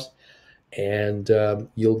half hours. And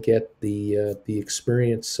you'll get the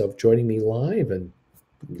experience of joining me live and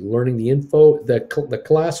learning the info. The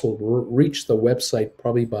class will reach the website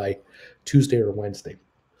probably by Tuesday or Wednesday.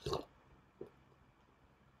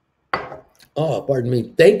 Oh, pardon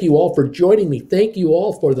me. Thank you all for joining me. Thank you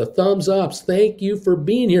all for the thumbs ups. Thank you for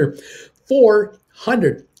being here.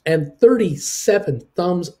 437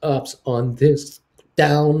 thumbs ups on this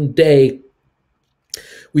down day.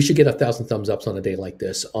 We should get 1,000 thumbs ups on a day like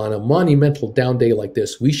this. On a monumental down day like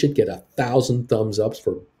this, we should get 1,000 thumbs ups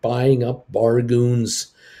for buying up bargoons.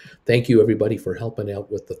 Thank you, everybody, for helping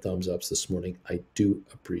out with the thumbs ups this morning. I do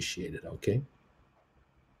appreciate it, okay?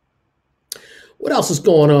 What else is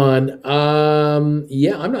going on?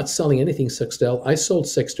 Yeah, I'm not selling anything Sextel. I sold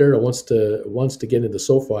Sextera once to get into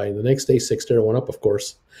SoFi, and the next day Sextera went up, of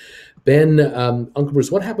course. Ben, Uncle Bruce,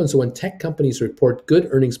 what happens when tech companies report good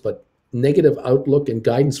earnings but negative outlook and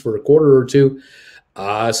guidance for a quarter or two?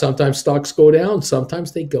 Sometimes stocks go down.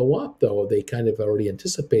 Sometimes they go up, though. They kind of already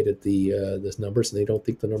anticipated the numbers, and they don't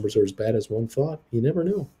think the numbers are as bad as one thought. You never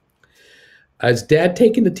know. Has Dad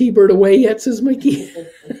taken the T-Bird away yet, says Mickey?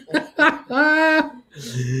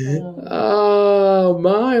 Oh,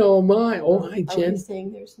 my. Oh, hi, Jen. Are we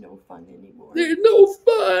saying there's no fun anymore? There's no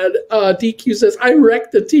fun. DQ says, I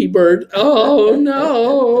wrecked the T-Bird. Oh,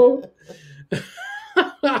 no.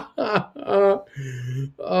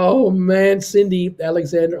 Oh, man. Cindy,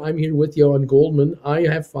 Alexander, I'm here with you on Goldman. I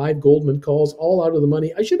have 5 Goldman calls, all out of the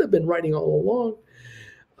money. I should have been writing all along.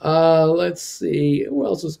 Let's see. What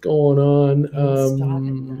else is going on? Stock at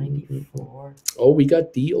 94. Oh, we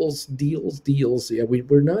got deals. Yeah,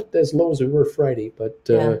 we're not as low as we were Friday, but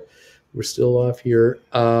we're still off here.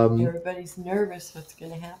 Everybody's nervous what's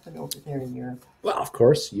going to happen over there in Europe. Well, of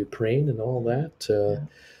course, Ukraine and all that.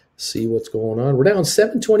 See what's going on. We're down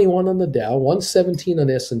 721 on the Dow, 117 on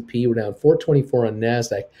S&P. We're down 424 on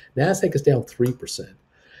NASDAQ. NASDAQ is down 3%.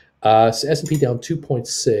 S&P down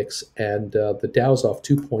 2.6, and the Dow's off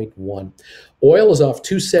 2.1. Oil is off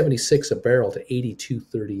 276 a barrel to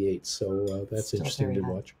 82.38. So that's still interesting to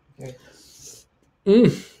watch.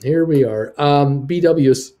 Here we are. BW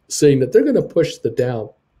is saying that they're going to push the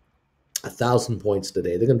Dow 1,000 points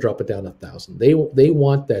today. They're going to drop it down 1,000. They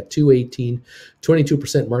want that 218,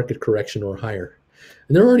 22% market correction or higher.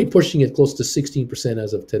 And they're already pushing it close to 16%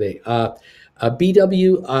 as of today.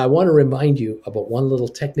 BW, I want to remind you about one little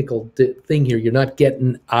technical thing here. You're not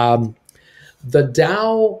getting the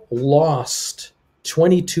Dow lost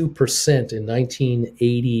 22% in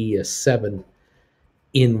 1987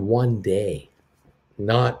 in one day,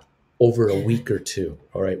 not over a week or two.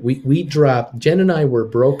 All right. We dropped, Jen and I were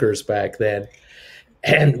brokers back then,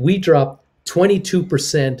 and we dropped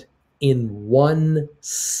 22% in one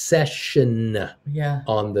session Yeah.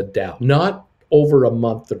 on the Dow, not over a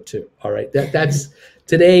month or two. All right. That's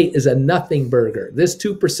today is a nothing burger. This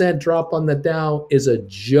 2% drop on the Dow is a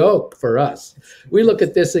joke for us. We look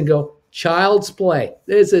at this and go, child's play.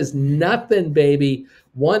 This is nothing, baby.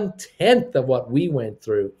 1/10 of what we went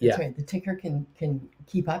through. That's Yeah. right. The ticker can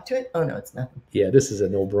keep up to it. Oh no, it's nothing. Yeah, this is a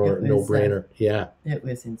no-brainer. Yeah. It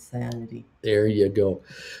was insanity. There you go.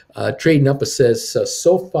 Trading Up says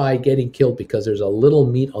SoFi getting killed because there's a little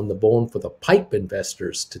meat on the bone for the pipe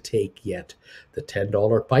investors to take yet. The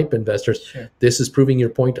 $10 pipe investors. Sure. This is proving your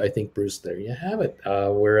point, I think, Bruce. There you have it.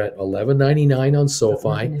 We're at $11.99 on SoFi.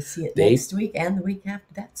 We're going to see it next week and the week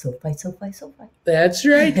after that. SoFi. That's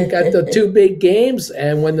right. You got the two big games,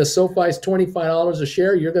 and when the SoFi's $25 a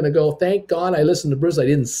share, you're going to go, thank God I listened to Bruce. I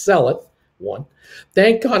didn't sell it. One.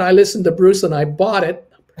 Thank God I listened to Bruce and I bought it.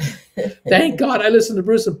 Thank God I listened to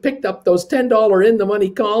Bruce and picked up those $10 in the money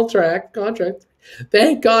contract.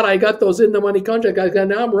 Thank God I got those in the money contracts.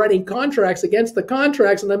 Now I'm writing contracts against the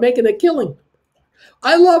contracts and I'm making a killing.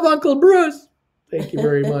 I love Uncle Bruce. Thank you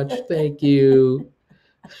very much. Thank you.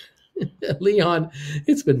 Leon,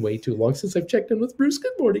 it's been way too long since I've checked in with Bruce.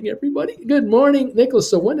 Good morning, everybody. Good morning, Nicholas.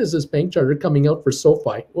 So when is this bank charter coming out for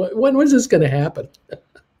SoFi? When is this going to happen?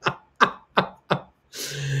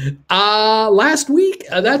 Last week.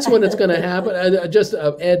 That's when it's going to happen.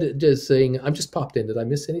 Ed just saying, I'm just popped in. Did I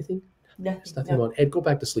miss anything? No, There's nothing on. Ed, go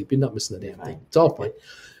back to sleep. You're not missing a damn thing. It's all fine.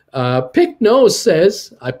 Pick Nose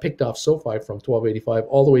says, I picked off SoFi from 1285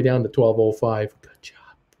 all the way down to 1205.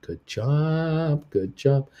 Good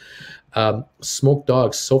job. Smoked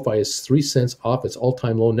Dogs, SoFi is 3 cents off its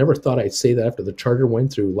all-time low. Never thought I'd say that after the charter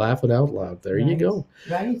went through. Laughing out loud. There you go.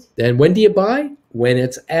 Right. Then when do you buy? When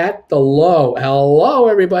it's at the low. Hello,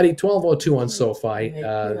 everybody. 1202 on SoFi.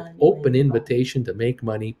 Open invitation to make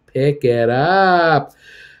money. Pick it up.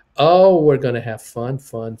 Oh, we're going to have fun.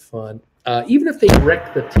 Even if they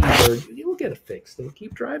wreck the T-Bird, you'll get it fixed. They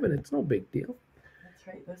keep driving. It's no big deal. That's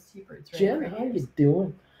right. Those T-Birds. Jen, how you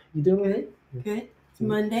doing? You doing good? Good. It's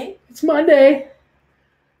Monday. It's Monday.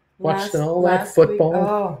 Watched all that football.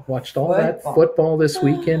 Oh, Watched all that football this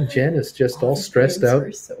weekend. Jen is just all stressed out.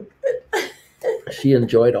 Were so good. She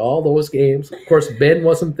enjoyed all those games. Of course, Ben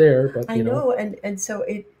wasn't there, but I know, and so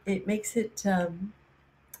it makes it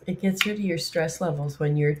it gets rid of your stress levels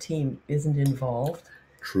when your team isn't involved.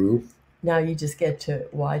 True. Now you just get to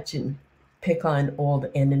watch and pick on old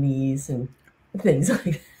enemies and things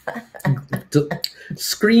like that.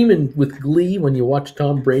 Screaming with glee when you watch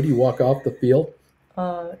Tom Brady walk off the field.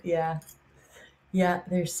 Yeah.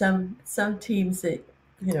 There's some teams that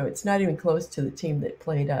it's not even close to the team that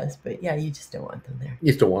played us, but yeah, you just don't want them there. You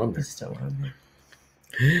just don't want them there. You just don't want them there.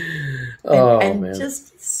 there. And man.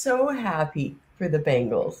 Just so happy for the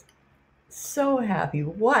Bengals. So happy.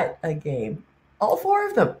 What a game. All four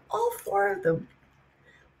of them.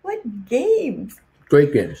 What games.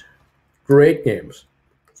 Great games.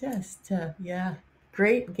 Just,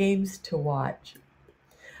 great games to watch.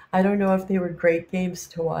 I don't know if they were great games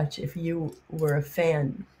to watch if you were a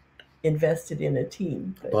fan invested in a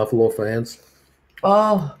team. But... Buffalo fans.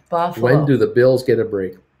 Oh, Buffalo. When do the Bills get a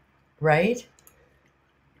break? Right?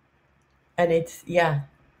 And it's the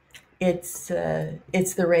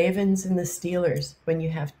Ravens and the Steelers when you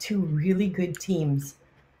have two really good teams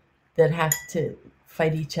that have to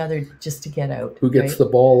fight each other just to get out. Who gets the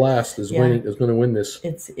ball last is going to win this.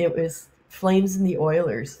 It was Flames and the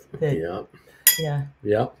Oilers that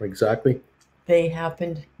Yeah, exactly. They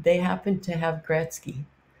happened to have Gretzky.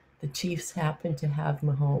 The Chiefs happened to have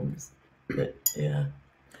Mahomes. But, yeah.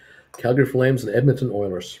 Calgary Flames and Edmonton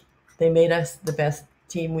Oilers. They made us the best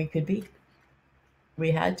team we could be.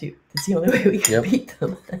 We had to. It's the only way we could beat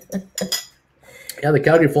them. Yeah, the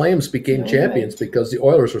Calgary Flames became champions because the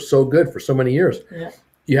Oilers were so good for so many years. Yeah.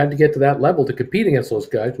 You had to get to that level to compete against those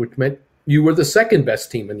guys, which meant you were the second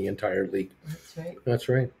best team in the entire league. That's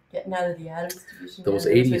right. Getting out of the Adams division. Those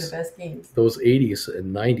 80s were the best games. Those 80s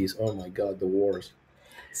and 90s. Oh my God, the wars.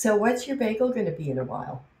 So what's your bagel going to be in a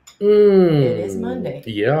while? It is Monday.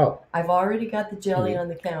 Yeah. I've already got the jelly on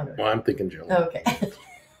the counter. Well, I'm thinking jelly. Okay.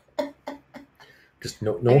 Just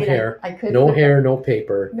no hair, no hair, no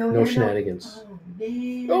paper, no shenanigans.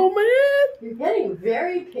 Oh man! You're getting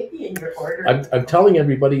very picky in your order. I'm telling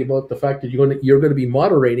everybody about the fact that you're going to be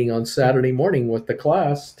moderating on Saturday morning with the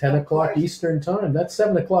class, 10 o'clock Eastern time. That's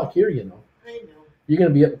 7 o'clock here, I know. You're going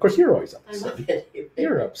to be up. Of course, you're always up. I'm up at 8.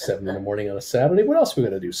 You're up 7 in the morning on a Saturday. What else are we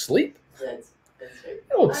going to do? Sleep? That's right. You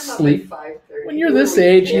don't I'm sleep. up at 5:30. When you're this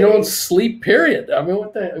age, you don't sleep, period. I mean,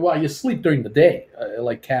 what the? Well, you sleep during the day,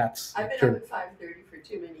 like cats. I've been up at 5:30 for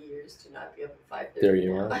too many years to not be up at 5:30. There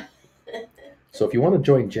you are. So if you want to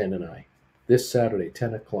join Jen and I this Saturday,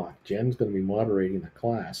 10 o'clock, Jen's going to be moderating the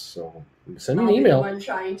class. So send me an email. I'll be the one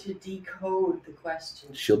trying to decode the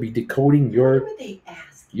questions. She'll be decoding your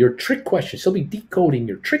trick questions. She'll be decoding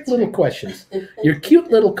your trick little questions, your cute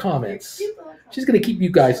little comments. She's going to keep you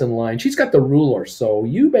guys in line. She's got the ruler, so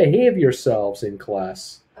you behave yourselves in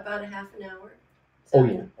class. About a half an hour. Oh,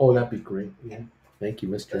 yeah. Oh, that'd be great. Yeah. Thank you,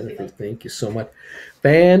 Miss Jennifer. Thank you so much.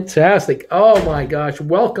 Fantastic. Oh, my gosh.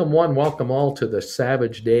 Welcome one, welcome all to the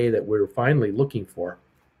savage day that we're finally looking for.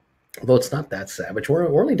 Although it's not that savage. We're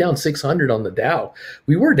only down 600 on the Dow.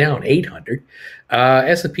 We were down 800.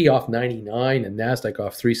 S&P off 99 and NASDAQ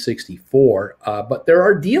off 364. But there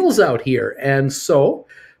are deals out here. And so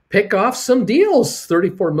pick off some deals.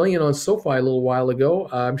 34 million on SoFi a little while ago.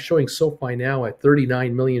 I'm showing SoFi now at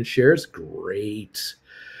 39 million shares. Great.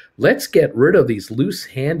 Let's get rid of these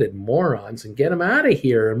loose-handed morons and get them out of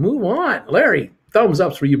here and move on. Larry, thumbs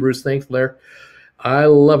up for you, Bruce. Thanks, Larry. I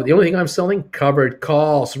love it. The only thing I'm selling, covered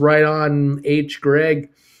calls. Right on, H.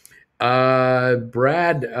 Greg. Brad,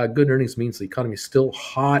 good earnings means the economy is still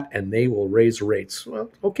hot and they will raise rates.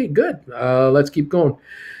 Well, okay, good. Let's keep going.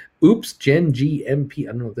 Oops, Jen GMP.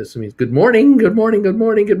 I don't know what this means. Good morning, good morning, good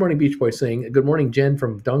morning, good morning, Beach Boy saying. Good morning, Jen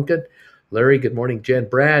from Duncan. Larry, good morning, Jen.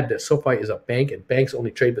 Brad, SoFi is a bank and banks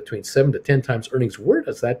only trade between 7 to 10 times earnings. Where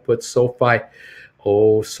does that put SoFi?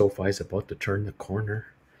 Oh, SoFi is about to turn the corner.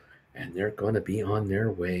 And they're going to be on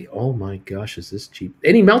their way. Oh, my gosh, is this cheap?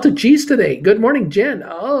 Any melted cheese today? Good morning, Jen.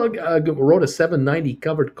 Oh, wrote a 790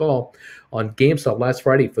 covered call on GameStop last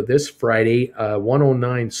Friday for this Friday.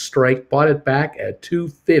 109 strike. Bought it back at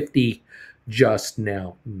 250 just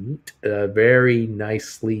now. Neat. Very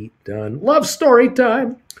nicely done. Love story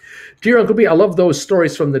time. Dear Uncle B, I love those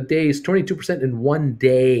stories from the days. 22% in one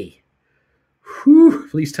day. Whew,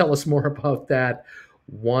 please tell us more about that.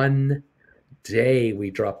 One day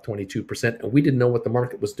we dropped 22%, and we didn't know what the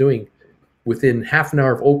market was doing. Within half an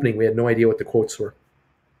hour of opening, we had no idea what the quotes were.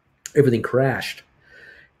 Everything crashed.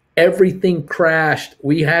 Everything crashed.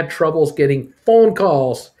 We had troubles getting phone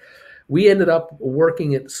calls. We ended up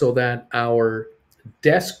working it so that our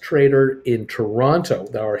desk trader in Toronto,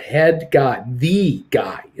 our head guy, the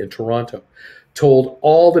guy in Toronto, told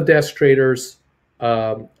all the desk traders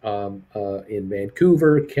in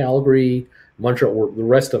Vancouver, Calgary, Montreal, or the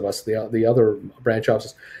rest of us, the other branch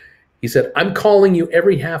offices, he said, I'm calling you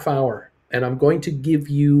every half hour, and I'm going to give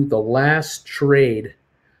you the last trade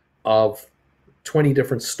of 20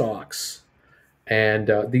 different stocks.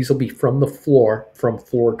 And these will be from the floor, from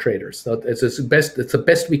floor traders. So it's the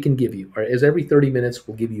best we can give you. Right? Is every 30 minutes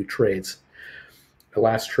we'll give you trades, the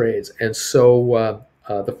last trades. And so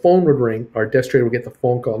the phone would ring. Our desk trader would get the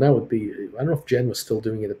phone call. And that would be, I don't know if Jen was still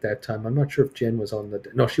doing it at that time. I'm not sure if Jen was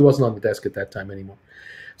no, she wasn't on the desk at that time anymore.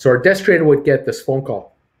 So our desk trader would get this phone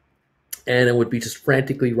call, and it would be just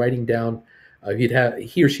frantically writing down.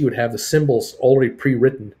 He or she would have the symbols already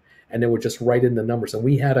pre-written, and they would just write in the numbers. And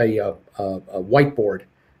we had a whiteboard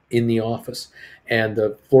in the office, and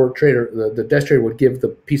the floor trader, the desk trader, would give the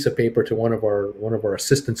piece of paper to one of our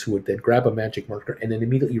assistants, who would then grab a magic marker and then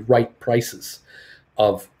immediately write prices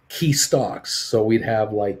of key stocks. So we'd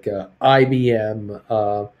have like IBM,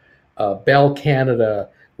 Bell Canada,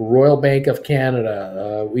 Royal Bank of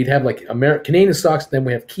Canada. We'd have like Canadian stocks. Then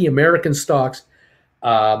we have key American stocks,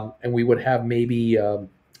 and we would have maybe the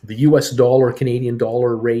U.S. dollar, Canadian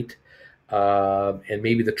dollar rate, and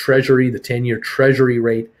maybe the Treasury, the 10-year Treasury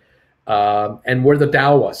rate, and where the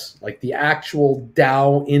Dow was, like the actual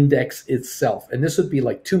Dow index itself. And this would be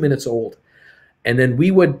like 2 minutes old. And then we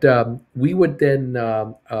would then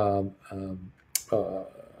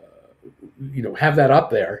have that up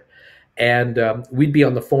there, and we'd be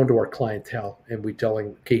on the phone to our clientele, and we'd tell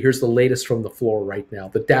them, okay, here's the latest from the floor right now.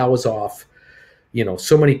 The Dow is off,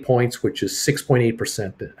 so many points, which is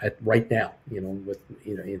 6.8% at right now, in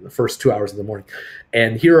the first 2 hours of the morning.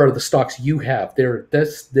 And here are the stocks you have. They're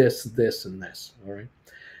this, and this. All right.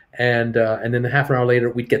 And then a half an hour later,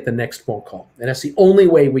 we'd get the next phone call. And that's the only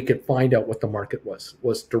way we could find out what the market was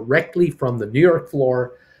directly from the New York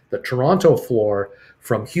floor, the Toronto floor,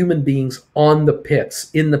 from human beings in the pits.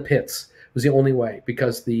 It was the only way,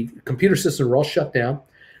 because the computer systems were all shut down.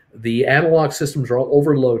 The analog systems were all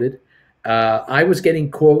overloaded. I was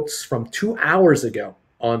getting quotes from 2 hours ago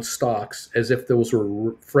on stocks as if those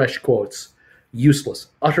were fresh quotes. Useless,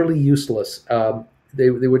 utterly useless. they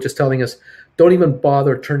were just telling us, don't even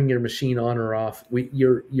bother turning your machine on or off.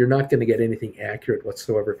 You're not going to get anything accurate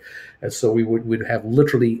whatsoever. And so we'd have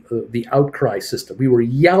literally the outcry system. We were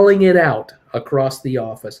yelling it out across the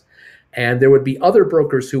office, and there would be other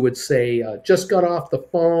brokers who would say, just got off the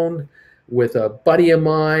phone with a buddy of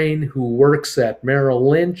mine who works at Merrill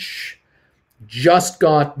Lynch, just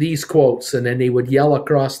got these quotes, and then they would yell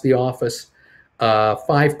across the office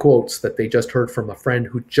 5 quotes that they just heard from a friend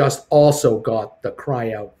who just also got the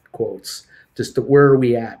cry out quotes. Just to, where are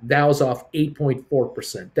we at? Dow's off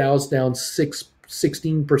 8.4%. Dow's down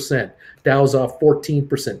 16%. Dow's off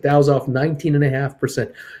 14%. Dow's off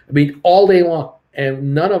 19.5%. I mean, all day long.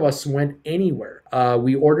 And none of us went anywhere.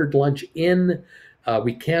 We ordered lunch in.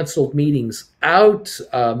 We canceled meetings out.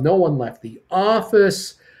 No one left the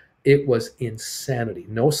office. It was insanity.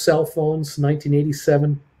 No cell phones,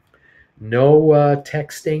 1987. No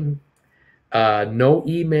texting. No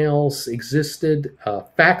emails existed.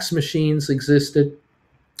 Fax machines existed.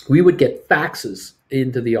 We would get faxes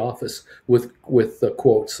into the office with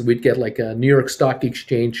quotes. We'd get like a New York Stock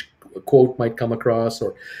Exchange quote might come across,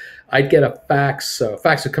 or I'd get a fax.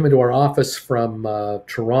 Fax would come into our office from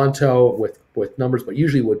Toronto with numbers, but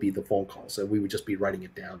usually it would be the phone calls, and we would just be writing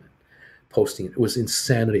it down and posting it. It was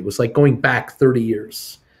insanity. It was like going back 30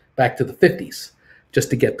 years, back to the 50s, just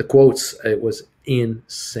to get the quotes. It was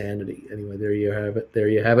insanity. Anyway, there you have it. There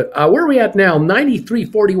you have it. Where are we at now?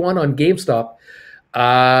 93.41 on GameStop.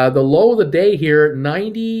 The low of the day here,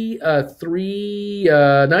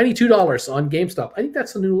 $92 on GameStop. I think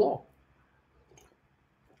that's the new low.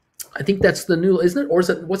 I think that's the new, isn't it? Or was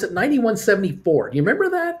it 91.74? Do you remember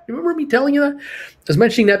that? You remember me telling you that? I was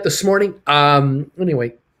mentioning that this morning.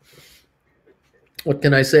 Anyway, what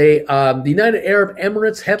can I say? The United Arab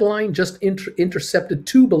Emirates headline just intercepted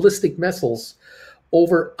 2 ballistic missiles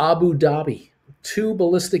over Abu Dhabi. 2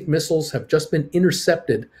 ballistic missiles have just been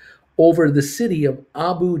intercepted over the city of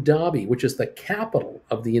Abu Dhabi, which is the capital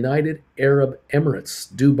of the United Arab Emirates.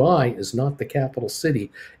 Dubai is not the capital city.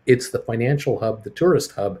 It's the financial hub, the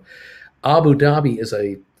tourist hub. Abu Dhabi is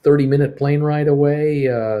a 30-minute plane ride away,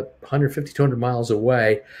 150, 200 miles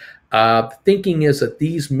away. Thinking is that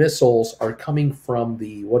these missiles are coming from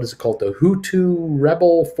the, what is it called, the Hutu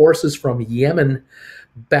rebel forces from Yemen,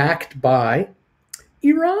 backed by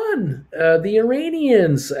Iran, the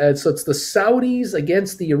Iranians. So it's the Saudis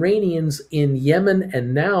against the Iranians in Yemen,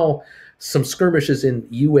 and now some skirmishes in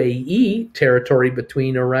UAE territory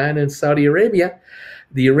between Iran and Saudi Arabia.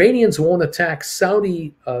 The Iranians won't attack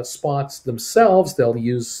Saudi spots themselves. They'll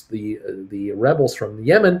use the rebels from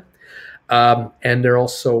Yemen. And they're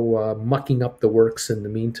also mucking up the works in the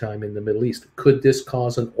meantime in the Middle East. Could this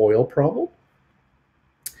cause an oil problem?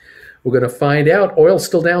 We're going to find out. Oil's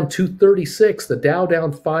still down 236. The Dow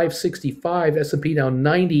down 565. S&P down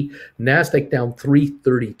 90. NASDAQ down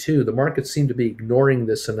 332. The markets seem to be ignoring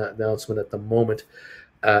this announcement at the moment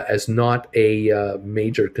as not a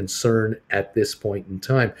major concern at this point in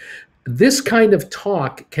time. This kind of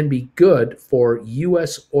talk can be good for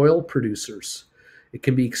U.S. oil producers. It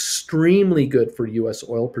can be extremely good for U.S.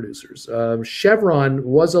 oil producers. Chevron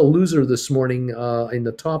was a loser this morning in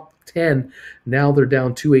the top 10. Now they're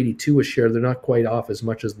down 282 a share. They're not quite off as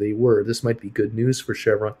much as they were. This might be good news for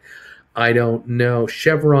Chevron. I don't know.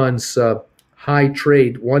 Chevron's high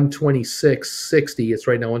trade, 126.60. It's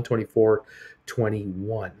right now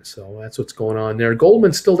 124.21. So that's what's going on there.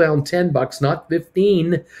 Goldman's still down $10, not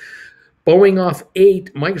 15. Boeing off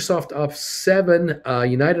 8, Microsoft off 7,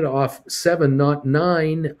 United off 7, not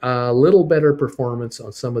 9. A little better performance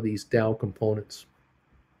on some of these Dow components.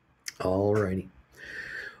 All righty.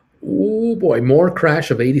 Oh boy, more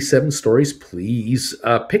crash of 87 stories, please.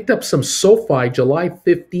 Picked up some SoFi July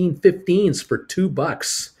 15/15s for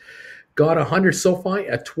 $2. Got 100 SoFi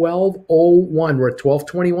at 12.01. We're at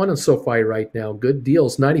 12.21 on SoFi right now. Good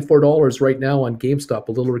deals. $94 right now on GameStop.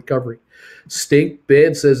 A little recovery. Stink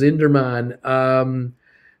bid, says Inderman.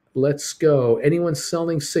 Let's go. Anyone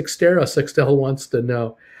selling Sixtera? Sixtel wants to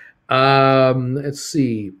know. Let's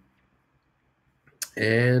see.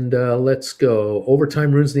 And let's go.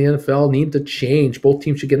 Overtime rules in the NFL need to change. Both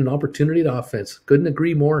teams should get an opportunity at offense. Couldn't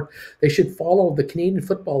agree more. They should follow the Canadian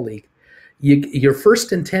Football League. You're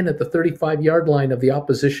 1st and 10 at the 35-yard line of the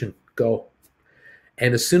opposition. Go.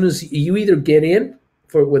 And as soon as you either get in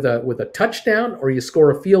with a touchdown or you score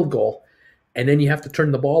a field goal, and then you have to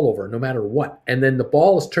turn the ball over no matter what. And then the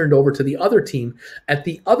ball is turned over to the other team at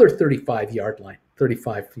the other 35-yard line,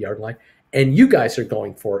 and you guys are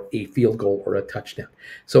going for a field goal or a touchdown.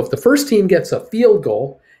 So if the first team gets a field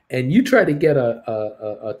goal and you try to get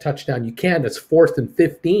a touchdown, you can. It's 4th and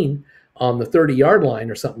 15 on the 30-yard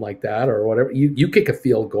line or something like that, or whatever. You kick a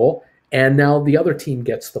field goal, And now the other team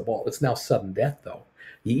gets the ball. It's now sudden death, though.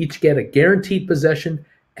 You each get a guaranteed possession,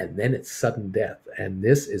 and then it's sudden death. And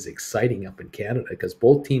this is exciting up in Canada because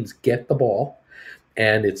both teams get the ball,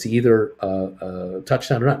 and it's either a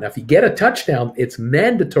touchdown or not. Now, if you get a touchdown, it's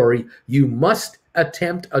mandatory. You must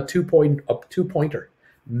attempt a two-pointer.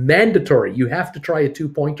 Mandatory. You have to try a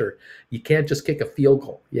two-pointer. You can't just kick a field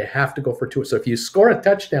goal. You have to go for two. So if you score a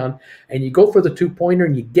touchdown and you go for the two-pointer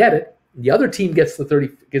and you get it, the other team gets the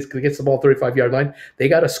ball 35-yard line. They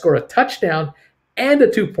got to score a touchdown and a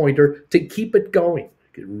two-pointer to keep it going.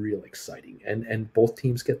 Real exciting. And both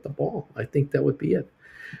teams get the ball. I think that would be it.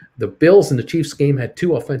 The Bills in the Chiefs game had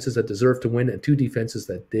two offenses that deserved to win and two defenses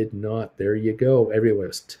that did not. There you go. Everyone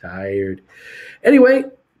was tired. Anyway,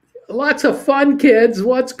 lots of fun, kids.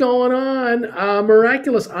 What's going on?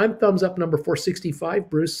 Miraculous. I'm thumbs up number 465,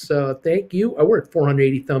 Bruce. Thank you. We're at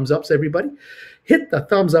 480 thumbs ups, everybody. Hit the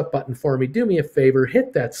thumbs up button for me. Do me a favor.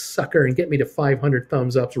 Hit that sucker and get me to 500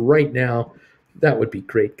 thumbs ups right now. That would be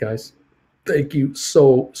great, guys. Thank you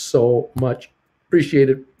so much. Appreciate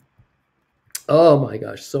it. Oh my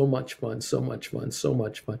gosh, so much fun, so much fun, so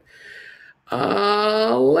much fun.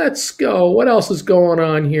 Let's go. What else is going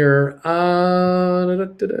on here? I'd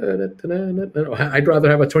rather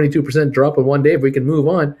have a 22% drop in one day if we can move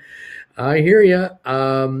on. I hear you.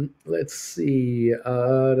 Let's see. What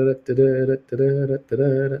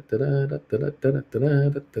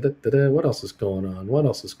else is going on? What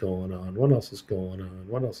else is going on? What else is going on?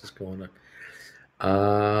 What else is going on?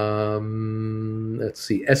 Let's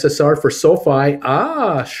see. SSR for SoFi.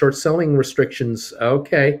 Short selling restrictions.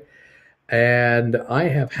 Okay. And I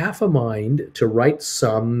have half a mind to write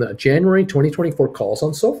some January 2024 calls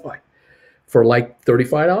on SoFi for like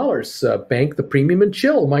 $35. Bank the premium and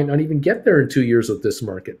chill. Might not even get there in 2 years with this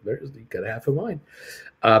market. You got half a mind.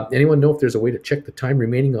 Anyone know if there's a way to check the time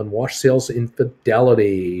remaining on wash sales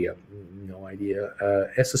infidelity? No idea.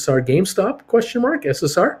 SSR GameStop? Question mark.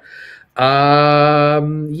 SSR.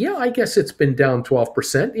 Yeah, I guess it's been down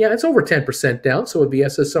 12%. Yeah, it's over 10% down, so it'd be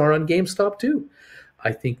SSR on GameStop too.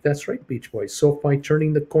 I think that's right, Beach Boys. SoFi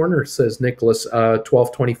turning the corner, says Nicholas.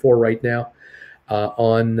 1224 right now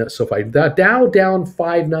on SoFi. The Dow down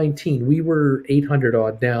 519. We were 800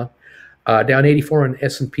 odd down. Down 84 on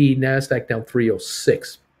S&P. NASDAQ down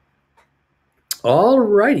 306. All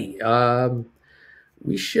righty.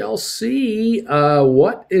 We shall see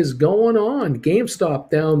what is going on. GameStop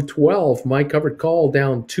down 12. My covered call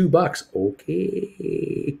down $2.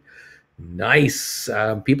 Okay. Nice.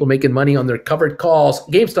 People making money on their covered calls.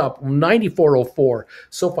 GameStop 94.04.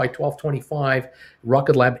 SoFi 12.25.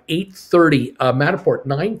 Rocket Lab 8.30. Matterport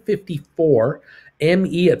 9.54.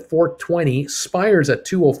 ME at 4.20. Spires at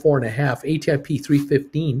 204.5. ATIP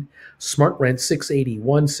 3.15. SmartRent 6.81.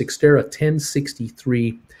 Cyxtera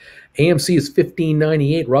 10.63. AMC is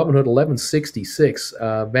 15.98, Robinhood 11.66,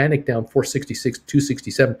 Vanik down 4.66,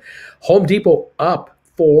 2.67. Home Depot up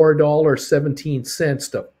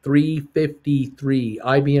 $4.17 to 3.53.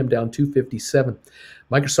 IBM down 2.57.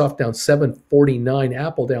 Microsoft down 7.49.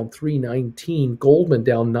 Apple down 3.19. Goldman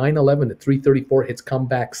down 9.11 at 3.34. Hits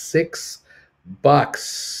comeback $6.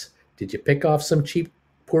 Did you pick off some cheap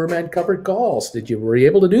poor man covered calls? Were you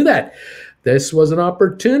able to do that? This was an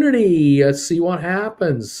opportunity. Let's see what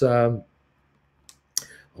happens. All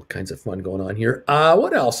kinds of fun going on here.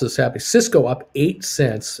 What else is happening? Cisco up 8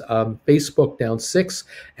 cents. Facebook down 6.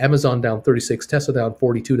 Amazon down 36. Tesla down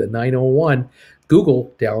 42 to 901.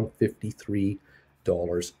 Google down $53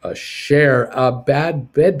 a share.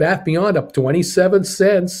 Bed Bath Beyond up 27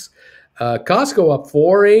 cents. Costco up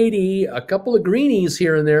 4.80. A couple of greenies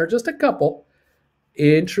here and there. Just a couple.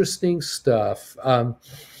 Interesting stuff.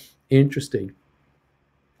 Interesting.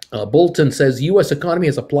 Bolton says U.S. economy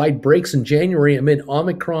has applied brakes in January amid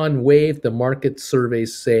Omicron wave, the market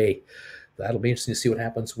surveys say. That'll be interesting to see what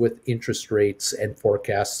happens with interest rates and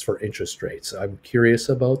forecasts for interest rates. I'm curious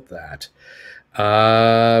about that.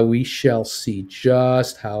 We shall see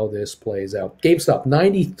just how this plays out. GameStop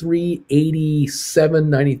 93.87,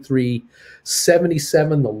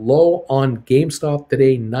 93.77. The low on GameStop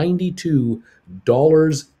today, $92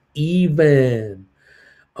 even.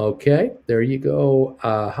 Okay, there you go.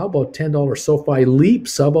 How about $10 SoFi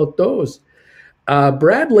Leaps? How about those?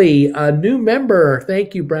 Bradley, a new member.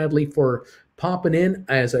 Thank you, Bradley, for popping in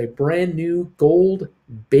as a brand new Gold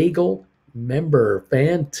Bagel member.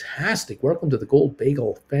 Fantastic. Welcome to the Gold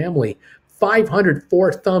Bagel family.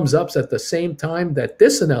 504 thumbs ups at the same time that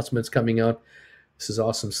this announcement's coming out. This is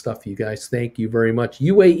awesome stuff, you guys. Thank you very much.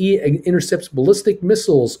 UAE intercepts ballistic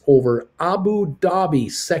missiles over Abu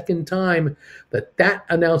Dhabi. Second time that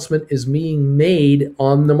announcement is being made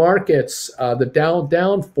on the markets. The Dow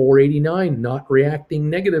down 489, not reacting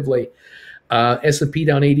negatively. S&P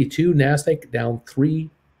down 82, NASDAQ down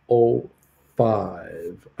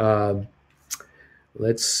 305.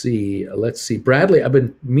 Let's see. Bradley, I've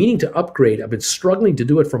been meaning to upgrade. I've been struggling to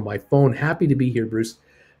do it from my phone. Happy to be here, Bruce.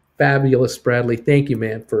 Fabulous, Bradley. Thank you,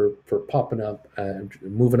 man, for popping up and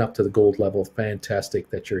moving up to the gold level.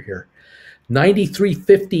 Fantastic that you're here.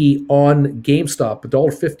 93.50 on GameStop,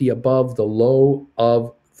 $1.50 above the low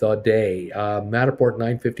of the day. Matterport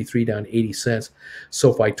 953 down 80 cents.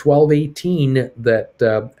 SoFi 1218.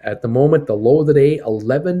 That at the moment the low of the day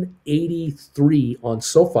 1183 on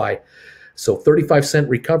SoFi. So 35-cent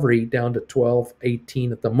recovery down to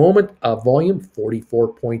 12.18 at the moment. Volume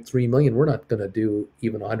 44.3 million. We're not going to do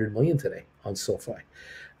even 100 million today on SoFi.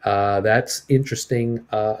 That's interesting.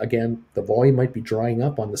 Again, the volume might be drying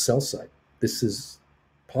up on the sell side. This is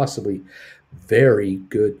possibly very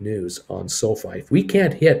good news on SoFi. If we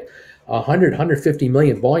can't hit 100, 150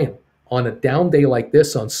 million volume on a down day like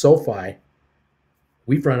this on SoFi,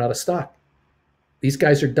 we've run out of stock. These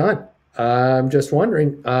guys are done. I'm just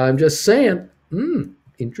wondering. I'm just saying.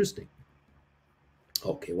 Interesting.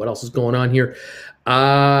 Okay, what else is going on here?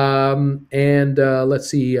 Let's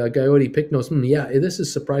see. Coyote Picnos. Yeah, this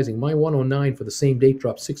is surprising. My 109 for the same date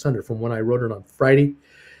dropped 600 from when I wrote it on Friday.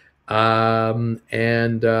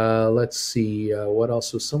 Let's see. What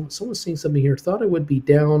else was someone saying something here? Thought it would be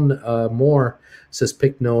down more. Says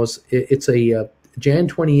Picnos. It's a Jan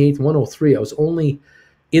 28th 103. I was only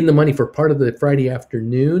in the money for part of the Friday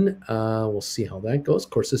afternoon. We'll see how that goes.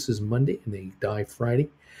 Of course, this is Monday, and they die Friday.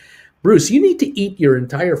 Bruce, you need to eat your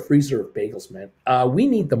entire freezer of bagels, man. We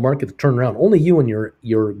need the market to turn around. Only you and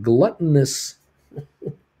your gluttonous,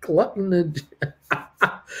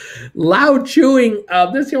 loud chewing.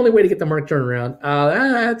 That's the only way to get the market turned around.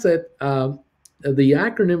 That's it. The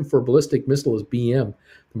acronym for ballistic missile is BM.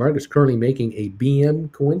 The market's currently making a BM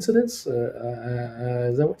coincidence.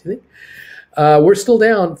 Is that what you think? We're still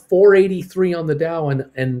down 483 on the Dow,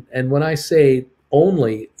 and when I say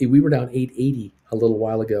only, we were down 880 a little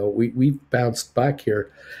while ago. We bounced back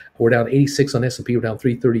here. We're down 86 on S&P. We're down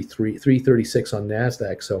 336 on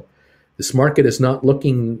Nasdaq. So this market is not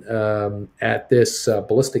looking at this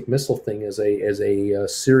ballistic missile thing as a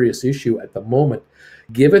serious issue at the moment.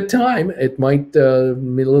 Give it time. It might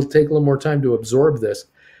it'll take a little more time to absorb this.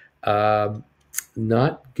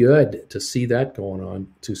 Not good to see that going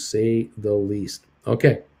on, to say the least.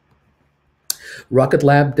 Okay. Rocket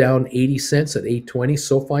Lab down 80 cents at 820.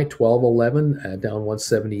 SoFi 1211 down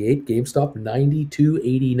 178. GameStop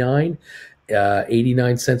 92.89,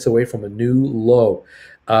 89 cents away from a new low.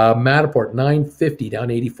 Matterport 950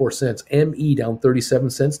 down 84 cents. ME down 37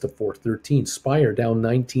 cents to 413. Spire down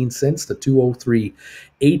 19 cents to 203.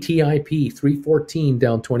 ATIP 314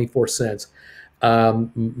 down 24 cents.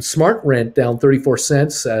 Smart Rent down 34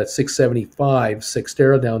 cents at 675.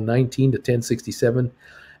 Sextera down 19 to 1067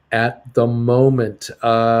 at the moment.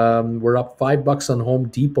 We're up $5 on Home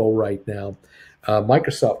Depot right now.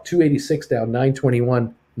 Microsoft 286 down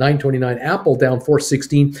 921, 929. Apple down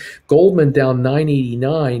 416. Goldman down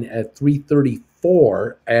 989 at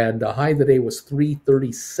 334, and the high of the day was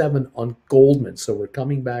 337 on Goldman. So we're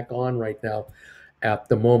coming back on right now at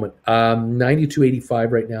the moment.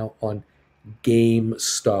 92.85 right now on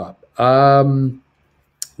GameStop.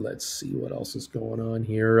 Let's see what else is going on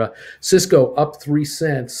here. Cisco up 3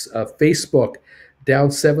 cents. Facebook down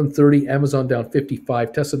 730. Amazon down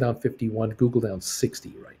 55. Tesla down 51. Google down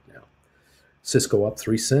 60 right now. Cisco up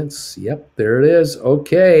 3 cents. Yep, there it is.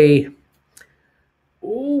 Okay.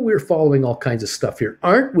 Oh, we're following all kinds of stuff here,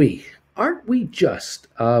 aren't we? Aren't we just?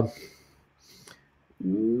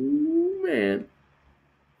 Man.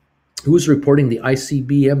 Who's reporting the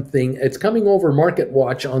ICBM thing? It's coming over Market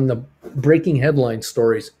Watch on the breaking headline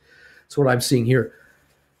stories. That's what I'm seeing here.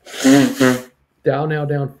 Dow now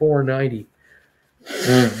down 490.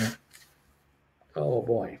 Oh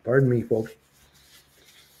boy, pardon me, folks.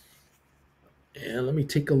 And let me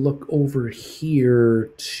take a look over here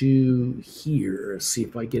to here. See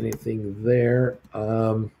if I get anything there.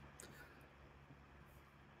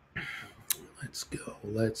 Let's go.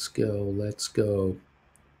 Let's go. Let's go.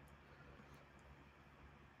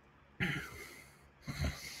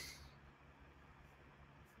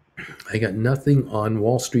 I got nothing on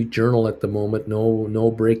Wall Street Journal at the moment.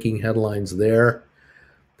 No breaking headlines there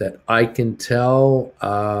that I can tell.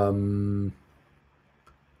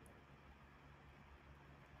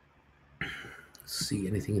 See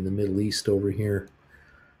anything in the Middle East over here?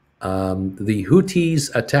 The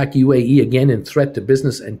Houthis attack UAE again in threat to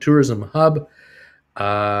business and tourism hub.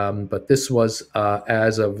 But this was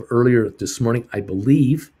as of earlier this morning, I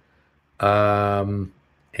believe. And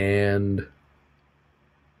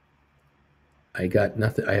I got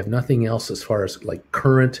nothing. I have nothing else as far as like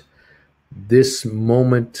current, this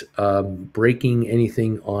moment, breaking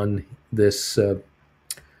anything on this one.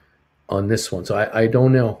 So I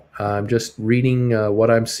don't know. I'm just reading what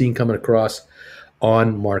I'm seeing coming across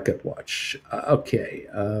on Market Watch. Okay.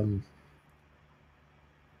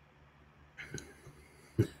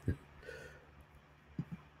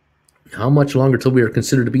 How much longer till we are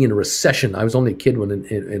considered to be in a recession? I was only a kid when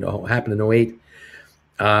it happened in 08.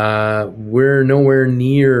 We're nowhere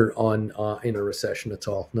near on in a recession at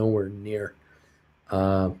all. Nowhere near.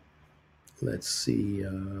 Let's see.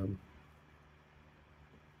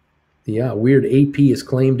 Yeah, weird. AP is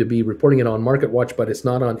claimed to be reporting it on Market Watch, but it's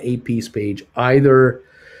not on AP's page either.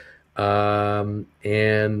 And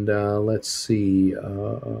let's see.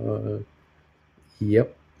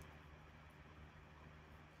 Yep.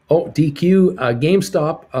 Oh, DQ,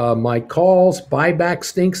 GameStop, my calls, buyback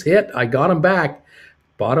stinks hit. I got them back.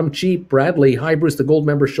 Bought them cheap. Bradley, hi, Bruce. The gold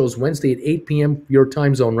member shows Wednesday at 8 p.m. your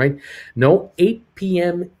time zone, right? No, 8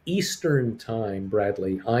 p.m. Eastern time,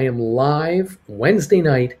 Bradley. I am live Wednesday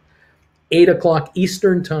night, 8 o'clock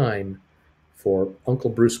Eastern time for Uncle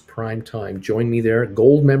Bruce Prime Time. Join me there.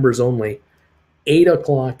 Gold members only. 8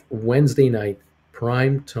 o'clock Wednesday night,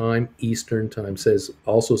 Prime Time Eastern time.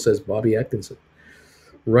 Also says Bobby Atkinson.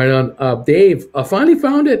 Right on. Dave, I finally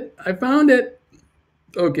found it. I found it.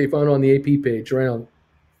 Okay, found it on the AP page. Right on.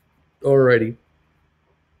 Alrighty.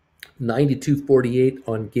 92.48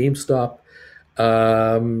 on GameStop.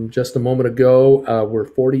 Just a moment ago, we're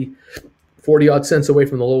 40 odd cents away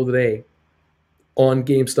from the low of the day on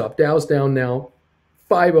GameStop. Dow's down now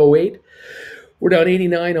 508. We're down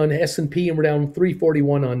 89 on S&P, and we're down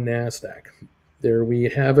 341 on NASDAQ. There we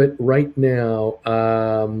have it right now.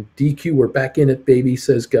 DQ, we're back in it, baby,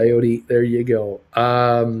 says Coyote. There you go.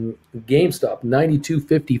 GameStop,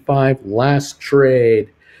 92.55, last trade.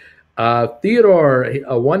 Theodore,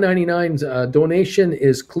 a 199 donation.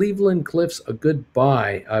 Is Cleveland Cliffs a good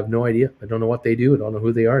buy? I have no idea. I don't know what they do. I don't know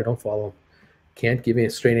who they are. I don't follow them. Can't give me a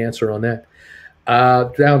straight answer on that.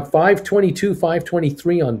 Down 522,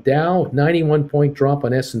 523 on Dow, 91-point drop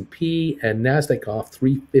on S&P, and NASDAQ off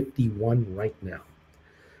 351 right now.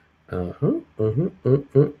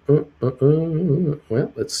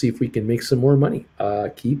 Well, let's see if we can make some more money.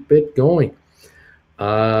 Keep it going.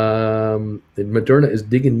 Moderna is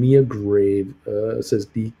digging me a grave, says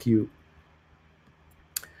DQ.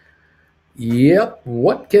 Yep.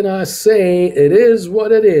 What can I say? It is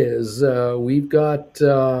what it is. We got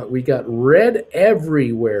red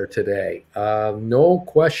everywhere today. No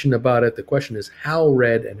question about it. The question is how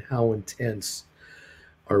red and how intense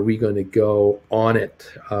are we going to go on it?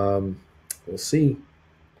 We'll see.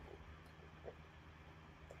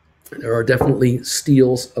 There are definitely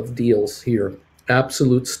steals of deals here.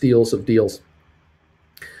 Absolute steals of deals.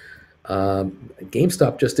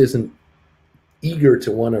 GameStop just isn't eager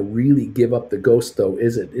to want to really give up the ghost, though,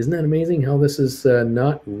 is it? Isn't that amazing how this is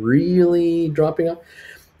not really dropping off?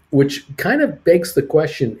 Which kind of begs the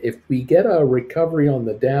question, if we get a recovery on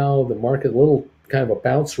the Dow, the market, a little kind of a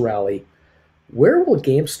bounce rally, where will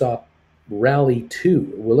GameStop rally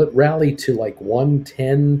to? Will it rally to like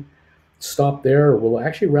 110, stop there, or will it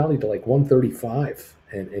actually rally to like 135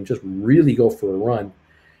 and just really go for a run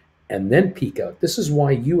and then peak out? This is why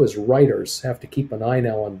you as writers have to keep an eye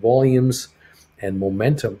now on volumes and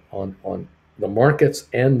momentum on the markets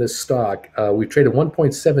and this stock. We traded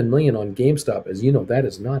 1.7 million on GameStop. As you know, that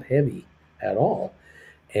is not heavy at all.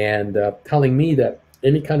 And telling me that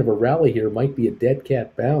any kind of a rally here might be a dead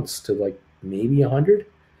cat bounce to like maybe 100,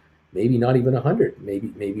 maybe not even 100,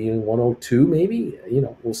 maybe in 102, maybe.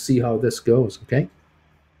 We'll see how this goes, okay?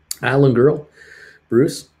 Alan Girl,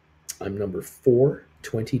 Bruce, I'm number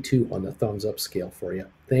 422 on the thumbs up scale for you.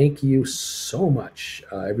 Thank you so much,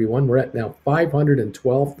 everyone. We're at now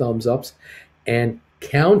 512 thumbs ups and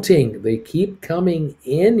counting. They keep coming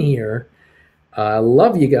in here. I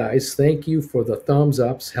love you guys. Thank you for the thumbs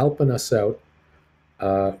ups, helping us out.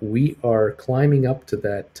 We are climbing up to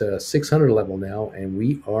that 600 level now, and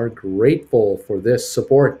we are grateful for this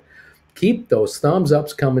support. Keep those thumbs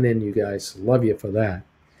ups coming in, you guys. Love you for that.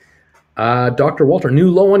 Dr. Walter,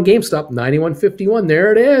 new low on GameStop, 91.51.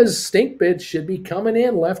 There it is. Stink bids should be coming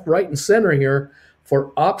in left, right, and center here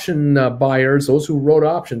for option buyers, those who wrote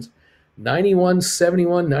options.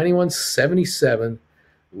 91.71, 91.77.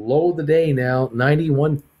 Low of the day now,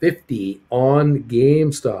 91.50 on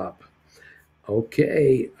GameStop.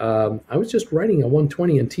 Okay. I was just writing a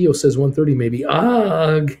 120 and Tio says 130 maybe.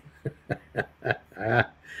 Ugh.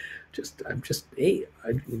 I'm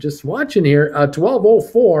just watching here.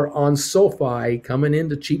 1204 on SoFi coming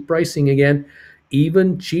into cheap pricing again,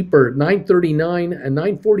 even cheaper. 939 and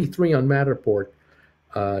 943 on Matterport.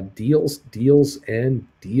 Deals, and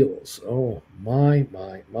deals. Oh my.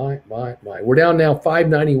 We're down now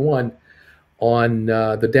 591 on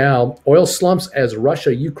the Dow. Oil slumps as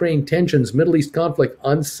Russia, Ukraine tensions, Middle East conflict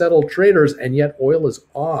unsettled traders, and yet oil is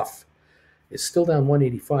off. It's still down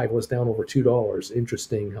 185. Was down over $2.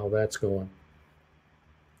 Interesting how that's going.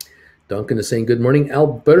 Duncan is saying, good morning,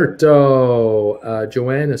 Alberto.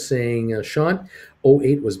 Joanne is saying, Sean,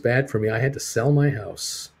 '08 was bad for me. I had to sell my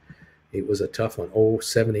house. It was a tough one.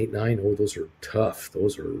 07, 8, 9. Oh, those are tough.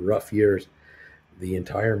 Those are rough years. The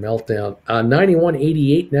entire meltdown.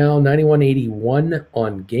 91.88 now, 91.81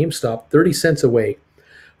 on GameStop, 30 cents away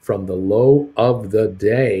from the low of the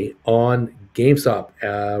day on GameStop.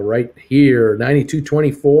 Right here,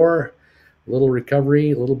 92.24. Little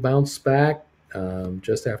recovery, little bounce back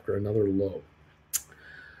just after another low.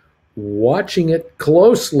 Watching it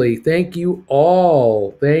closely. Thank you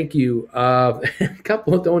all. Thank you. A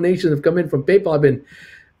couple of donations have come in from PayPal. I've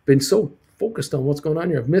been so focused on what's going on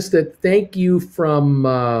here. I've missed it. Thank you from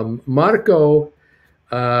Marco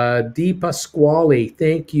Di Pasquale.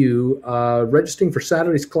 Thank you. Registering for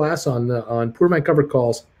Saturday's class on Poor Man Cover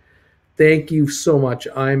Calls. Thank you so much.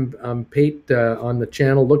 I'm Pate on the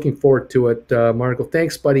channel. Looking forward to it, Marco.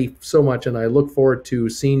 Thanks, buddy, so much, and I look forward to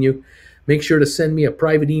seeing you. Make sure to send me a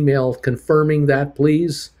private email confirming that,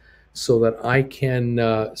 please, so that I can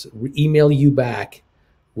email you back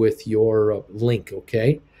with your link,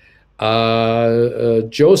 okay?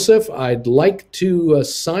 Joseph, I'd like to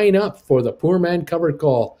sign up for the Poor Man Covered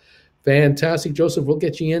Call. Fantastic, Joseph. We'll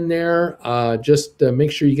get you in there. Just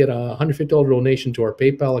make sure you get a $150 donation to our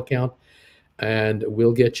PayPal account, and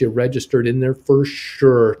we'll get you registered in there for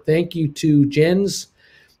sure. Thank you to Jens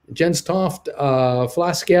Toft,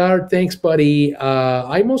 Flaskard. Thanks, buddy.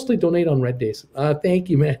 I mostly donate on red days. Thank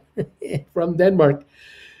you, man. From Denmark.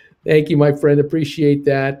 Thank you, my friend. Appreciate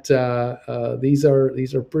that. These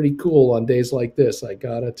are pretty cool on days like this. I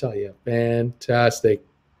gotta tell you, fantastic.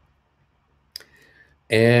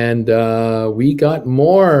 And we got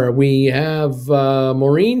more. We have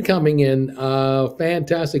Maureen coming in.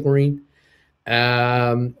 Fantastic, Maureen.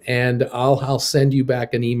 And I'll send you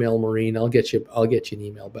back an email, Maureen. I'll get you an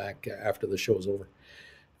email back after the show's over.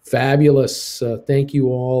 Fabulous. Thank you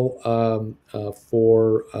all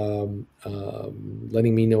for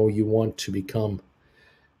letting me know you want to become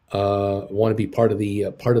want to be part of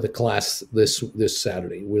the class this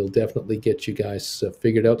Saturday. We'll definitely get you guys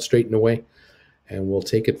figured out, straightened away, and we'll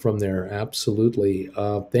take it from there. Absolutely.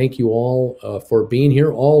 Thank you all for being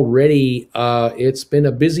here already. It's been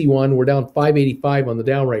a busy one. We're down 585 on the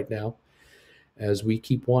Dow right now, as we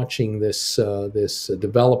keep watching this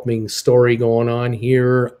developing story going on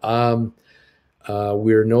here.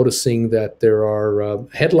 We're noticing that there are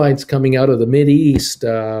headlines coming out of the Mideast.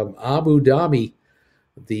 Abu Dhabi,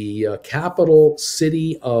 the capital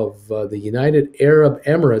city of the United Arab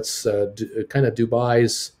Emirates, kind of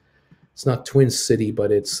Dubai's, it's not Twin City,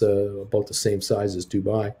 but it's about the same size as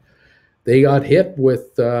Dubai. They got hit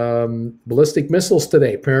with ballistic missiles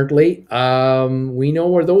today, apparently. We know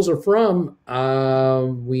where those are from.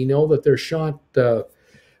 We know that they're shot, that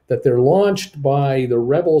they're launched by the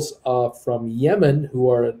rebels from Yemen, who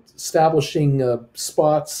are establishing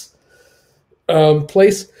spots,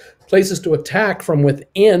 places to attack from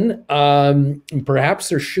within. Perhaps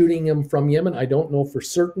they're shooting them from Yemen. I don't know for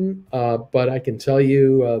certain, but I can tell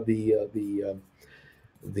you the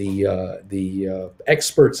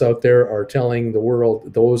experts out there are telling the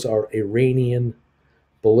world those are Iranian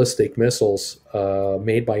ballistic missiles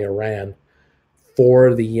made by Iran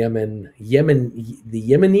for the Yemenis.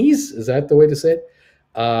 Is that the way to say it?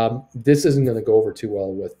 This isn't going to go over too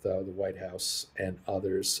well with the White House and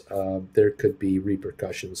others. There could be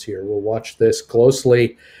repercussions here. We'll watch this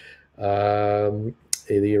closely. The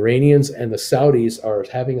Iranians and the Saudis are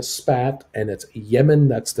having a spat, and it's Yemen,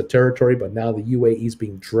 that's the territory, but now the UAE is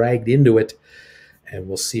being dragged into it, and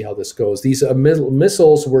we'll see how this goes. These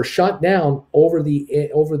missiles were shot down over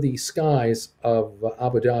the skies of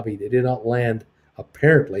Abu Dhabi. They did not land,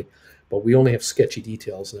 apparently, but we only have sketchy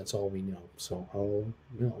details, and that's all we know. So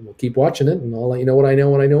we'll keep watching it, and I'll let you know what I know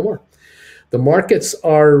when I know more. The markets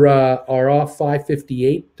are off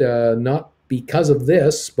 558, not because of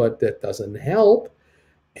this, but that doesn't help.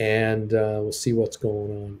 And we'll see what's going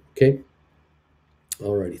on. Okay.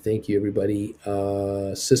 Alrighty. Thank you, everybody.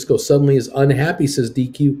 Cisco suddenly is unhappy, says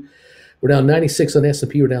DQ. We're down 96 on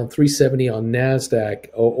S&P. We're down 370 on Nasdaq.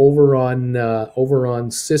 Over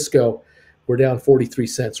on Cisco, we're down 43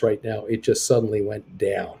 cents right now. It just suddenly went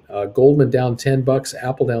down. Goldman down $10.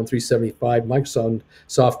 Apple down 375.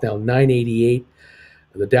 Microsoft down 988.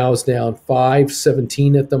 The Dow is down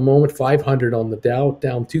 517 at the moment. 500 on the Dow.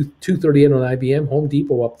 Down 238 on IBM. Home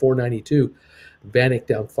Depot up 492. Bannock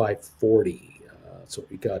down 540. That's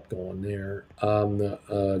what we got going there.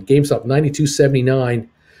 GameStop 92.79.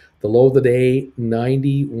 The low of the day,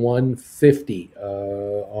 91.50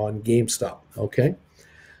 on GameStop. Okay.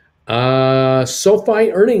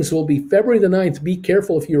 SoFi earnings will be February the 9th. Be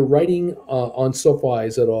careful if you're writing on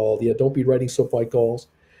SoFi's at all. Yeah, don't be writing SoFi calls.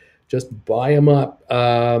 Just buy them up.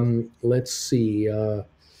 Let's see.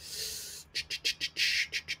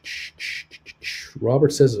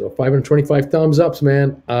 Robert says 525 thumbs ups,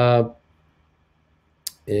 man.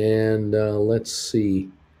 And let's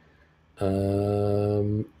see. Yeah,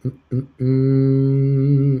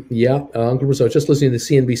 Uncle Bruce, I was just listening to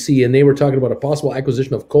CNBC, and they were talking about a possible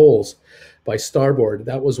acquisition of Kohl's by Starboard.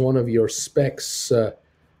 That was one of your specs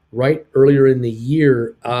right earlier in the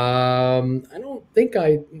year. I don't think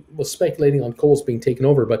I was speculating on Kohl's being taken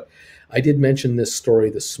over, but I did mention this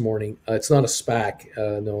story this morning. It's not a SPAC.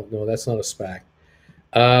 No, that's not a SPAC.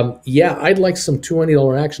 Yeah, I'd like some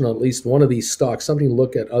 $20 action on at least one of these stocks, something to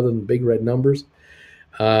look at other than big red numbers.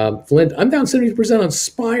 Flint, I'm down 70% on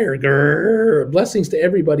Spire. Grrr. Blessings to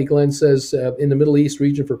everybody, Glenn says. In the Middle East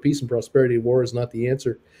region for peace and prosperity, war is not the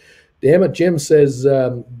answer. Damn it, Jim says,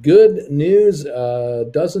 good news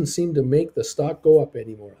doesn't seem to make the stock go up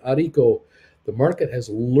anymore. Arico, the market has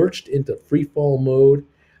lurched into free fall mode.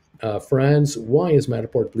 Franz, why is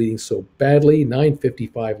Matterport bleeding so badly?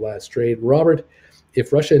 955 last trade. Robert,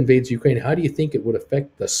 if Russia invades Ukraine, how do you think it would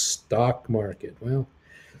affect the stock market? Well,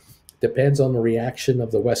 depends on the reaction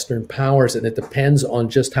of the Western powers, and it depends on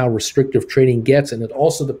just how restrictive trading gets, and it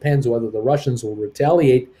also depends whether the Russians will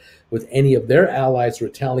retaliate with any of their allies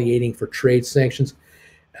retaliating for trade sanctions.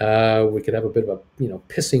 We could have a bit of a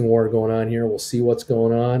pissing war going on here. We'll see what's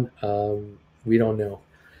going on. We don't know,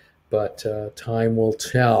 but time will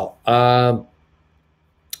tell.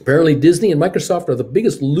 Apparently, Disney and Microsoft are the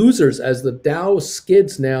biggest losers as the Dow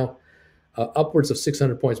skids now. Upwards of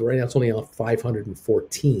 600 points. Right now, it's only on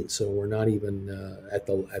 514, so we're not even at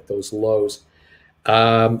those lows.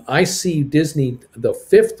 I see Disney the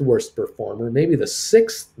 5th worst performer, maybe the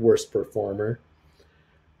 6th worst performer,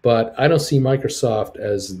 but I don't see Microsoft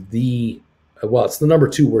as it's the number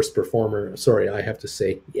 2 worst performer. Sorry, I have to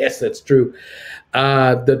say, yes, that's true.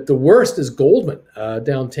 The worst is Goldman,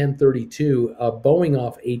 down 1032. Boeing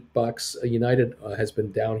off $8. United has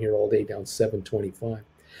been down here all day, down 725.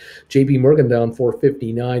 JP Morgan down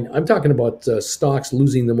 459. I'm talking about stocks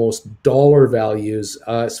losing the most dollar values.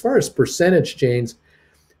 As far as percentage changes,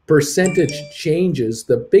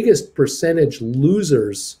 the biggest percentage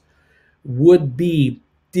losers would be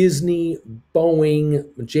Disney, Boeing,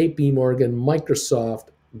 JP Morgan, Microsoft,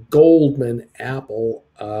 Goldman, Apple,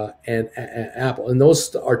 and Apple. And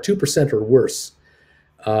those are 2% or worse.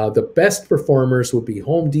 The best performers would be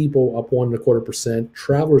Home Depot up 1.25%,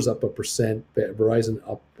 Travelers up 1%, Verizon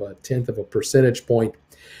up 1/10 of a percentage point.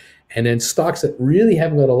 And then stocks that really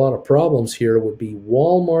haven't got a lot of problems here would be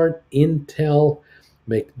Walmart, Intel,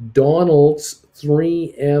 McDonald's,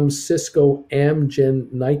 3M, Cisco,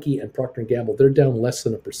 Amgen, Nike, and Procter & Gamble. They're down less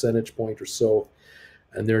than a percentage point or so,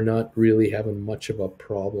 and they're not really having much of a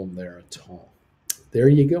problem there at all. There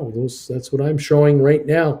you go. That's what I'm showing right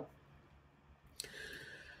now.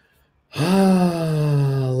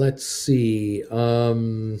 Let's see.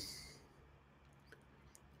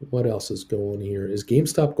 What else is going here? Is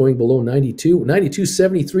GameStop going below 92?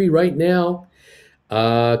 92.73 right now.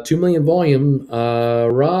 2 million volume.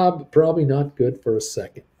 Rob, probably not good for a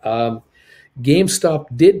second. GameStop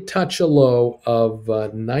did touch a low of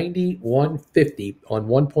 91.50 on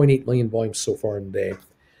 1.8 million volumes so far in the day.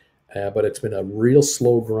 But it's been a real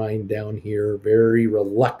slow grind down here. Very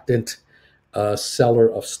reluctant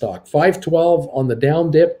seller of stock. 512 on the down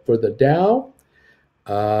dip for the Dow.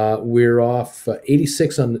 We're off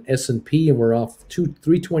 86 on S&P, and we're off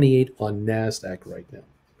 328 on Nasdaq right now.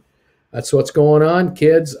 That's what's going on,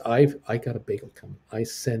 kids. I got a bagel coming. I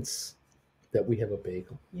sense that we have a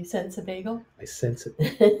bagel. You sense a bagel? I sense it.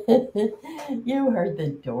 You heard the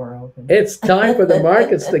door open. It's time for the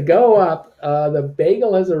markets to go up. The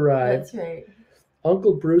bagel has arrived. That's right.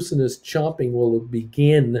 Uncle Bruce and his chomping will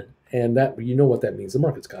begin. And that, you know what that means. The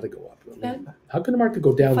market's got to go up. How can the market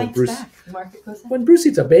go down when Bruce? Back. The market goes up. When Bruce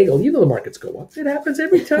eats a bagel, you know the markets go up. It happens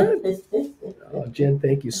every time. Oh, Jen,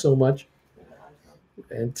 thank you so much.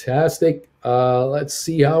 Fantastic. Let's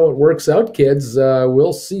see how it works out, kids.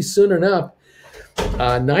 We'll see soon enough.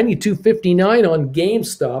 92.59 on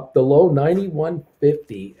GameStop, the low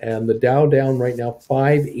 91.50, and the Dow down right now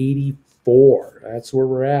 584. That's where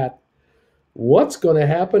we're at. What's going to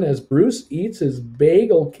happen as Bruce eats his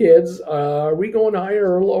bagel, kids? Are we going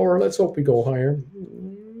higher or lower? Let's hope we go higher.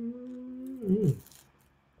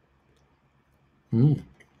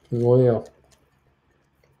 Oh, yeah.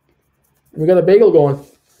 We got a bagel going.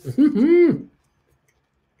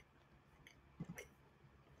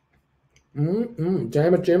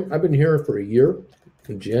 Damn it, Jim. I've been here for a year,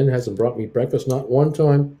 and Jen hasn't brought me breakfast not one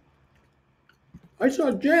time. I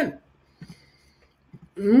saw Jen.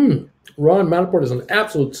 Ron Matterport is an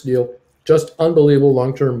absolute steal. Just unbelievable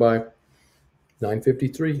long-term buy.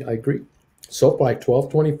 953, I agree. SoFi,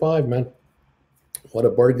 1225, man. What a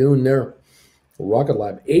bargain there. Rocket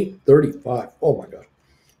Lab, 835. Oh, my God.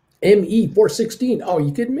 ME, 416. Oh,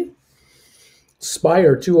 you kidding me?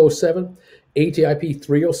 Spire, 207. ATIP,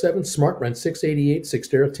 307. Smart Rent, 688.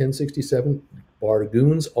 Sixtera, 1067.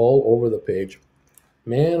 Bargoons all over the page.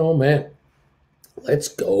 Man, oh, man. Let's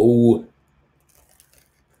go.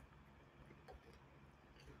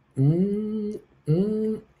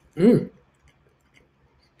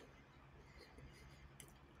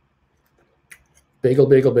 Bagel,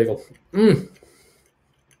 bagel, bagel.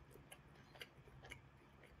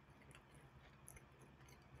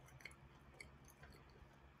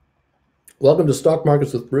 Welcome to Stock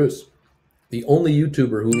Markets with Bruce, the only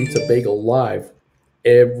YouTuber who eats a bagel live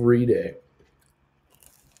every day.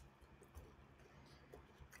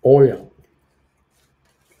 Oh, yeah.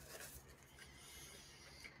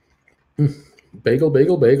 Bagel,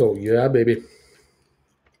 bagel, bagel. Yeah, baby.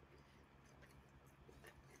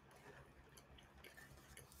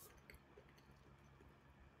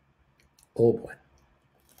 Oh, boy.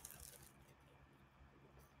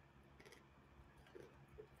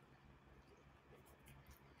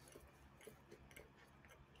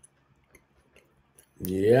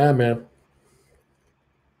 Yeah, man.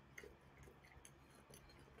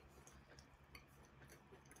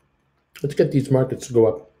 Let's get these markets to go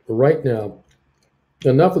up right now.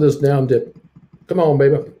 Enough of this down dip. Come on,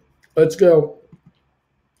 baby. Let's go.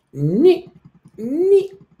 Neat,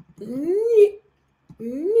 neat, neat,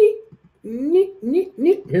 neat, neat, neat,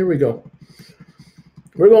 neat. Here we go.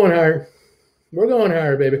 We're going higher. We're going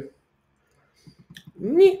higher, baby.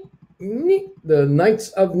 Neat, neat. The Knights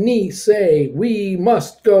of Knee say we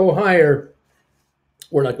must go higher.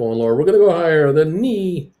 We're not going lower. We're going to go higher. The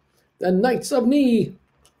knee. The Knights of Knee.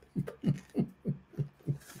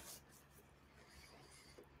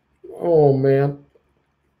 Oh, man.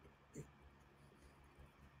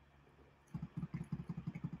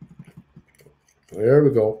 There we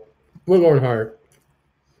go. We're going higher.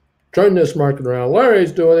 Turn this market around.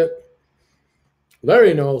 Larry's doing it.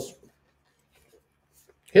 Larry knows.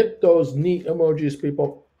 Hit those knee emojis,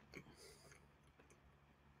 people.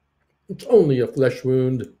 It's only a flesh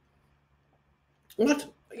wound.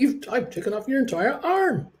 What? I've taken off your entire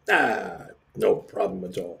arm. No problem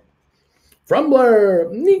at all.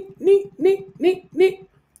 Frumbler. Neat, neat, neat, neat, neat.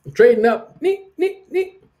 Trading up. Neat, neat,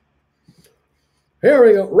 neat. Here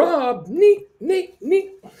we go. Rob. Neat, neat,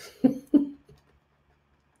 neat.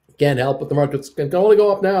 Can't help but the markets can only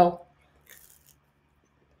go up now.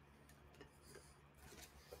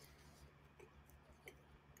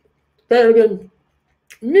 Farragon.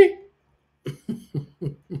 Neat.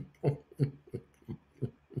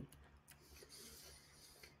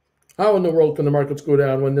 How in the world can the markets go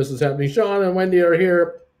down when this is happening? Sean and Wendy are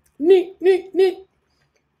here. Neat, neat, neat.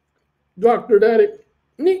 Dr. Daddy.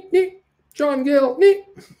 Neat, neat. John Gill. Neat.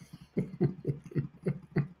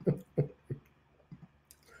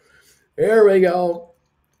 There we go.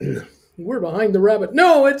 We're behind the rabbit.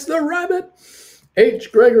 No, it's the rabbit.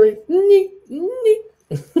 H. Gregory. Neat, neat.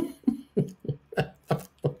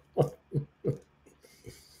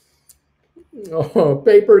 Oh,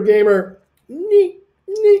 Paper Gamer. Neat,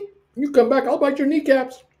 neat. You come back, I'll bite your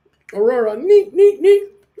kneecaps. Aurora. Neat, neat, neat.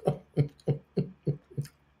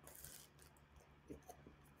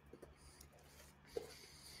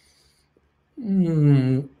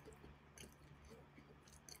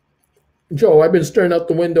 Joe, I've been staring out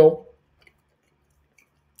the window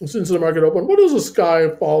since the market opened. What does the sky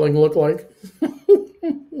falling look like?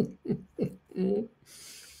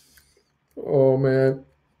 Oh, man.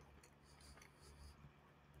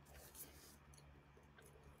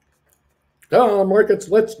 Markets,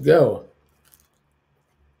 let's go.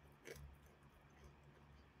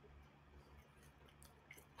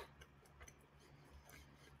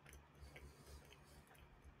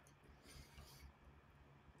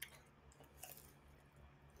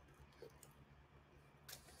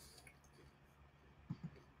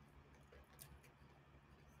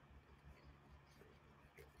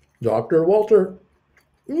 Dr. Walter.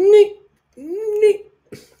 Neat. Neat.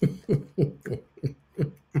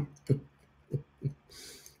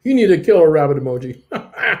 You need a killer rabbit emoji.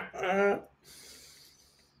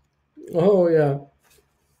 Oh, yeah.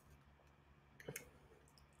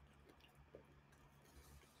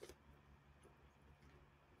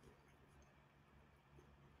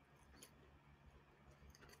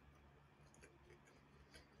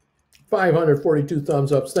 $542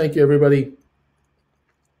 thumbs ups. Thank you, everybody.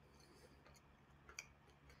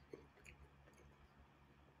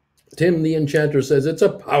 Tim the Enchanter says it's a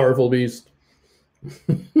powerful beast.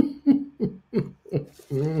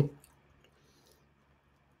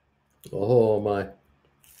 Oh, my.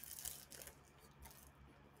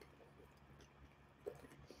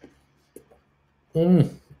 Mm,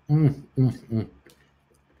 mm, mm, mm.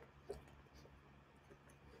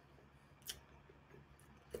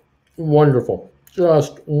 Wonderful.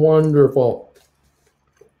 Just wonderful.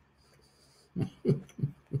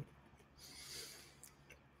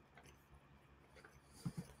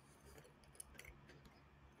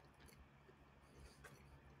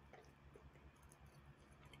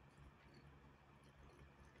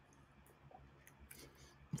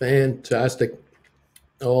 Fantastic.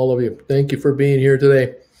 All of you. Thank you for being here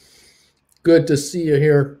today. Good to see you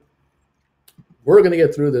here. We're going to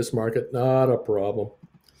get through this market. Not a problem.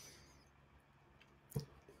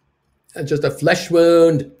 And just a flesh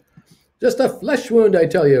wound. Just a flesh wound, I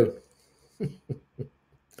tell you.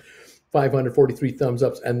 543 thumbs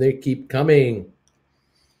ups, and they keep coming.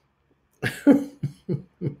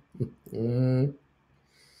 Mm.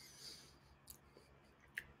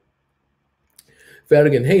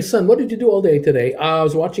 Vertigan, hey son, what did you do all day today? I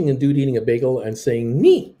was watching a dude eating a bagel and saying,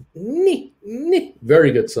 nee, nee, nee.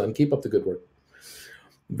 Very good, son. Keep up the good work.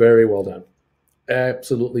 Very well done.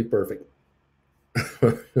 Absolutely perfect.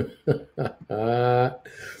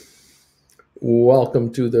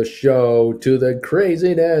 Welcome to the show, to the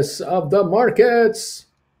craziness of the markets.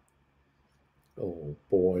 Oh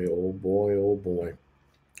boy, oh boy, oh boy.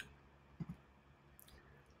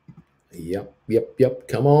 Yep, yep, yep.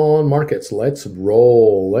 Come on, markets. Let's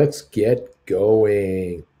roll. Let's get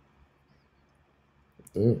going.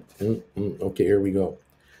 Okay, here we go.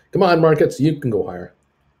 Come on, markets. You can go higher.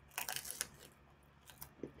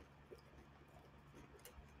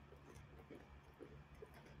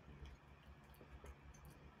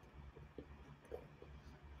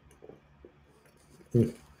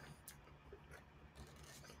 Mm,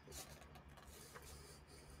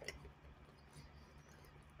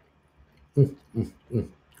 mm, mm, mm.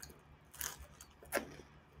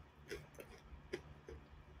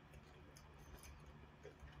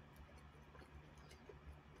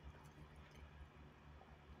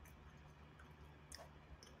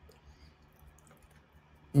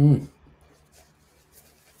 Mm.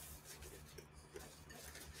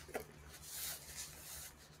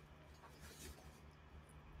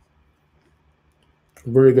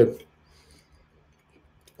 Very good.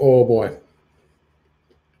 Oh boy.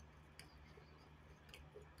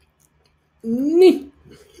 Nee.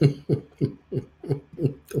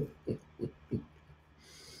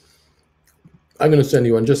 I'm going to send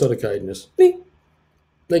you one just out of kindness. Nee.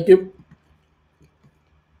 Thank you.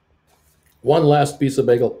 One last piece of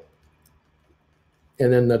bagel.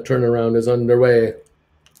 And then the turnaround is underway.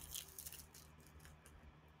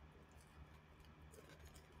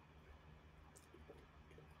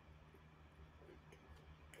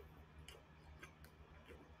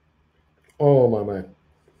 Oh my man.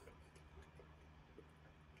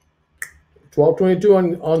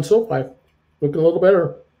 1222 on SoFi. Looking a little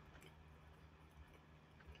better.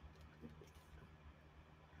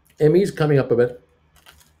 ME's coming up a bit.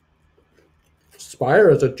 Spire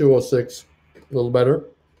is at 206. A little better.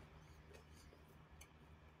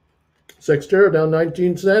 Sexter down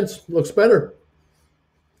 19 cents. Looks better.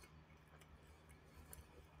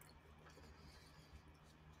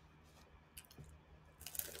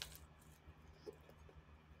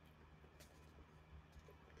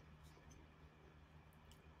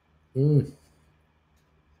 Mm.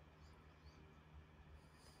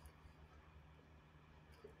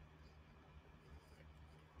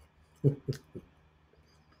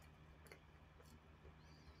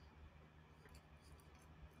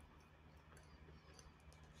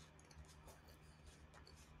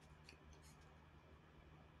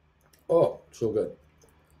 Oh, so good.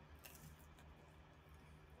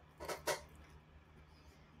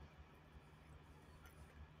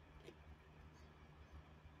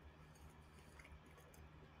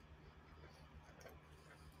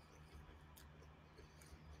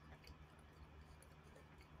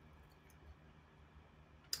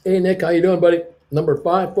 Hey Nick, how you doing, buddy? number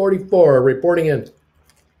 544 reporting in.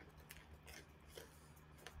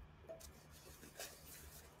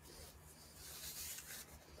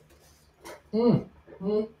 Mm,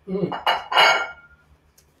 mm, mm.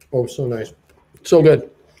 Oh, so nice. So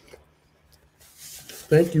good.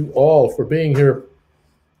 Thank you all for being here.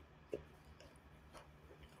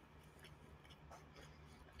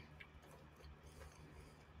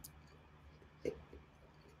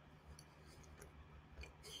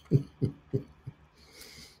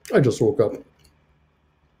 I just woke up.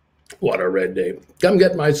 What a red day. Come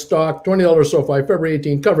get my stock. $20 SoFi, February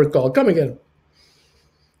 18, covered call. Come again.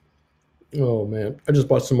 Oh, man. I just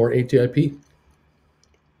bought some more ATIP.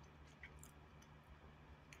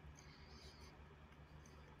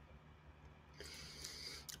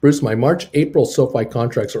 Bruce, my March, April SoFi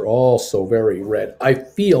contracts are also very red. I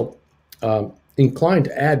feel inclined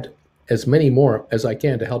to add as many more as I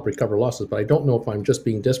can to help recover losses, but I don't know if I'm just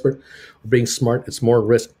being desperate or being smart. It's more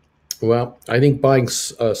risk. Well, I think buying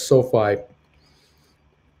SoFi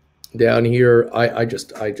down here, I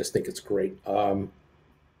just think it's great. The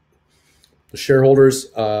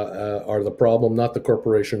shareholders are the problem, not the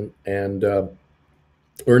corporation, and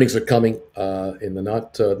earnings are coming in the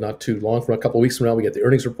not too long. From a couple of weeks from now, we get the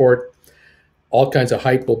earnings report. All kinds of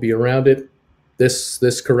hype will be around it.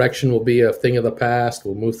 This correction will be a thing of the past.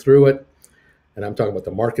 We'll move through it, and I'm talking about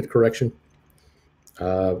the market correction.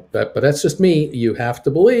 But that's just me. You have to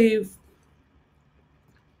believe.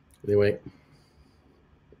 Anyway.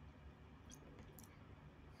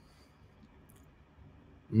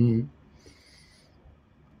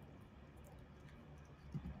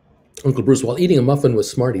 Uncle Bruce, while eating a muffin with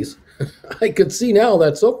Smarties, I could see now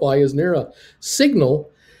that SoFi is near a signal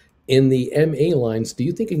in the MA lines. Do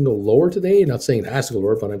you think it can go lower today? Not saying it has to go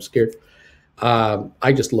lower, but I'm scared.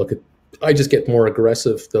 I just get more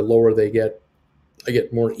aggressive the lower they get. I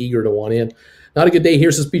get more eager to want in. Not a good day.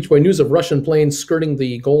 Here's a speech by news of Russian planes skirting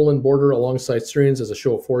the Golan border alongside Syrians as a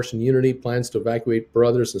show of force and unity. Plans to evacuate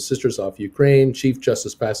brothers and sisters off Ukraine. Chief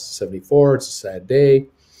Justice passes 74. It's a sad day.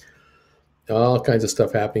 All kinds of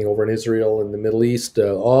stuff happening over in Israel and the Middle East.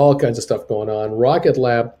 All kinds of stuff going on. Rocket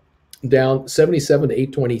Lab down 77 to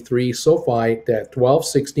 823. SoFi at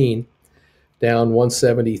 1216 down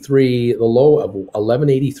 173. The low of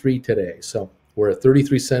 1183 today. So we're at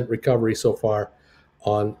 33-cent recovery so far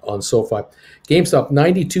on SoFi. GameStop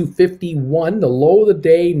 92.51. The low of the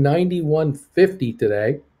day 91.50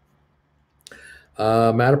 today.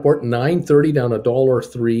 Matterport 930 down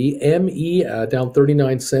 $1.03. ME down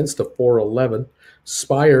 39 cents to 411.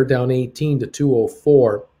 Spire down 18 to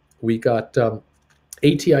 204. We got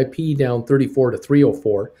ATIP down 34 to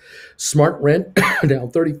 304. Smart Rent down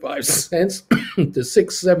 35 cents to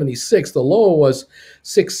 676. The low was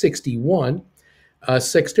 661.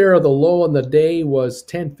 Sextera, the low on the day was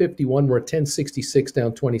 1051. We're at 1066,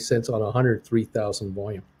 down 20 cents on 103,000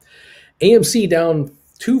 volume. AMC down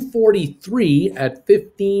 243 at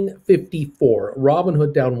 1554.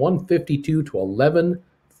 Robinhood down 152 to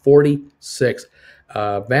 1146.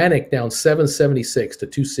 Vanik down 776 to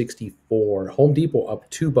 264. Home Depot up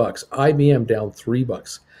 $2. IBM down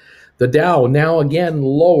 $3. The Dow now again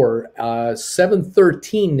lower,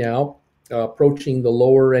 713 now, approaching the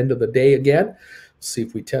lower end of the day again. See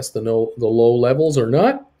if we test the low levels or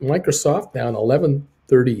not. Microsoft down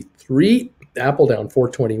 1133. Apple down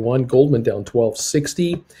 421. Goldman down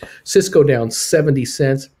 1260. Cisco down 70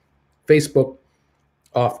 cents. Facebook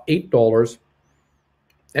off $8.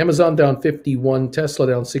 Amazon down 51. Tesla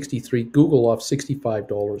down 63. Google off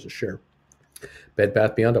 $65 a share. Bed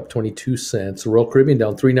Bath Beyond up 22 cents. Royal Caribbean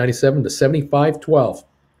down 397 to 75.12.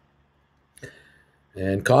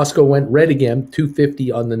 And Costco went red again,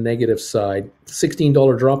 250 on the negative side.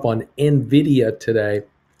 $16 drop on NVIDIA today.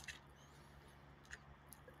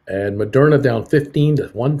 And Moderna down 15 to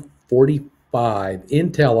 145.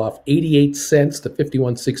 Intel off 88 cents to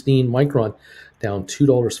 51.16. Micron down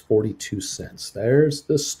 $2.42. There's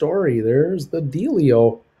the story. There's the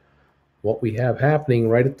dealio. What we have happening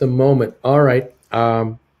right at the moment. All right.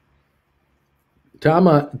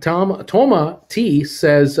 Toma T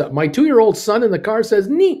says, my 2-year-old son in the car says,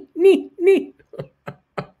 nee, nee, nee.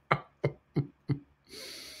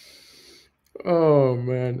 Oh,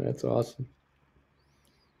 man, that's awesome.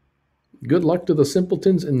 Good luck to the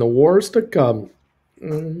simpletons in the wars to come.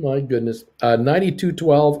 Oh, my goodness.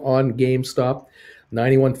 92.12 on GameStop.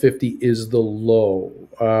 91.50 is the low.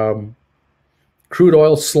 Crude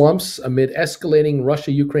oil slumps amid escalating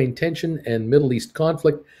Russia-Ukraine tension and Middle East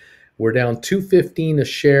conflict. We're down $2.15 a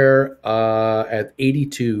share at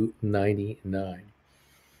 $82.99.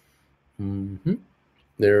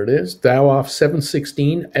 There it is. Dow off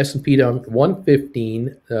 716, S&P down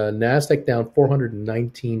 115, Nasdaq down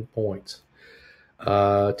 419 points.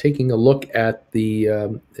 Taking a look at these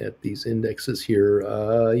indexes here,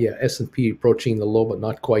 yeah, S&P approaching the low, but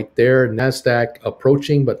not quite there. Nasdaq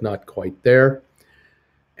approaching, but not quite there.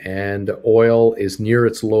 And oil is near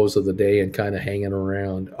its lows of the day and kind of hanging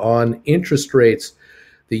around. On interest rates,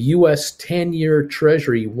 the U.S. 10-year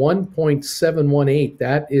Treasury 1.718.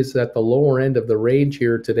 That is at the lower end of the range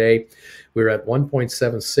here today. We were at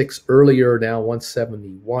 1.76 earlier, now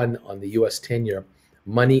 171 on the U.S. 10-year.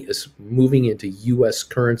 Money is moving into U.S.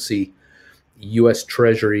 currency, U.S.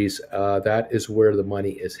 Treasuries. That is where the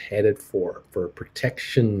money is headed for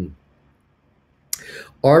protection.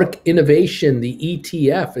 ARC Innovation, the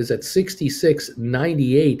ETF, is at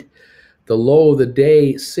 66.98. The low of the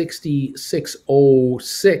day,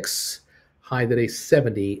 66.06. High today,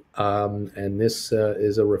 70. And this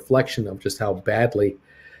is a reflection of just how badly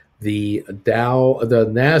the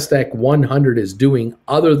Nasdaq 100 is doing.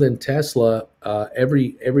 Other than Tesla,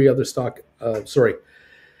 every other stock. Sorry,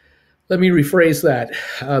 let me rephrase that.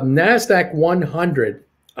 Nasdaq 100,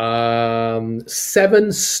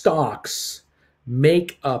 7 stocks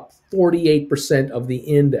make up 48% of the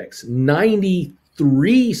index.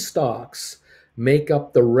 93 stocks make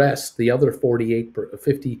up the rest, the other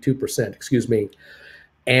 52%, excuse me.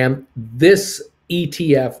 And this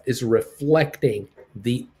ETF is reflecting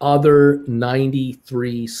the other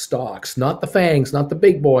 93 stocks, not the FANGs, not the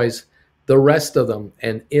big boys, the rest of them.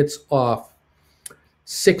 And it's off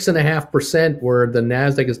 6.5%, where the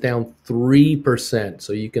Nasdaq is down 3%.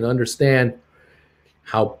 So you can understand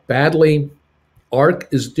how badly ARC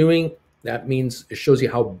is doing. That means it shows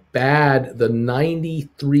you how bad the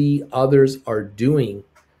 93 others are doing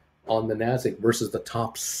on the Nasdaq versus the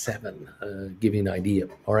top 7. Give you an idea.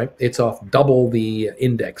 All right, it's off double the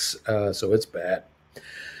index, so it's bad.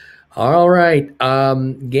 All right,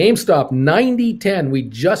 GameStop 90.10. We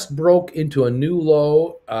just broke into a new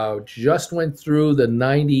low. Just went through the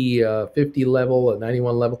 90.50 level,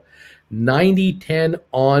 91 level. 90.10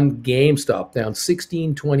 on GameStop, down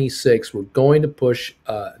 16.26. We're going to push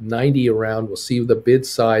 90 around. We'll see the bid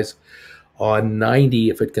size on 90,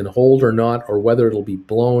 if it can hold or not, or whether it'll be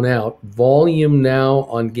blown out. Volume now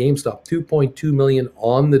on GameStop, 2.2 million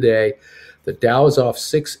on the day. The Dow is off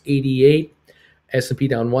 688, S&P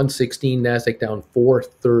down 116, Nasdaq down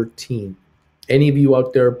 413. Any of you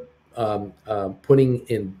out there putting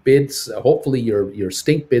in bids, hopefully your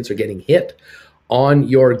stink bids are getting hit on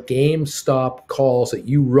your GameStop calls that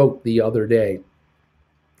you wrote the other day.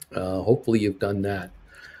 Hopefully you've done that.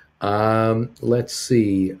 Let's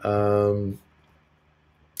see.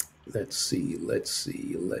 Let's see.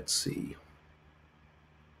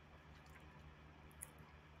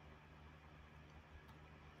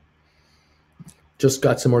 Just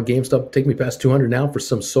got some more GameStop. Take me past 200 now for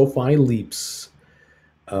some SoFi leaps.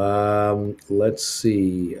 Let's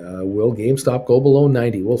see. Will GameStop go below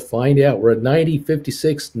 90? We'll find out. We're at 90,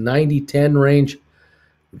 56, 90, 10 range.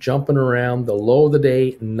 Jumping around. The low of the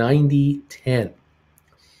day, 90, 10.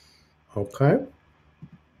 Okay.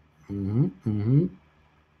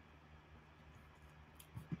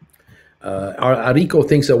 Arico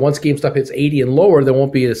thinks that once GameStop hits 80 and lower, there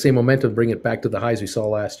won't be the same momentum to bring it back to the highs we saw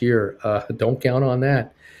last year. Don't count on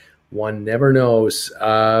that. One never knows.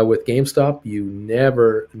 With GameStop, you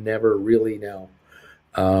never really know.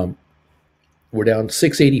 We're down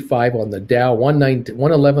 685 on the Dow,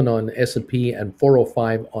 111 on S&P, and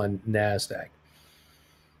 405 on NASDAQ.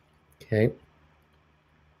 Okay.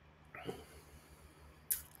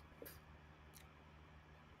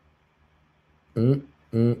 Mm.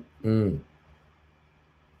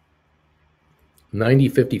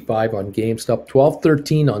 90.55 on GameStop,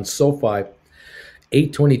 12.13 on SoFi,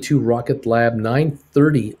 8.22 Rocket Lab,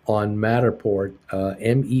 9.30 on Matterport,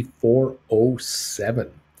 ME407.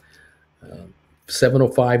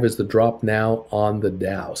 705 is the drop now on the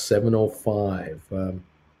Dow. 705.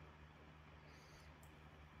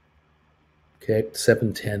 Okay,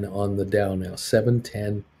 710 on the Dow now.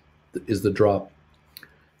 710 is the drop.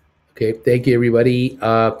 Okay, thank you, everybody.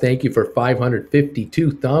 Thank you for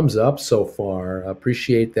 552 thumbs up so far.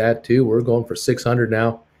 Appreciate that, too. We're going for 600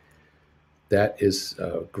 now. That is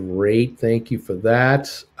great. Thank you for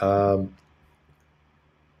that. There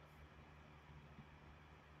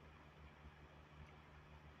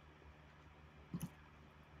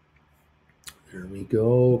we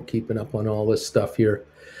go. Keeping up on all this stuff here.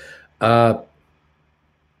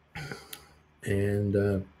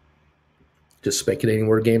 Just speculating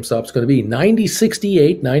where GameStop's going to be.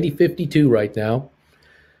 90.68, 90.52 right now.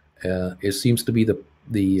 It seems to be the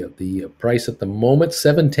price at the moment.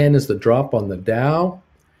 710 is the drop on the Dow.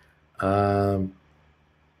 Um,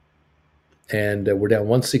 and we're down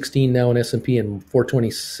 116 now in S&P and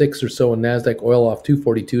 426 or so in NASDAQ. Oil off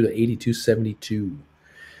 242 to 82.72.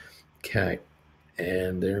 Okay.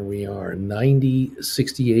 And there we are,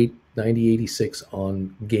 90.68, 90.86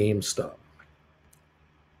 on GameStop.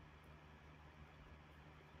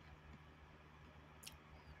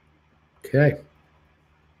 Okay.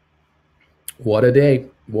 What a day.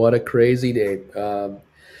 What a crazy day.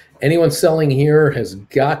 Anyone selling here has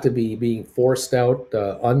got to be being forced out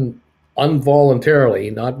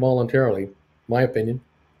involuntarily, not voluntarily, my opinion.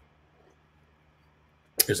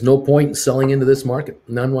 There's no point in selling into this market,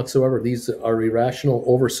 none whatsoever. These are irrational,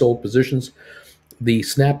 oversold positions. The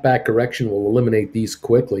snapback correction will eliminate these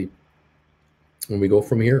quickly when we go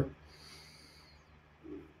from here.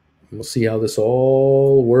 We'll see how this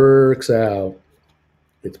all works out.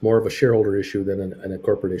 It's more of a shareholder issue than a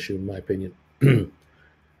corporate issue, in my opinion.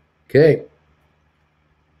 Okay.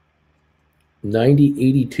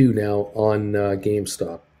 90.82 now on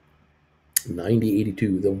GameStop.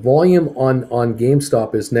 90.82. The volume on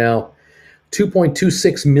GameStop is now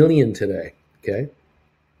 2.26 million today. Okay.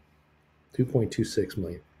 2.26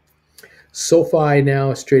 million. SoFi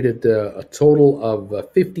now is traded a total of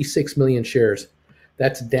 56 million shares.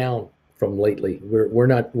 That's down from lately. We're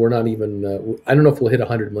not even. I don't know if we'll hit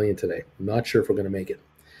 100 million today. I'm not sure if we're going to make it.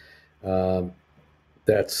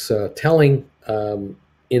 That's telling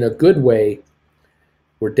in a good way.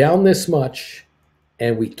 We're down this much,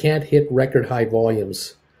 and we can't hit record high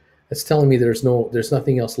volumes. That's telling me there's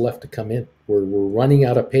nothing else left to come in. We're running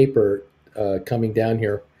out of paper coming down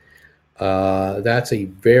here. That's a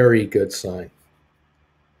very good sign.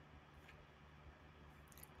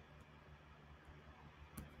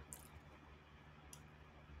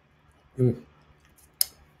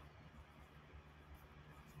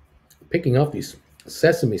 Picking up these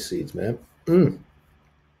sesame seeds, man.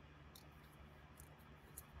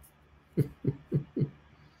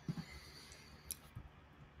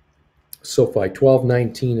 SoFi,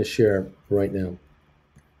 $12.19 a share right now.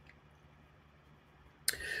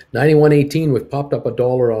 91.18, we've popped up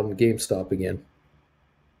 $1 on GameStop again.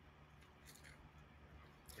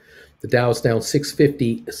 The Dow's down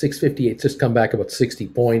 650, 658, just come back about 60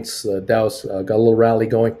 points. The Dow's got a little rally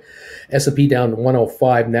going. S&P down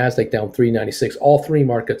 105, NASDAQ down 396. All three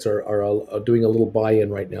markets are doing a little buy-in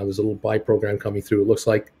right now. There's a little buy program coming through, it looks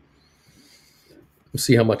like. We'll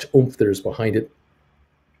see how much oomph there's behind it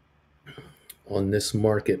on this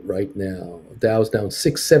market right now. Dow's down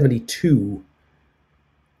 672.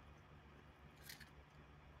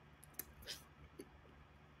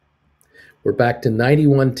 We're back to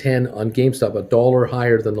 91.10 on GameStop, $1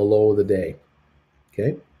 higher than the low of the day.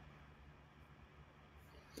 Okay.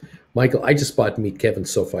 Michael, I just bought Meet Kevin's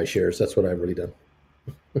SoFi shares. That's what I've really done.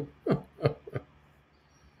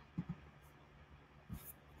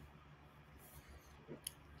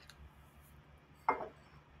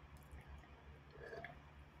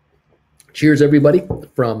 Cheers, everybody,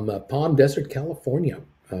 from Palm Desert, California.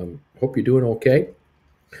 Hope you're doing okay.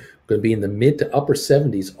 Going to be in the mid to upper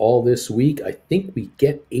 70s all this week. I think we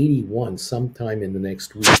get 81 sometime in the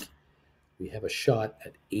next week. We have a shot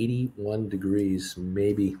at 81 degrees,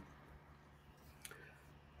 maybe.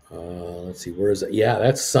 Let's see, where is it? Yeah,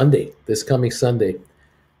 that's Sunday, this coming Sunday.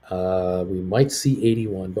 We might see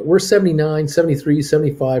 81, but we're 79, 73,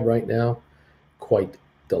 75 right now. Quite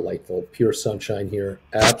delightful, pure sunshine here.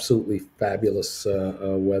 Absolutely fabulous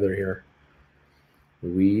weather here.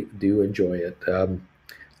 We do enjoy it.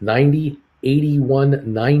 90,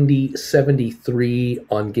 81, 90, 73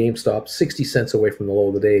 on GameStop, 60 cents away from the low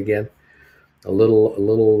of the day again. A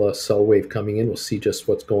little sell wave coming in. We'll see just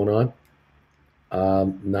what's going on.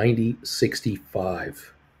 90,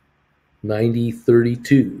 65. 90,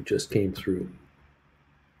 32 just came through.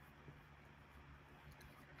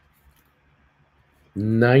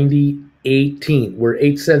 90, 18. We're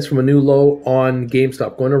 8 cents from a new low on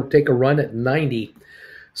GameStop. Going to take a run at 90.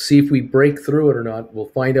 See if we break through it or not. We'll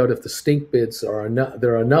find out if the stink bids are enough.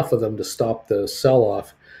 There are enough of them to stop the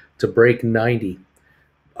sell-off to break 90.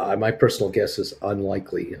 My personal guess is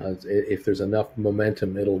unlikely. If there's enough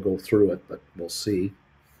momentum, it'll go through it, but we'll see.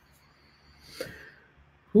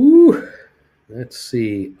 Whew. Let's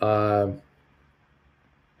see.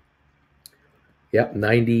 Yep,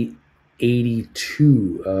 90,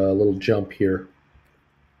 82. A little jump here.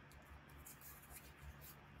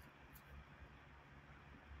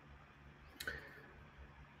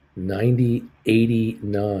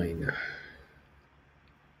 $90.89.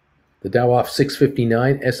 The Dow off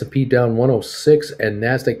 659, S&P down 106, and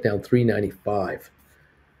NASDAQ down 395.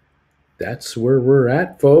 That's where we're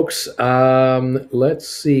at, folks. Let's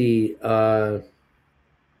see.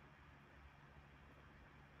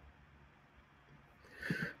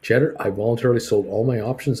 Cheddar, I voluntarily sold all my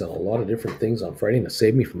options on a lot of different things on Friday to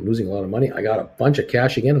save me from losing a lot of money. I got a bunch of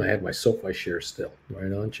cash again, and I had my SoFi shares still.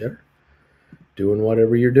 Right on, Cheddar. Doing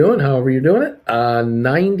whatever you're doing, however you're doing it.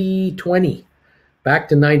 90-20. Back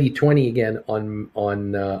to 90-20 again on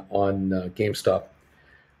GameStop.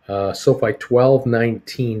 SoFi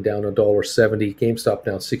 12.19 down $1.70. GameStop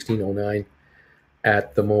down 16.09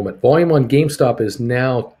 at the moment. Volume on GameStop is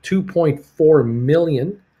now 2.4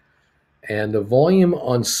 million. And the volume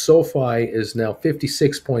on SoFi is now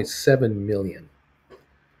 56.7 million.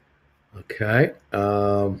 Okay.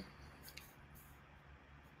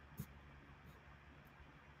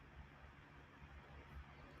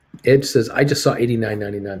 Ed says, I just saw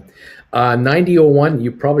 89.99. 90.01,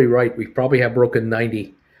 you're probably right. We probably have broken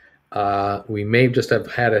 90. We may just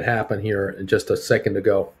have had it happen here just a second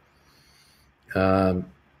ago.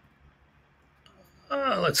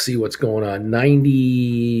 Let's see what's going on.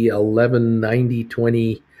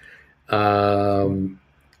 90.11, 90.20,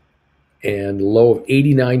 and low of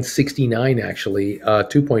 89.69 actually.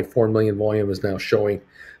 2.4 million volume is now showing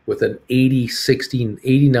with an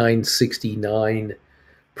 89.69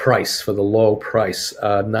 price for the low price.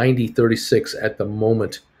 90.36 at the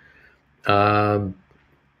moment.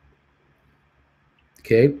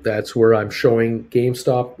 Okay, that's where I'm showing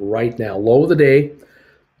GameStop right now. Low of the day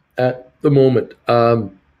at the moment.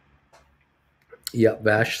 Yeah,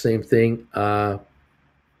 Vash, same thing.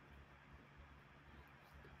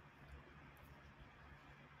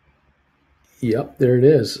 Yep, there it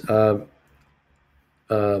is.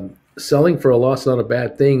 Selling for a loss is not a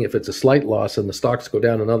bad thing if it's a slight loss and the stocks go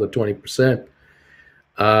down another 20%.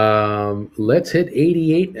 Let's hit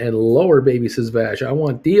 88 and lower, baby, says Vash. I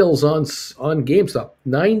want deals on GameStop.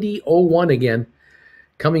 90.01 again.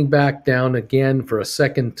 Coming back down again for a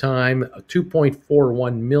second time.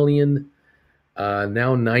 2.41 million.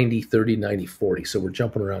 Now 90, 30, 90, 40. So we're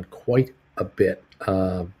jumping around quite a bit.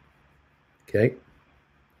 Okay.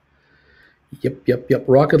 Yep.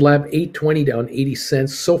 Rocket Lab 820 down 80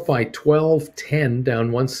 cents. SoFi 1210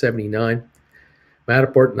 down 179.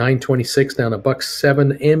 Matterport 926 down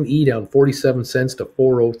 $1.07. ME down 47 cents to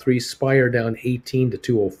 403. Spire down 18 to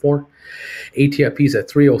 204. ATIP's at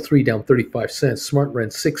 303 down 35 cents.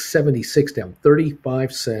 SmartRent 676 down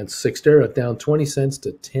 35 cents. Xterra down 20 cents to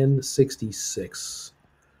 1066.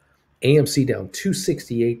 AMC down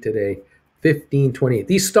 268 today. 1528.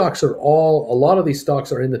 These stocks are a lot of these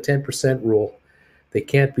stocks are in the 10% rule. They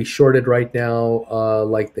can't be shorted right now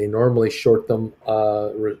like they normally short them.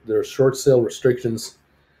 There are short sale restrictions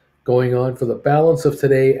going on for the balance of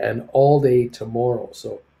today and all day tomorrow.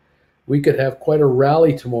 So we could have quite a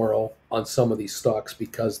rally tomorrow on some of these stocks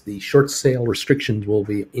because the short sale restrictions will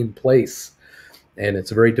be in place. And it's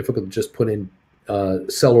very difficult to just put in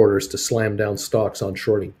sell orders to slam down stocks on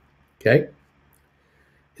shorting. Okay?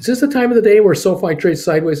 Is this the time of the day where SoFi trades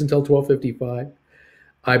sideways until 12:55?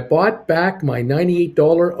 I bought back my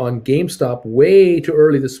 $98 on GameStop way too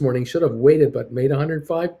early this morning. Should have waited, but made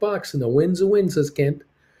 $105. And the win's a win, says Kent.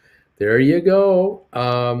 There you go.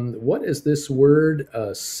 What is this word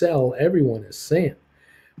sell? Everyone is saying.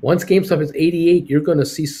 Once GameStop is 88, you're going to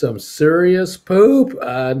see some serious poop.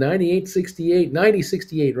 98.68,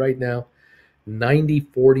 90.68 right now.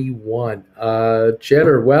 90.41.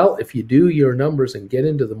 Cheddar, well, if you do your numbers and get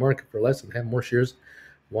into the market for less and have more shares,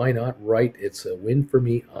 why not? Right? It's a win for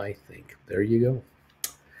me, I think. There you go.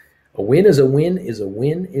 A win is a win is a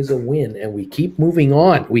win is a win. And we keep moving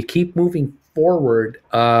on. We keep moving forward.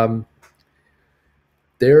 There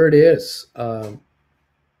it is.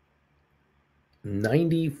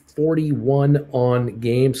 90.41 on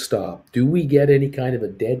GameStop. Do we get any kind of a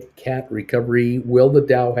dead cat recovery? Will the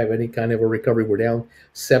Dow have any kind of a recovery? We're down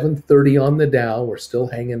 730 on the Dow. We're still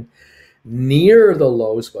hanging near the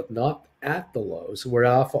lows, but not at the lows. We're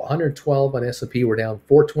off 112 on S&P. We're down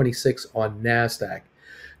 426 on NASDAQ.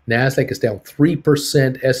 NASDAQ is down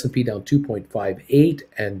 3%, S&P down 2.58,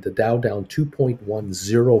 and the Dow down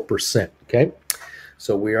 2.10%. Okay?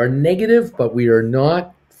 So we are negative, but we are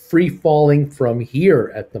not free falling from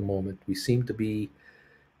here at the moment. We seem to be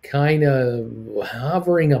kind of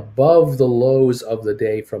hovering above the lows of the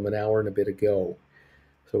day from an hour and a bit ago.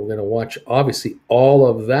 So we're going to watch, obviously, all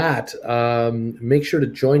of that. Make sure to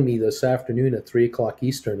join me this afternoon at 3 o'clock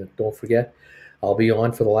Eastern. And don't forget, I'll be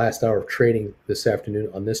on for the last hour of trading this afternoon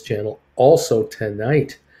on this channel. Also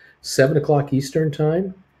tonight, 7 o'clock Eastern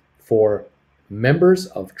time for members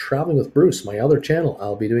of Traveling with Bruce, my other channel.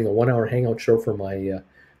 I'll be doing a 1-hour hangout show for my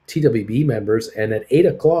TWB members. And at 8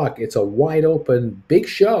 o'clock, it's a wide open, big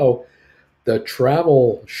show, the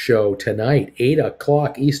travel show tonight, 8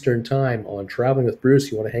 o'clock Eastern time on Traveling with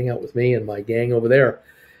Bruce. You want to hang out with me and my gang over there.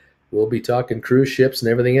 We'll be talking cruise ships and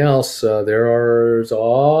everything else. There's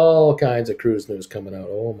all kinds of cruise news coming out.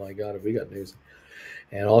 Oh my God, have we got news?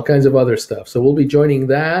 And all kinds of other stuff. So we'll be joining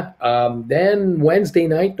that. Then Wednesday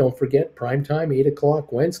night, don't forget, prime time, 8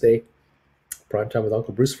 o'clock Wednesday. Prime time with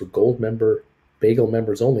Uncle Bruce for gold member, bagel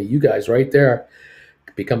members only. You guys right there,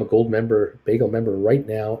 become a gold member, bagel member right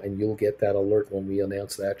now, and you'll get that alert when we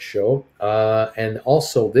announce that show. And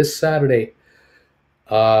also this Saturday,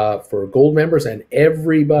 for gold members and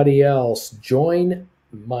everybody else, join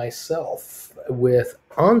myself with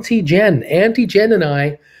Auntie Jen. Auntie Jen and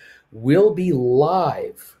I will be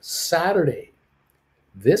live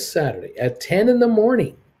this Saturday at 10 in the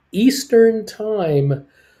morning Eastern Time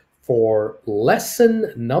for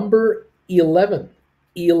lesson number 11.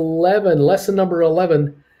 Lesson number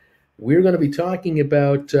 11. We're going to be talking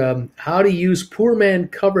about how to use poor man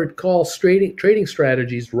covered call trading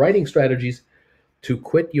strategies, writing strategies to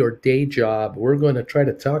quit your day job. We're going to try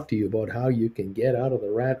to talk to you about how you can get out of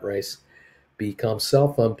the rat race, become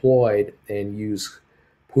self-employed, and use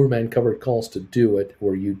poor man covered calls to do it,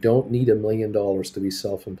 where you don't need $1 million to be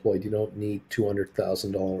self-employed. You don't need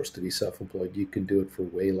 $200,000 to be self-employed. You can do it for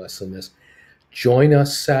way less than this. Join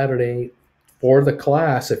us Saturday for the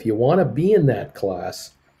class. If you want to be in that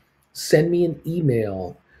class, send me an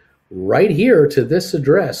email right here to this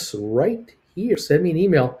address, right here. Send me an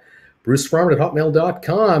email,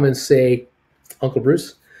 brucefarmer@hotmail.com, and say, Uncle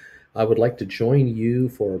Bruce, I would like to join you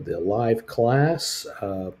for the live class.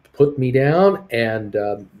 Put me down, and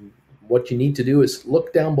what you need to do is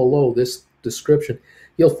look down below this description.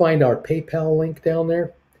 You'll find our PayPal link down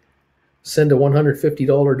there. Send a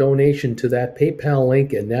 $150 donation to that PayPal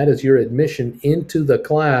link, and that is your admission into the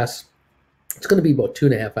class. It's going to be about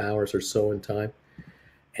 2.5 hours or so in time,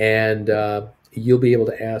 and you'll be able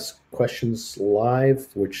to ask questions live,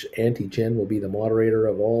 which Auntie Jen will be the moderator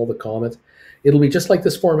of all the comments. It'll be just like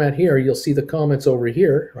this format here. You'll see the comments over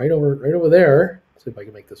here, right over there. Let's see if I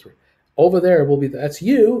can make this work. Over there will be, that's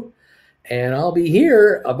you, and I'll be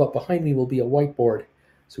here, but behind me will be a whiteboard.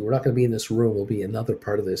 So we're not going to be in this room. We'll be another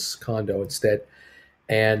part of this condo instead.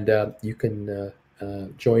 And you can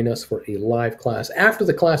join us for a live class. After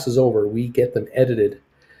the class is over, we get them edited.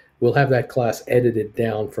 We'll have that class edited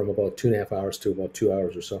down from about 2.5 hours to about 2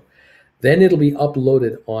 hours or so. Then it'll be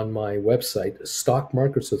uploaded on my website,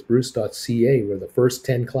 stockmarketswithbruce.ca, where the first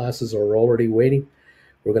 10 classes are already waiting.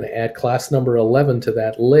 We're going to add class number 11 to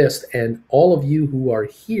that list. And all of you who are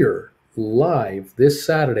here live this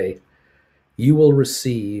Saturday, you will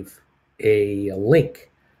receive a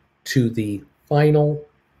link to the final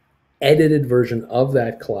edited version of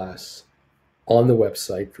that class on the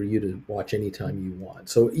website for you to watch anytime you want.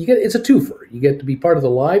 So it's a twofer. You get to be part of the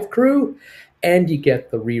live crew, and you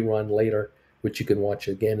get the rerun later, which you can watch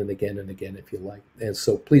again and again and again if you like. And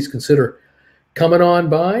so please consider coming on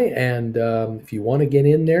by, and if you want to get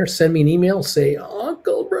in there, send me an email. Say,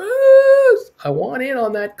 Uncle Bruce, I want in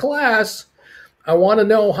on that class. I want to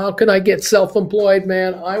know, how can I get self-employed,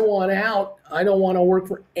 man? I want out. I don't want to work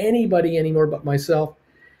for anybody anymore but myself.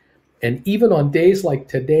 And even on days like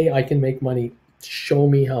today, I can make money. Show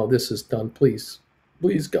me how this is done, please.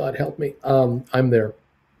 Please, God, help me. I'm there.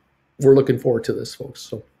 We're looking forward to this, folks.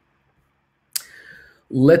 So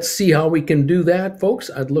let's see how we can do that, folks.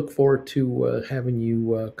 I'd look forward to having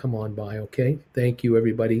you come on by, okay? Thank you,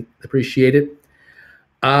 everybody. Appreciate it.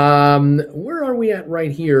 Where are we at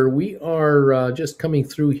right here? We are just coming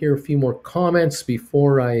through here. A few more comments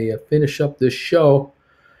before I finish up this show.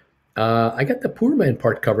 I got the poor man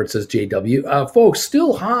part covered, says JW. Folks,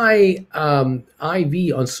 still high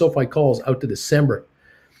IV on SoFi calls out to December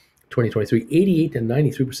 2023, 88 and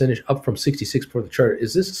 93% up from 66 for the chart.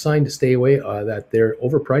 Is this a sign to stay away, that they're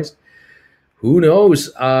overpriced? Who knows?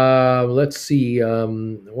 Let's see.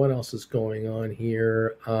 What else is going on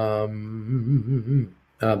here? I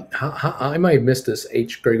might have missed this.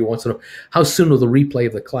 H. Gregory wants to know, how soon will the replay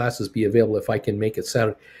of the classes be available if I can make it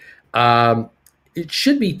Saturday? It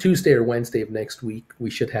should be Tuesday or Wednesday of next week. We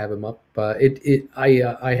should have them up.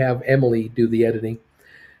 I have Emily do the editing,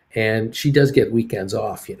 and she does get weekends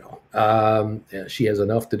off, you know. Yeah, she has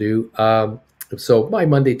enough to do. So by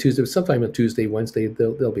Monday, Tuesday, sometime on Tuesday, Wednesday,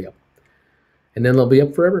 they'll be up. And then they'll be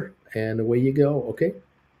up forever. And away you go. Okay.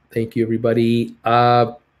 Thank you, everybody.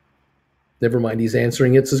 Never mind, he's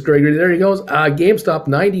answering it, says Gregory. There he goes. GameStop,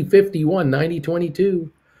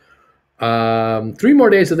 90.51, 90.22. 3 more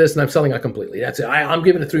days of this, and I'm selling out completely. That's it. I'm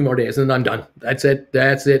giving it 3 more days, and then I'm done. That's it.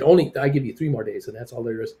 That's it. Only I give you 3 more days, and that's all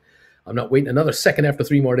there is. I'm not waiting another second after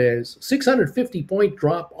 3 more days. 650-point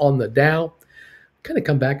drop on the Dow. Kind of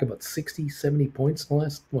come back about 60, 70 points in the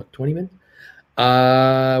last, 20 minutes?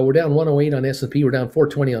 We're down 108 on S&P. We're down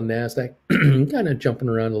 420 on NASDAQ. Kind of jumping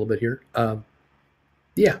around a little bit here.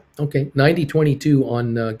 Yeah, okay. 90.22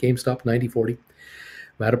 on GameStop, 90.40.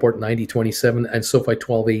 Matterport 90.27 and SoFi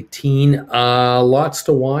 12.18. Lots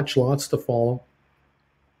to watch, lots to follow.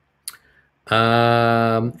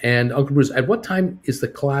 And Uncle Bruce, at what time is the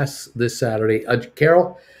class this Saturday?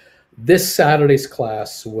 Carol, this Saturday's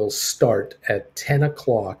class will start at 10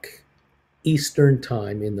 o'clock Eastern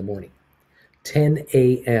time in the morning. 10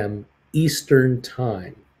 a.m. Eastern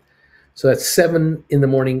time. So that's 7 in the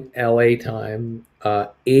morning LA time,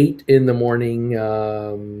 8 in the morning,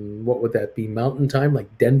 what would that be, Mountain time,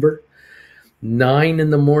 like Denver, 9 in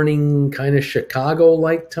the morning, kind of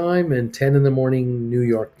Chicago-like time, and 10 in the morning New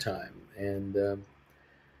York time. And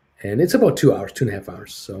it's about 2 hours, 2.5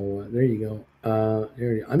 hours. So there you go.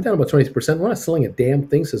 There you go. I'm down about 20%. I'm not selling a damn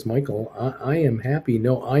thing, says Michael. I am happy.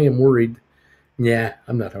 No, I am worried. Yeah,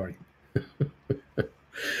 I'm not worried.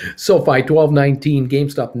 SoFi 12.19,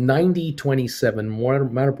 GameStop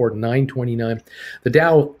 90.27, Matterport 9.29, the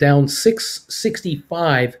Dow down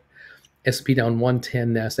 665, S&P down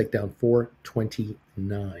 110, Nasdaq down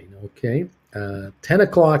 429. Okay, 10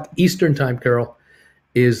 o'clock Eastern time, Carol,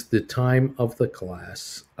 is the time of the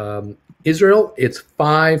class. Israel, it's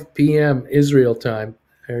 5 p.m. Israel time.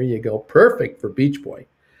 There you go. Perfect for Beach Boy.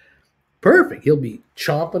 Perfect. He'll be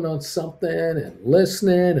chomping on something and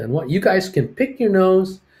listening, and what you guys can pick your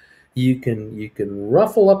nose. You can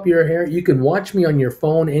ruffle up your hair. You can watch me on your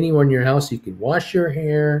phone anywhere in your house. You can wash your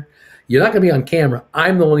hair. You're not going to be on camera.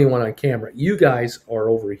 I'm the only one on camera. You guys are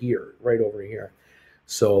over here, right over here.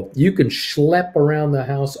 So you can schlep around the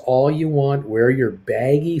house all you want. Wear your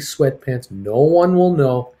baggy sweatpants. No one will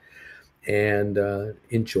know. And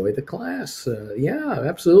enjoy the class. Yeah,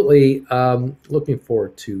 absolutely. Looking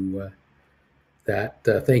forward to that.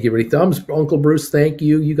 Thank you, everybody. Thumbs, Uncle Bruce, thank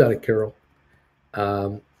you. You got it, Carol.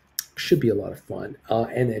 Should be a lot of fun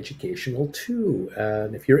and educational too.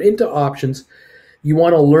 And if you're into options, you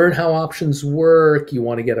want to learn how options work, you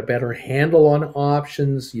want to get a better handle on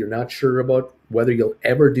options, you're not sure about whether you'll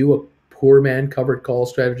ever do a poor man covered call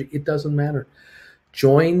strategy, it doesn't matter.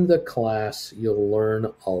 Join the class. You'll learn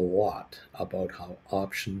a lot about how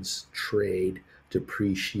options trade,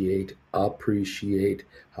 depreciate, appreciate,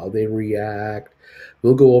 how they react.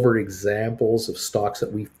 We'll go over examples of stocks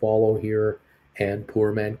that we follow here and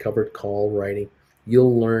poor man covered call writing.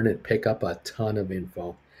 You'll learn and pick up a ton of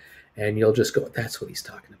info. And you'll just go, that's what he's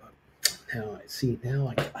talking about. Now I see,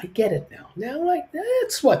 now I get it now.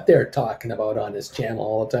 That's what they're talking about on his channel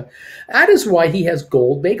all the time. That is why he has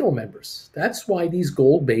Gold Bagel members. That's why these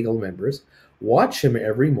Gold Bagel members watch him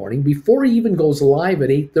every morning. Before he even goes live at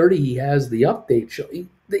 8:30, he has the update show.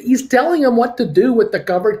 He's telling them what to do with the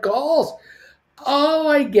covered calls. Oh,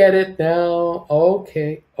 I get it now.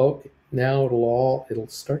 Okay. Now it'll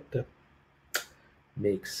start to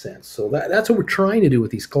make sense. So that's what we're trying to do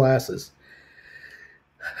with these classes.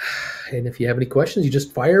 And if you have any questions, you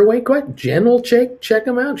just fire away. Jen will check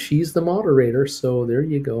them out. She's the moderator. So there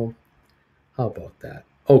you go. How about that?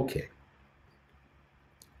 Okay.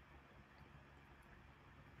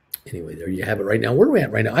 Anyway, there you have it right now. Where are we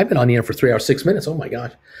at right now? I've been on the air for 3 hours, 6 minutes. Oh my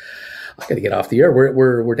gosh. I got to get off the air.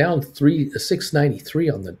 We're down 693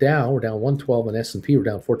 on the Dow. We're down 112 on S&P. We're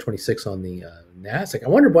down 426 on the Nasdaq. I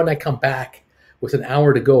wonder when I come back with an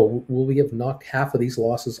hour to go, will we have knocked half of these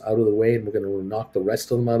losses out of the way, and we're going to knock the rest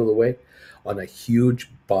of them out of the way on a huge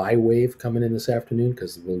buy wave coming in this afternoon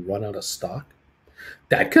because we'll run out of stock?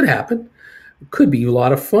 That could happen. It could be a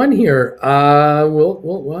lot of fun here.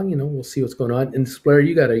 We'll see what's going on. And Blair,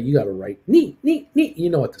 you gotta write neat. You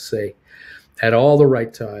know what to say at all the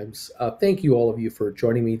right times. Thank you, all of you, for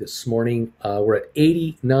joining me this morning. We're at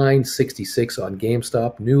 89.66 on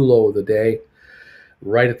GameStop, new low of the day.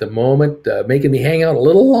 Right at the moment, making me hang out a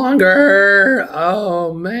little longer.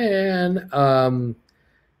 Oh, man.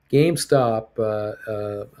 GameStop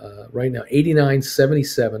right now,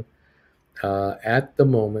 89.77 at the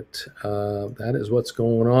moment. That is what's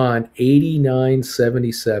going on.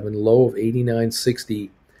 89.77, low of 89.60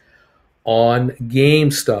 on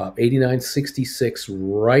GameStop. 89.66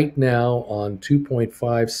 right now on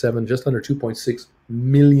 2.57, just under 2.6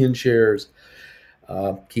 million shares.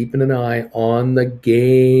 Keeping an eye on the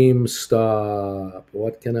GameStop.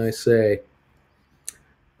 What can I say?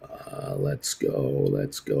 Let's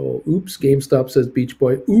go. Oops, GameStop says Beach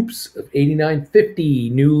Boy. Oops, 89.50,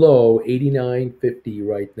 new low, 89.50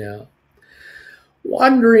 right now.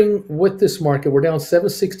 Wondering with this market, we're down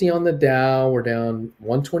 760 on the Dow, we're down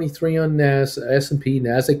 123 on S&P,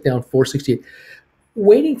 Nasdaq down 468.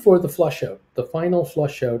 Waiting for the flush out, the final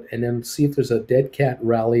flush out, and then see if there's a dead cat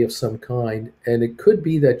rally of some kind. And it could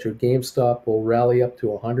be that your GameStop will rally up to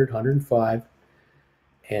 100, 105,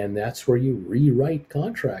 and that's where you rewrite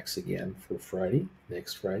contracts again for Friday,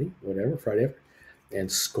 next Friday, whatever, Friday after, and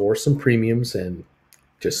score some premiums and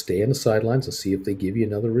just stay on the sidelines and see if they give you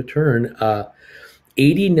another return.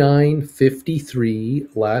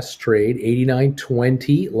 89.53 last trade,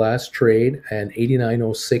 89.20 last trade, and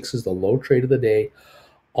 89.06 is the low trade of the day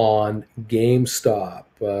on GameStop.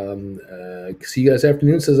 See you guys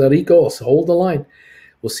afternoon, says Arico. So hold the line.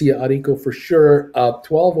 We'll see you, Arico, for sure.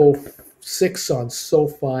 12.06 on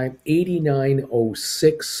SoFi,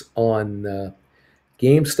 89.06 on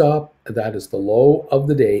GameStop. That is the low of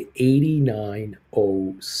the day,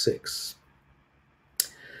 89.06.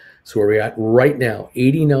 So where we're at right now,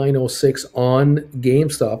 89.06 on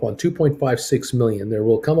GameStop on 2.56 million. There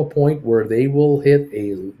will come a point where they will hit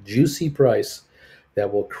a juicy price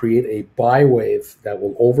that will create a buy wave that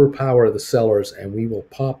will overpower the sellers, and we will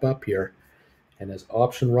pop up here. And as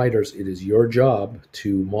option writers, it is your job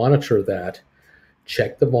to monitor that,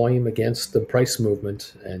 check the volume against the price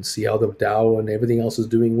movement, and see how the Dow and everything else is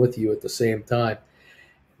doing with you at the same time.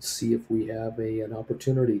 See if we have an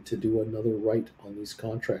opportunity to do another write on these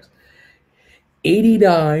contracts.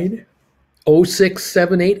 89.0678,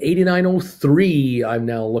 89.03 I'm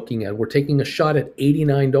now looking at. We're taking a shot at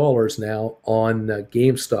 $89 now on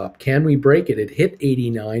GameStop. Can we break it? It hit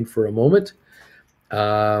 89 for a moment.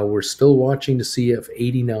 We're still watching to see if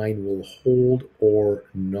 89 will hold or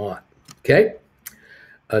not. Okay.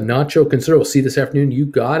 Nacho Consider, we'll see this afternoon. You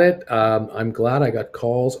got it. I'm glad I got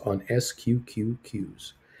calls on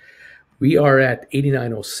SQQQs. We are at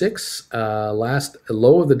 89.06. Last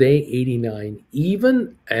low of the day, 89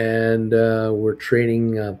 even. And we're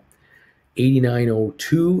trading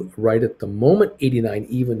 89.02 right at the moment. 89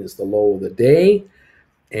 even is the low of the day.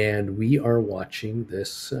 And we are watching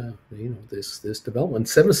this, this development.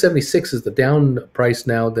 776 is the down price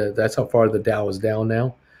now. That's how far the Dow is down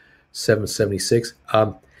now. 776.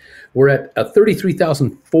 We're at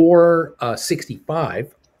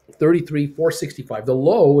 33,465. 33,465. The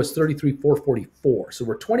low is 33,444. So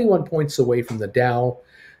we're 21 points away from the Dow,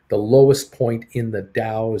 the lowest point in the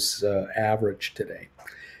Dow's average today.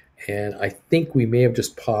 And I think we may have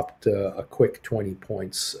just popped a quick 20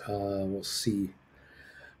 points. We'll see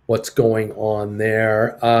what's going on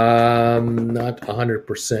there. Not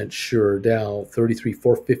 100% sure. Dow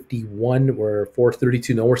 33,451. We're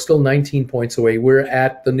 432. No, we're still 19 points away. We're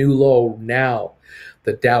at the new low now.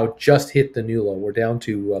 The Dow just hit the new low. We're down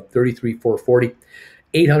to 33,440.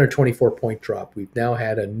 824 point drop. We've now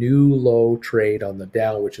had a new low trade on the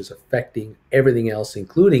Dow, which is affecting everything else,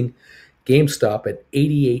 including GameStop at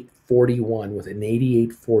 88.41 with an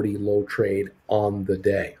 88.40 low trade on the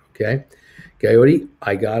day. Okay. Coyote,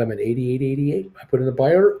 I got him at 88.88. I put in the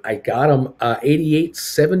buyer. I got him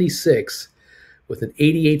 88.76 with an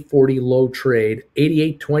 88.40 low trade,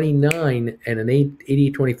 88.29 and an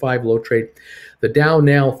 88.25 low trade. The Dow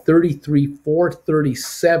now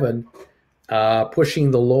 33,437,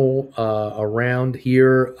 pushing the low around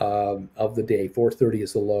here of the day. 430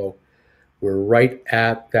 is the low. We're right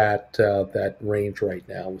at that range right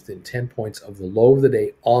now, within 10 points of the low of the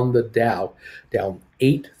day on the Dow, down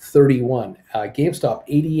 831. GameStop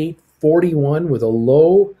 88.41 with a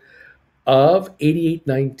low of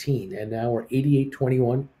 88.19, and now we're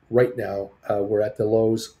 88.21 right now. We're at the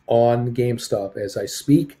lows on GameStop as I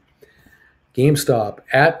speak. GameStop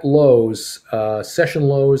at lows, session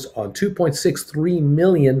lows on 2.63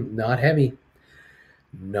 million, not heavy.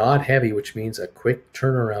 Not heavy, which means a quick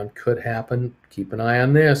turnaround could happen. Keep an eye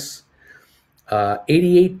on this.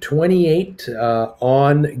 88.28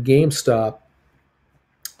 on GameStop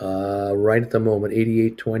right at the moment.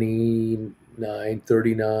 88.29,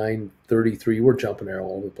 39, 33. We're jumping there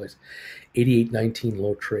all over the place. 88.19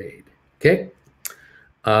 low trade. Okay.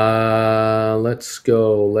 Let's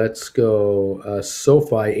go.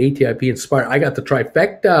 SoFi, ATIP, Inspire. I got the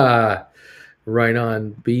trifecta. Right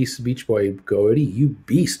on. Beach Boy Goody, you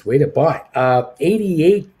beast. Way to buy.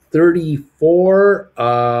 88.34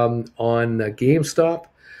 on GameStop.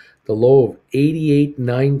 The low of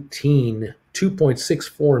 88.19.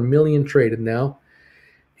 2.64 million traded now.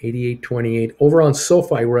 88.28. Over on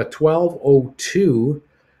SoFi, we're at 12.02.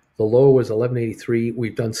 The low was 11.83.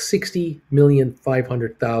 We've done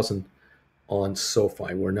 60,500,000 on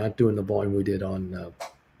SoFi. We're not doing the volume we did on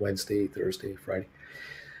Wednesday, Thursday, Friday.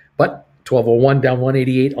 But 12.01 down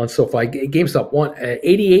 188 on SoFi. GameStop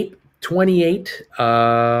 88.28,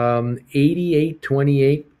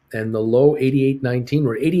 88.28, and the low 88.19.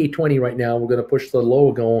 We're at 88.20 right now. We're going to push the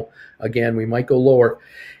low again. We might go lower.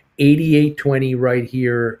 88.20 right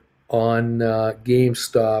here on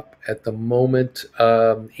GameStop at the moment.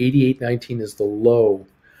 88.19 is the low.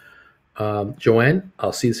 Joanne,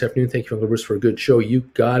 I'll see you this afternoon. Thank you, Uncle Bruce, for a good show. You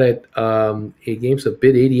got it. A GameStop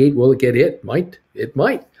bid 88. Will it get hit? Might. It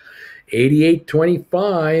might.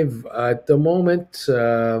 88.25 at the moment.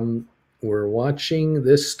 We're watching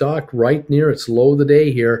this stock right near its low of the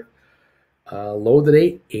day here. Low of the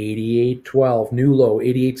day, 88.12. New low,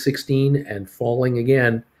 88.16, and falling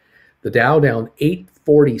again. The Dow down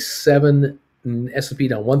 847, S&P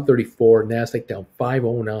down 134, NASDAQ down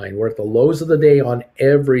 509. We're at the lows of the day on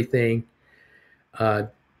everything.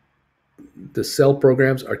 The sell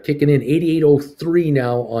programs are kicking in. 88.03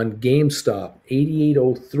 now on GameStop.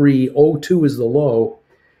 88.03. 02 is the low.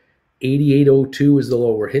 88.02 is the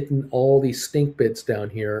low. We're hitting all these stink bids down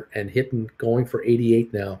here and going for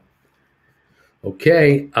 88 now.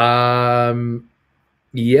 Okay.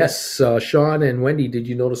 Yes, Sean and Wendy, did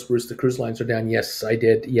you notice, Bruce, the cruise lines are down? Yes, I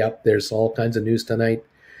did. Yep, there's all kinds of news tonight.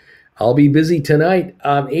 I'll be busy tonight.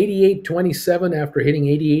 88.27 after hitting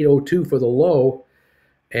 88.02 for the low.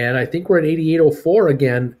 And I think we're at 88.04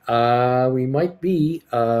 again. We might be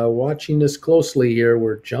watching this closely here.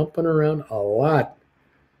 We're jumping around a lot.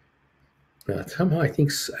 Somehow I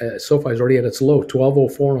think SoFi is already at its low.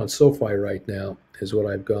 12.04 on SoFi right now is what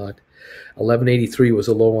I've got. 11.83 was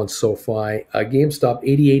a low on SoFi. GameStop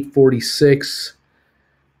 88.46.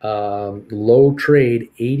 Low trade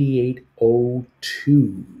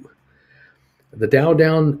 88.02. The Dow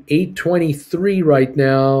down 823 right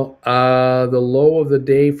now. The low of the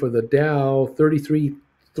day for the Dow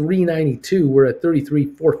 33,392. We're at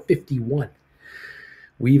 33,451.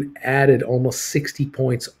 We've added almost 60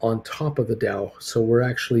 points on top of the Dow, so we're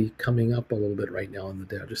actually coming up a little bit right now on the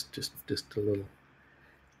Dow, just a little.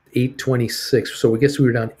 826. So I guess we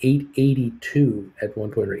were down 882 at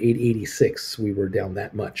one point, or 886. We were down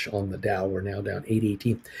that much on the Dow. We're now down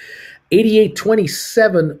 818.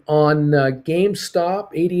 88.27 on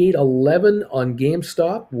GameStop. 88.11 on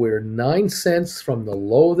GameStop. We're 9 cents from the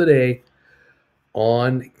low of the day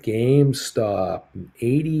on GameStop.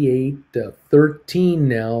 88.13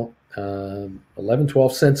 now.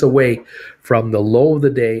 11-12 cents away from the low of the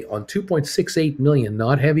day on 2.68 million.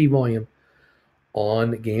 Not heavy volume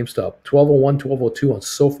on GameStop. 1201, 1202 on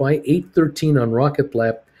SoFi, 813 on Rocket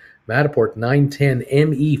Lab, Matterport 910,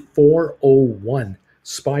 ME 401,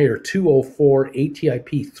 Spire 204,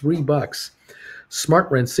 ATIP $3,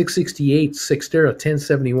 SmartRent 668, Sextera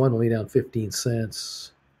 1071, only down 15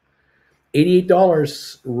 cents.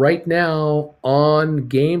 $88 right now on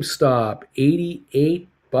GameStop. $88.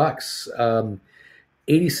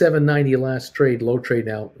 87.90 last trade, low trade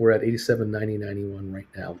now. We're at 87.90.91 right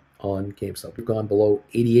now on GameStop. We've gone below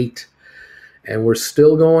 88, and we're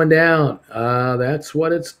still going down. That's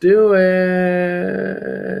what it's doing.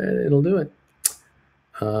 It'll do it.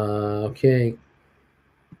 Okay.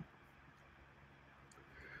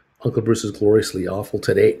 Uncle Bruce is gloriously awful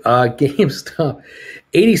today. GameStop,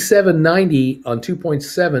 87.90 on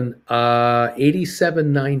 2.7.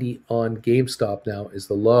 87.90 on GameStop now is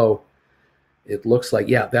the low. It looks like,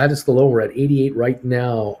 yeah, that is the low. We're at 88 right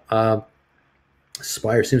now.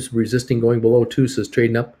 Spire seems to be resisting going below 2, so it's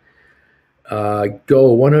trading up.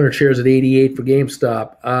 Go 100 shares at 88 for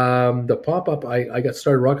GameStop. The pop-up, I got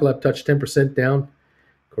started. Rocket Lab touched 10% down,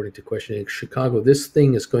 according to questioning Chicago. This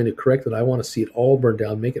thing is going to correct it. I want to see it all burn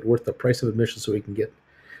down, make it worth the price of admission, so we can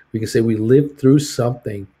say we lived through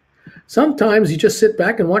something. Sometimes you just sit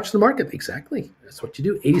back and watch the market. Exactly, that's what you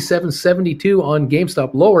do. 87.72 on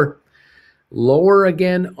GameStop, lower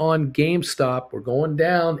again on GameStop. We're going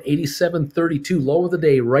down. 87.32, low of the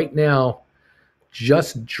day right now.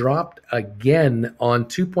 Just dropped again on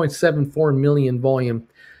 2.74 million volume.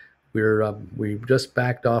 We've just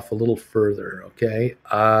backed off a little further. Okay,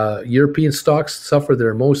 European stocks suffer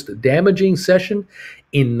their most damaging session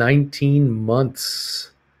in 19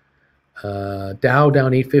 months. Dow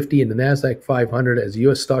down 850 and the NASDAQ 500 as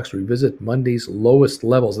U.S. stocks revisit Monday's lowest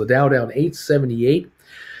levels. The Dow down 878.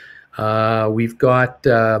 We've got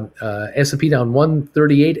S&P down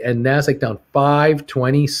 138 and NASDAQ down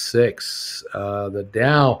 526. The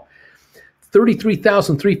Dow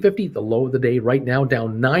 33,350, the low of the day right now,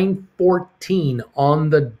 down 914 on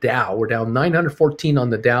the Dow. We're down 914 on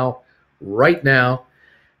the Dow right now,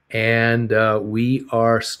 and we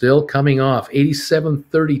are still coming off.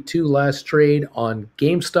 87.32 last trade on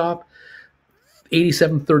GameStop.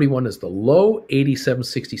 87.31 is the low.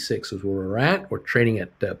 87.66 is where we're at. We're trading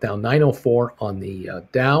at down 904 on the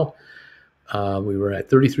Dow. We were at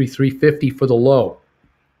 33.350 for the low.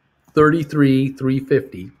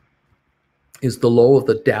 33.350 is the low of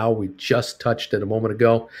the Dow we just touched it a moment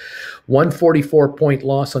ago. 144-point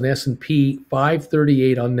loss on S&P,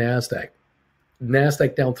 538 on NASDAQ.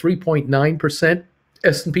 NASDAQ down 3.9%,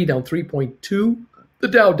 S&P down 3.2%, the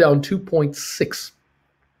Dow down 2.6%.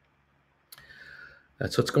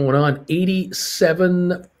 That's what's going on.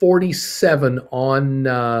 87.47 on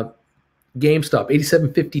GameStop.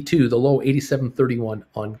 87.52, the low 87.31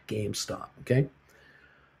 on GameStop. Okay.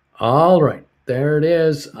 All right. There it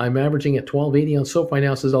is. I'm averaging at 12.80 on SoFi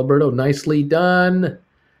now, says Alberto. Nicely done.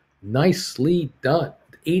 Nicely done.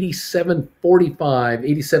 87.45,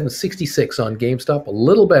 87.66 on GameStop. A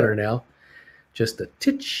little better now. Just a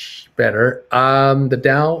titch better. The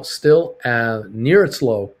Dow still near its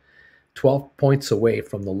low. 12 points away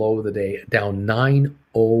from the low of the day, down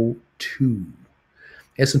 902.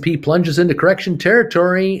 S&P plunges into correction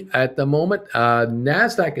territory at the moment.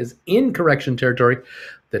 NASDAQ is in correction territory.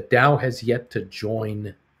 The Dow has yet to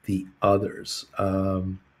join the others.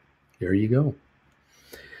 There you go.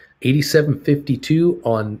 87.52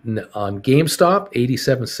 on GameStop,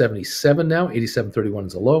 87.77 now, 87.31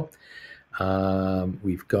 is a low.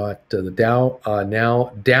 We've got the Dow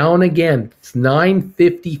now down again. It's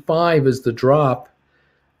 955 is the drop.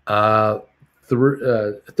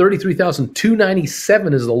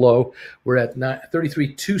 33,297 is the low. We're at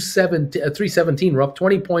 317. We're up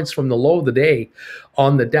 20 points from the low of the day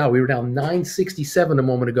on the Dow. We were down 967 a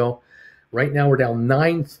moment ago. Right now we're down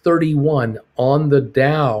 931 on the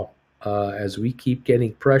Dow as we keep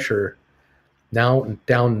getting pressure. Now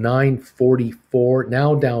down 944,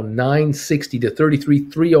 now down 960 to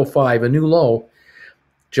 33,305, a new low,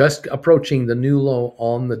 just approaching the new low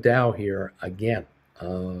on the Dow here again.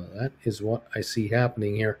 That is what I see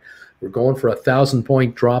happening here. We're going for a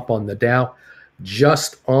 1,000-point drop on the Dow,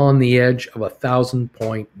 just on the edge of a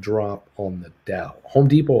 1,000-point drop on the Dow. Home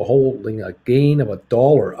Depot holding a gain of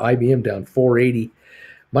 $1. IBM down 480.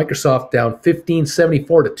 Microsoft down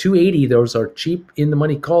 1574 to 280. Those are cheap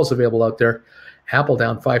in-the-money calls available out there. Apple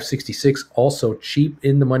down 566, also cheap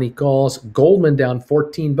in-the-money calls. Goldman down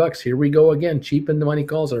 $14. Here we go again. Cheap in-the-money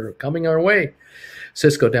calls are coming our way.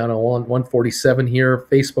 Cisco down 147 here.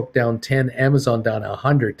 Facebook down 10. Amazon down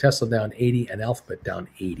 100. Tesla down 80. And Alphabet down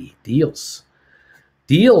 80. Deals.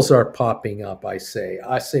 Deals are popping up, I say.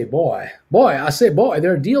 I say, boy. Boy, I say, boy.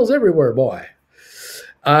 There are deals everywhere, boy.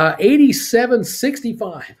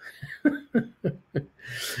 87.65.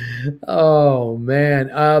 Oh, man.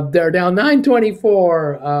 They're down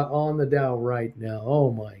 924 on the Dow right now.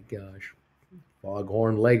 Oh, my gosh.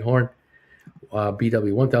 Foghorn, Leghorn.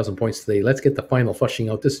 BW, 1,000 points today. Let's get the final flushing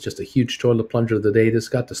out. This is just a huge toilet plunger of the day. This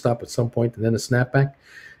got to stop at some point and then a snapback.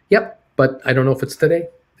 Yep, but I don't know if it's today.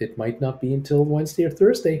 It might not be until Wednesday or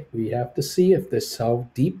Thursday. We have to see if how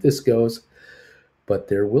deep this goes. But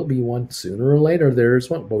there will be one sooner or later. There's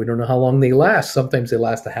one, but we don't know how long they last. Sometimes they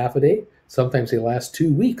last a half a day. Sometimes they last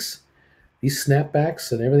 2 weeks. These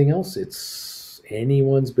snapbacks and everything else, it's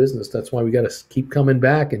anyone's business. That's why we got to keep coming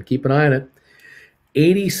back and keep an eye on it.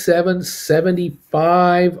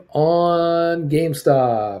 87.75 on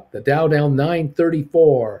GameStop. The Dow down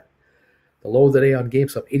 934. The low of the day on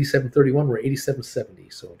GameStop, 87.31. We're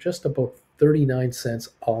 87.70. So just about 39 cents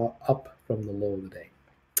up from the low of the day.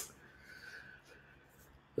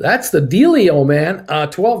 That's the dealio, man.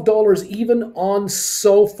 $12 even on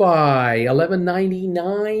SoFi.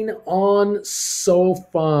 $11.99 on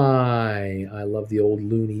SoFi. I love the old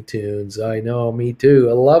Looney Tunes. I know, me too.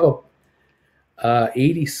 I love them.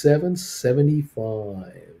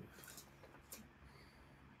 87.75.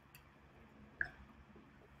 I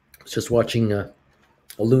was just watching a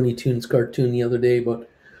Looney Tunes cartoon the other day about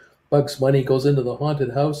Bugs Bunny goes into the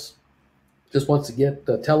haunted house, just wants to get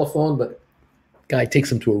a telephone, but guy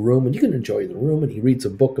takes him to a room, and you can enjoy the room, and he reads a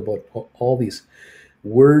book about all these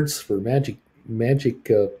words for magic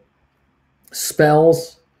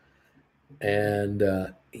spells, and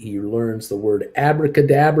he learns the word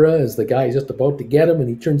abracadabra as the guy is just about to get him, and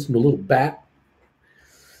he turns into a little bat,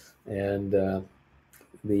 and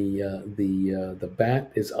the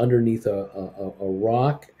bat is underneath a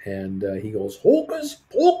rock, and he goes hocus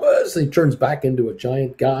pocus, and he turns back into a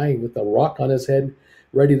giant guy with a rock on his head,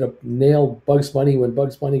 ready to nail Bugs Bunny. When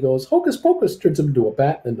Bugs Bunny goes hocus pocus, turns him into a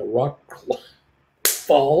bat, and the rock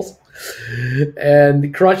falls and he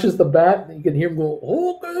crushes the bat. And you can hear him go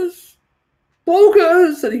hocus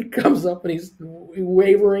pocus, and he comes up and he's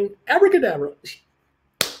wavering abracadabra.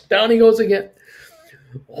 Down he goes again.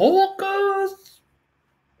 Hocus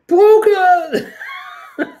pocus.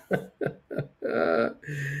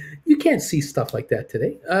 You can't see stuff like that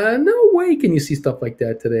today. No way can you see stuff like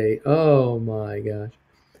that today. Oh my gosh.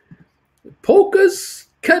 Pocus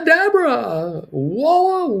Cadabra!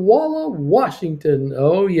 Walla Walla, Washington.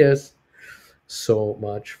 Oh, yes. So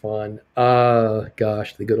much fun.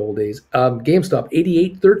 Gosh, the good old days. GameStop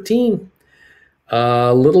 88.13.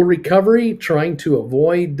 Little recovery, trying to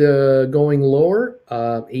avoid going lower.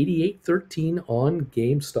 88.13 on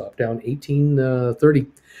GameStop, down 18.30.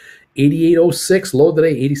 88.06, low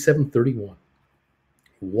today, 87.31.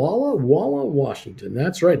 Walla Walla, Washington.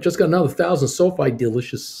 That's right. Just got another 1,000 SoFi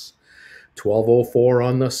delicious. 1204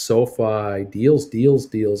 on the SoFi. Deals, deals,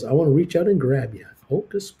 deals. I want to reach out and grab you.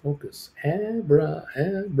 Hocus pocus. Abra,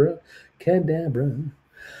 abra, cadabra.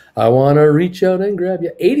 I want to reach out and grab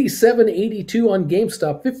you. 87.82 on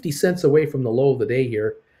GameStop. 50 cents away from the low of the day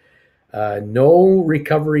here. No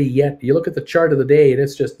recovery yet. You look at the chart of the day, and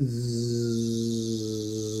it's just zzz.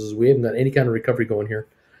 We haven't got any kind of recovery going here.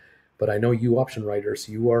 But I know you option writers,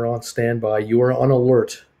 you are on standby. You are on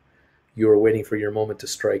alert. You are waiting for your moment to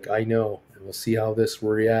strike. I know. And we'll see how this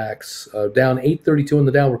reacts. Down 832 in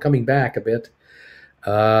the down. We're coming back a bit.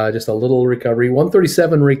 Just a little recovery.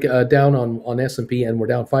 137 down on S&P, and we're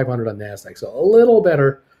down 500 on NASDAQ. So a little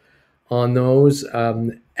better on those.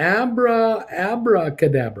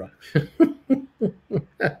 Abracadabra.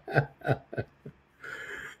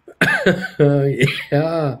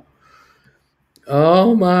 Yeah.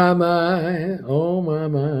 Oh, my, my. Oh, my,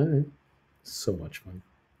 my. So much fun.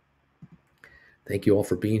 Thank you all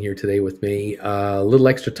for being here today with me. A little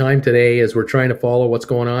extra time today as we're trying to follow what's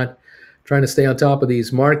going on, trying to stay on top of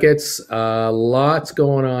these markets. Lots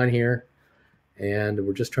going on here, and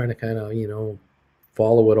we're just trying to kind of,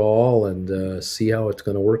 follow it all and see how it's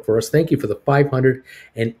going to work for us. Thank you for the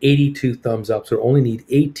 582 thumbs up. So we only need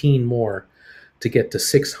 18 more to get to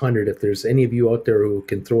 600. If there's any of you out there who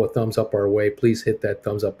can throw a thumbs up our way, please hit that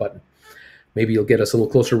thumbs up button. Maybe you'll get us a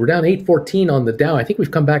little closer. We're down 814 on the Dow. I think we've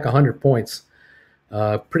come back 100 points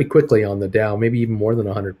pretty quickly on the Dow, maybe even more than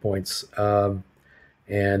 100 points. And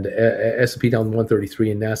S&P down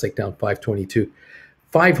 133 and NASDAQ down 522.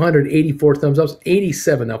 584 thumbs up,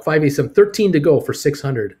 87 now, 587, 13 to go for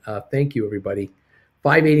 600. Thank you, everybody.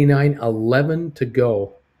 589, 11 to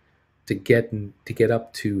go to get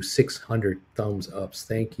up to 600 thumbs ups.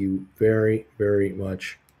 Thank you very, very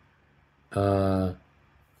much.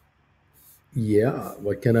 Yeah,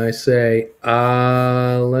 what can I say?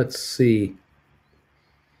 Let's see.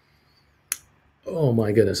 Oh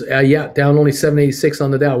my goodness. Yeah, down only 786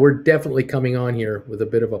 on the Dow. We're definitely coming on here with a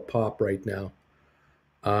bit of a pop right now.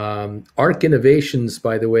 ARC Innovations,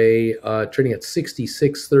 by the way, trading at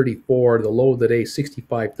 66.34. The low of the day,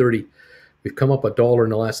 65.30. We've come up $1 in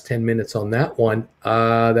the last 10 minutes on that one.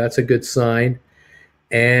 That's a good sign.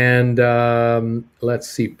 And let's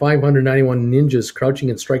see, 591 ninjas crouching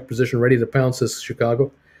in strike position, ready to pounce, says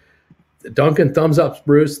Chicago. Duncan, thumbs up,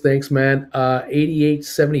 Bruce. Thanks, man.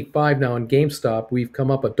 88.75 now on GameStop. We've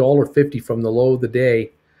come up $1.50 from the low of the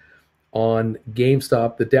day on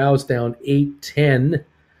GameStop. The Dow's down 810.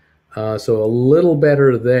 So a little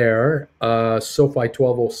better there. SoFi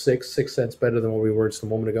 1206, 6 cents better than what we were just a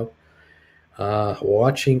moment ago.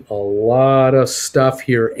 Watching a lot of stuff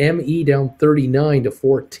here. ME down 39 to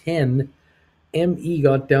 410. ME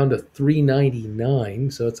got down to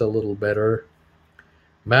 399, so it's a little better.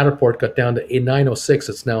 Matterport got down to 906.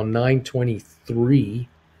 It's now 923.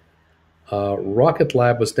 Rocket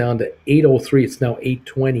Lab was down to 803. It's now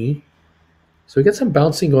 820. So we got some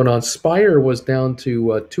bouncing going on. Spire was down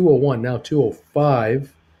to 201, now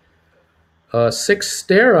 205.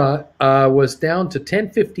 Sixtera was down to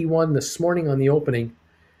 1051 this morning on the opening.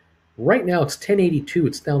 Right now it's 1082.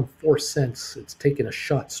 It's down 4 cents. It's taking a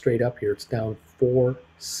shot straight up here. It's down 4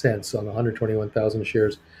 cents on 121,000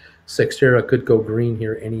 shares. Sixtera could go green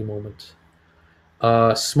here any moment.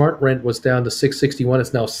 Smart Rent was down to 661.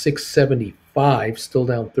 It's now 675, still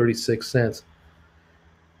down 36 cents.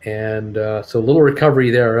 And so a little recovery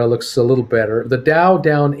there. It looks a little better. The Dow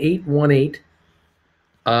down 818.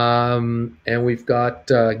 And we've got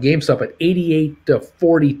GameStop at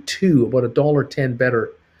 88.42, about $1.10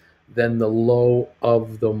 better than the low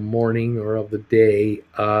of the morning or of the day.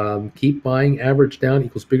 Keep buying, average down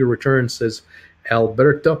equals bigger return, says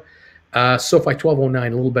Alberto. SoFi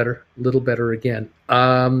 1209, a little better again.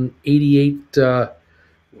 88, I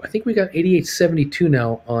think we got 88.72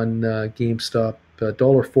 now on GameStop,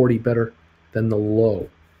 $1.40 better than the low.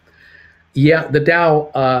 Yeah, the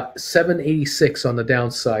Dow, 786 on the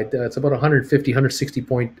downside. It's about 150, 160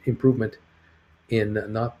 point improvement in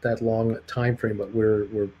not that long time frame, but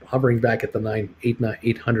we're hovering back at the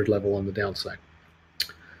 800 level on the downside.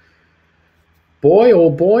 Boy, oh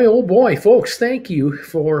boy, oh boy, folks! Thank you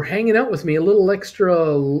for hanging out with me a little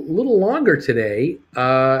longer today,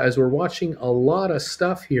 as we're watching a lot of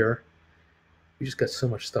stuff here. We just got so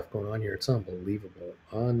much stuff going on here. It's unbelievable.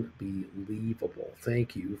 Unbelievable.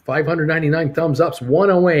 Thank you. 599 thumbs ups, one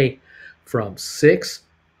away from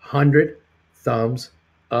 600 thumbs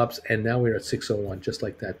ups. And now we're at 601, just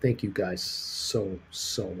like that. Thank you guys so,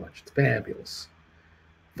 so much. It's fabulous.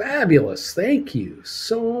 Fabulous. Thank you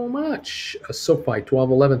so much. SoFi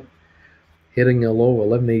 1211 hitting a low of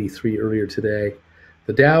 1183 earlier today.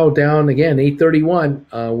 The Dow down again, 831.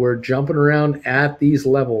 We're jumping around at these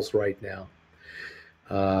levels right now.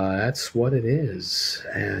 That's what it is,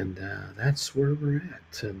 and that's where we're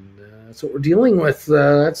at, and that's what we're dealing with.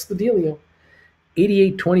 That's the dealio.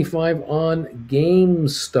 88.25 on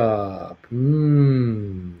GameStop.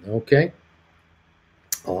 Okay.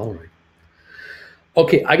 All right.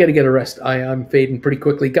 Okay, I got to get a rest. I'm fading pretty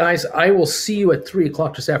quickly. Guys, I will see you at 3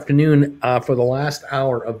 o'clock this afternoon for the last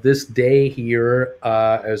hour of this day here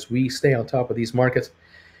as we stay on top of these markets.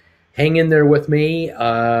 Hang in there with me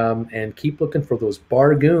and keep looking for those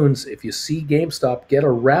bargains. If you see GameStop get a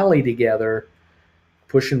rally together,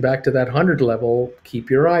 pushing back to that 100 level, keep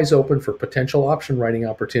your eyes open for potential option writing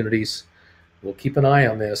opportunities. We'll keep an eye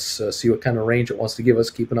on this, see what kind of range it wants to give us.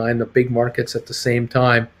 Keep an eye on the big markets at the same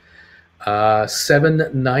time.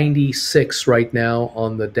 796 right now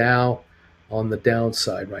on the Dow, on the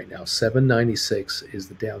downside right now. 796 is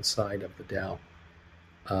the downside of the Dow.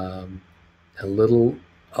 A little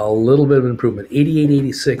bit of improvement.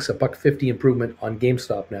 88.86, a $1.50 improvement on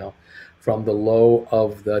GameStop now from the low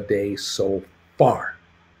of the day so far.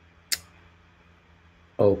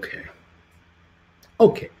 Okay.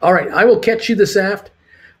 All right. I will catch you this aft.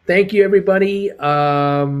 Thank you, everybody.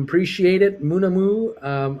 Appreciate it. Moonamoo.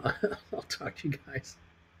 I'll talk to you guys.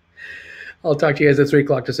 I'll talk to you guys at 3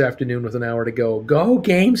 o'clock this afternoon with an hour to go. Go,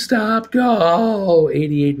 GameStop. Go.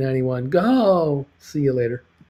 88.91. Go. See you later.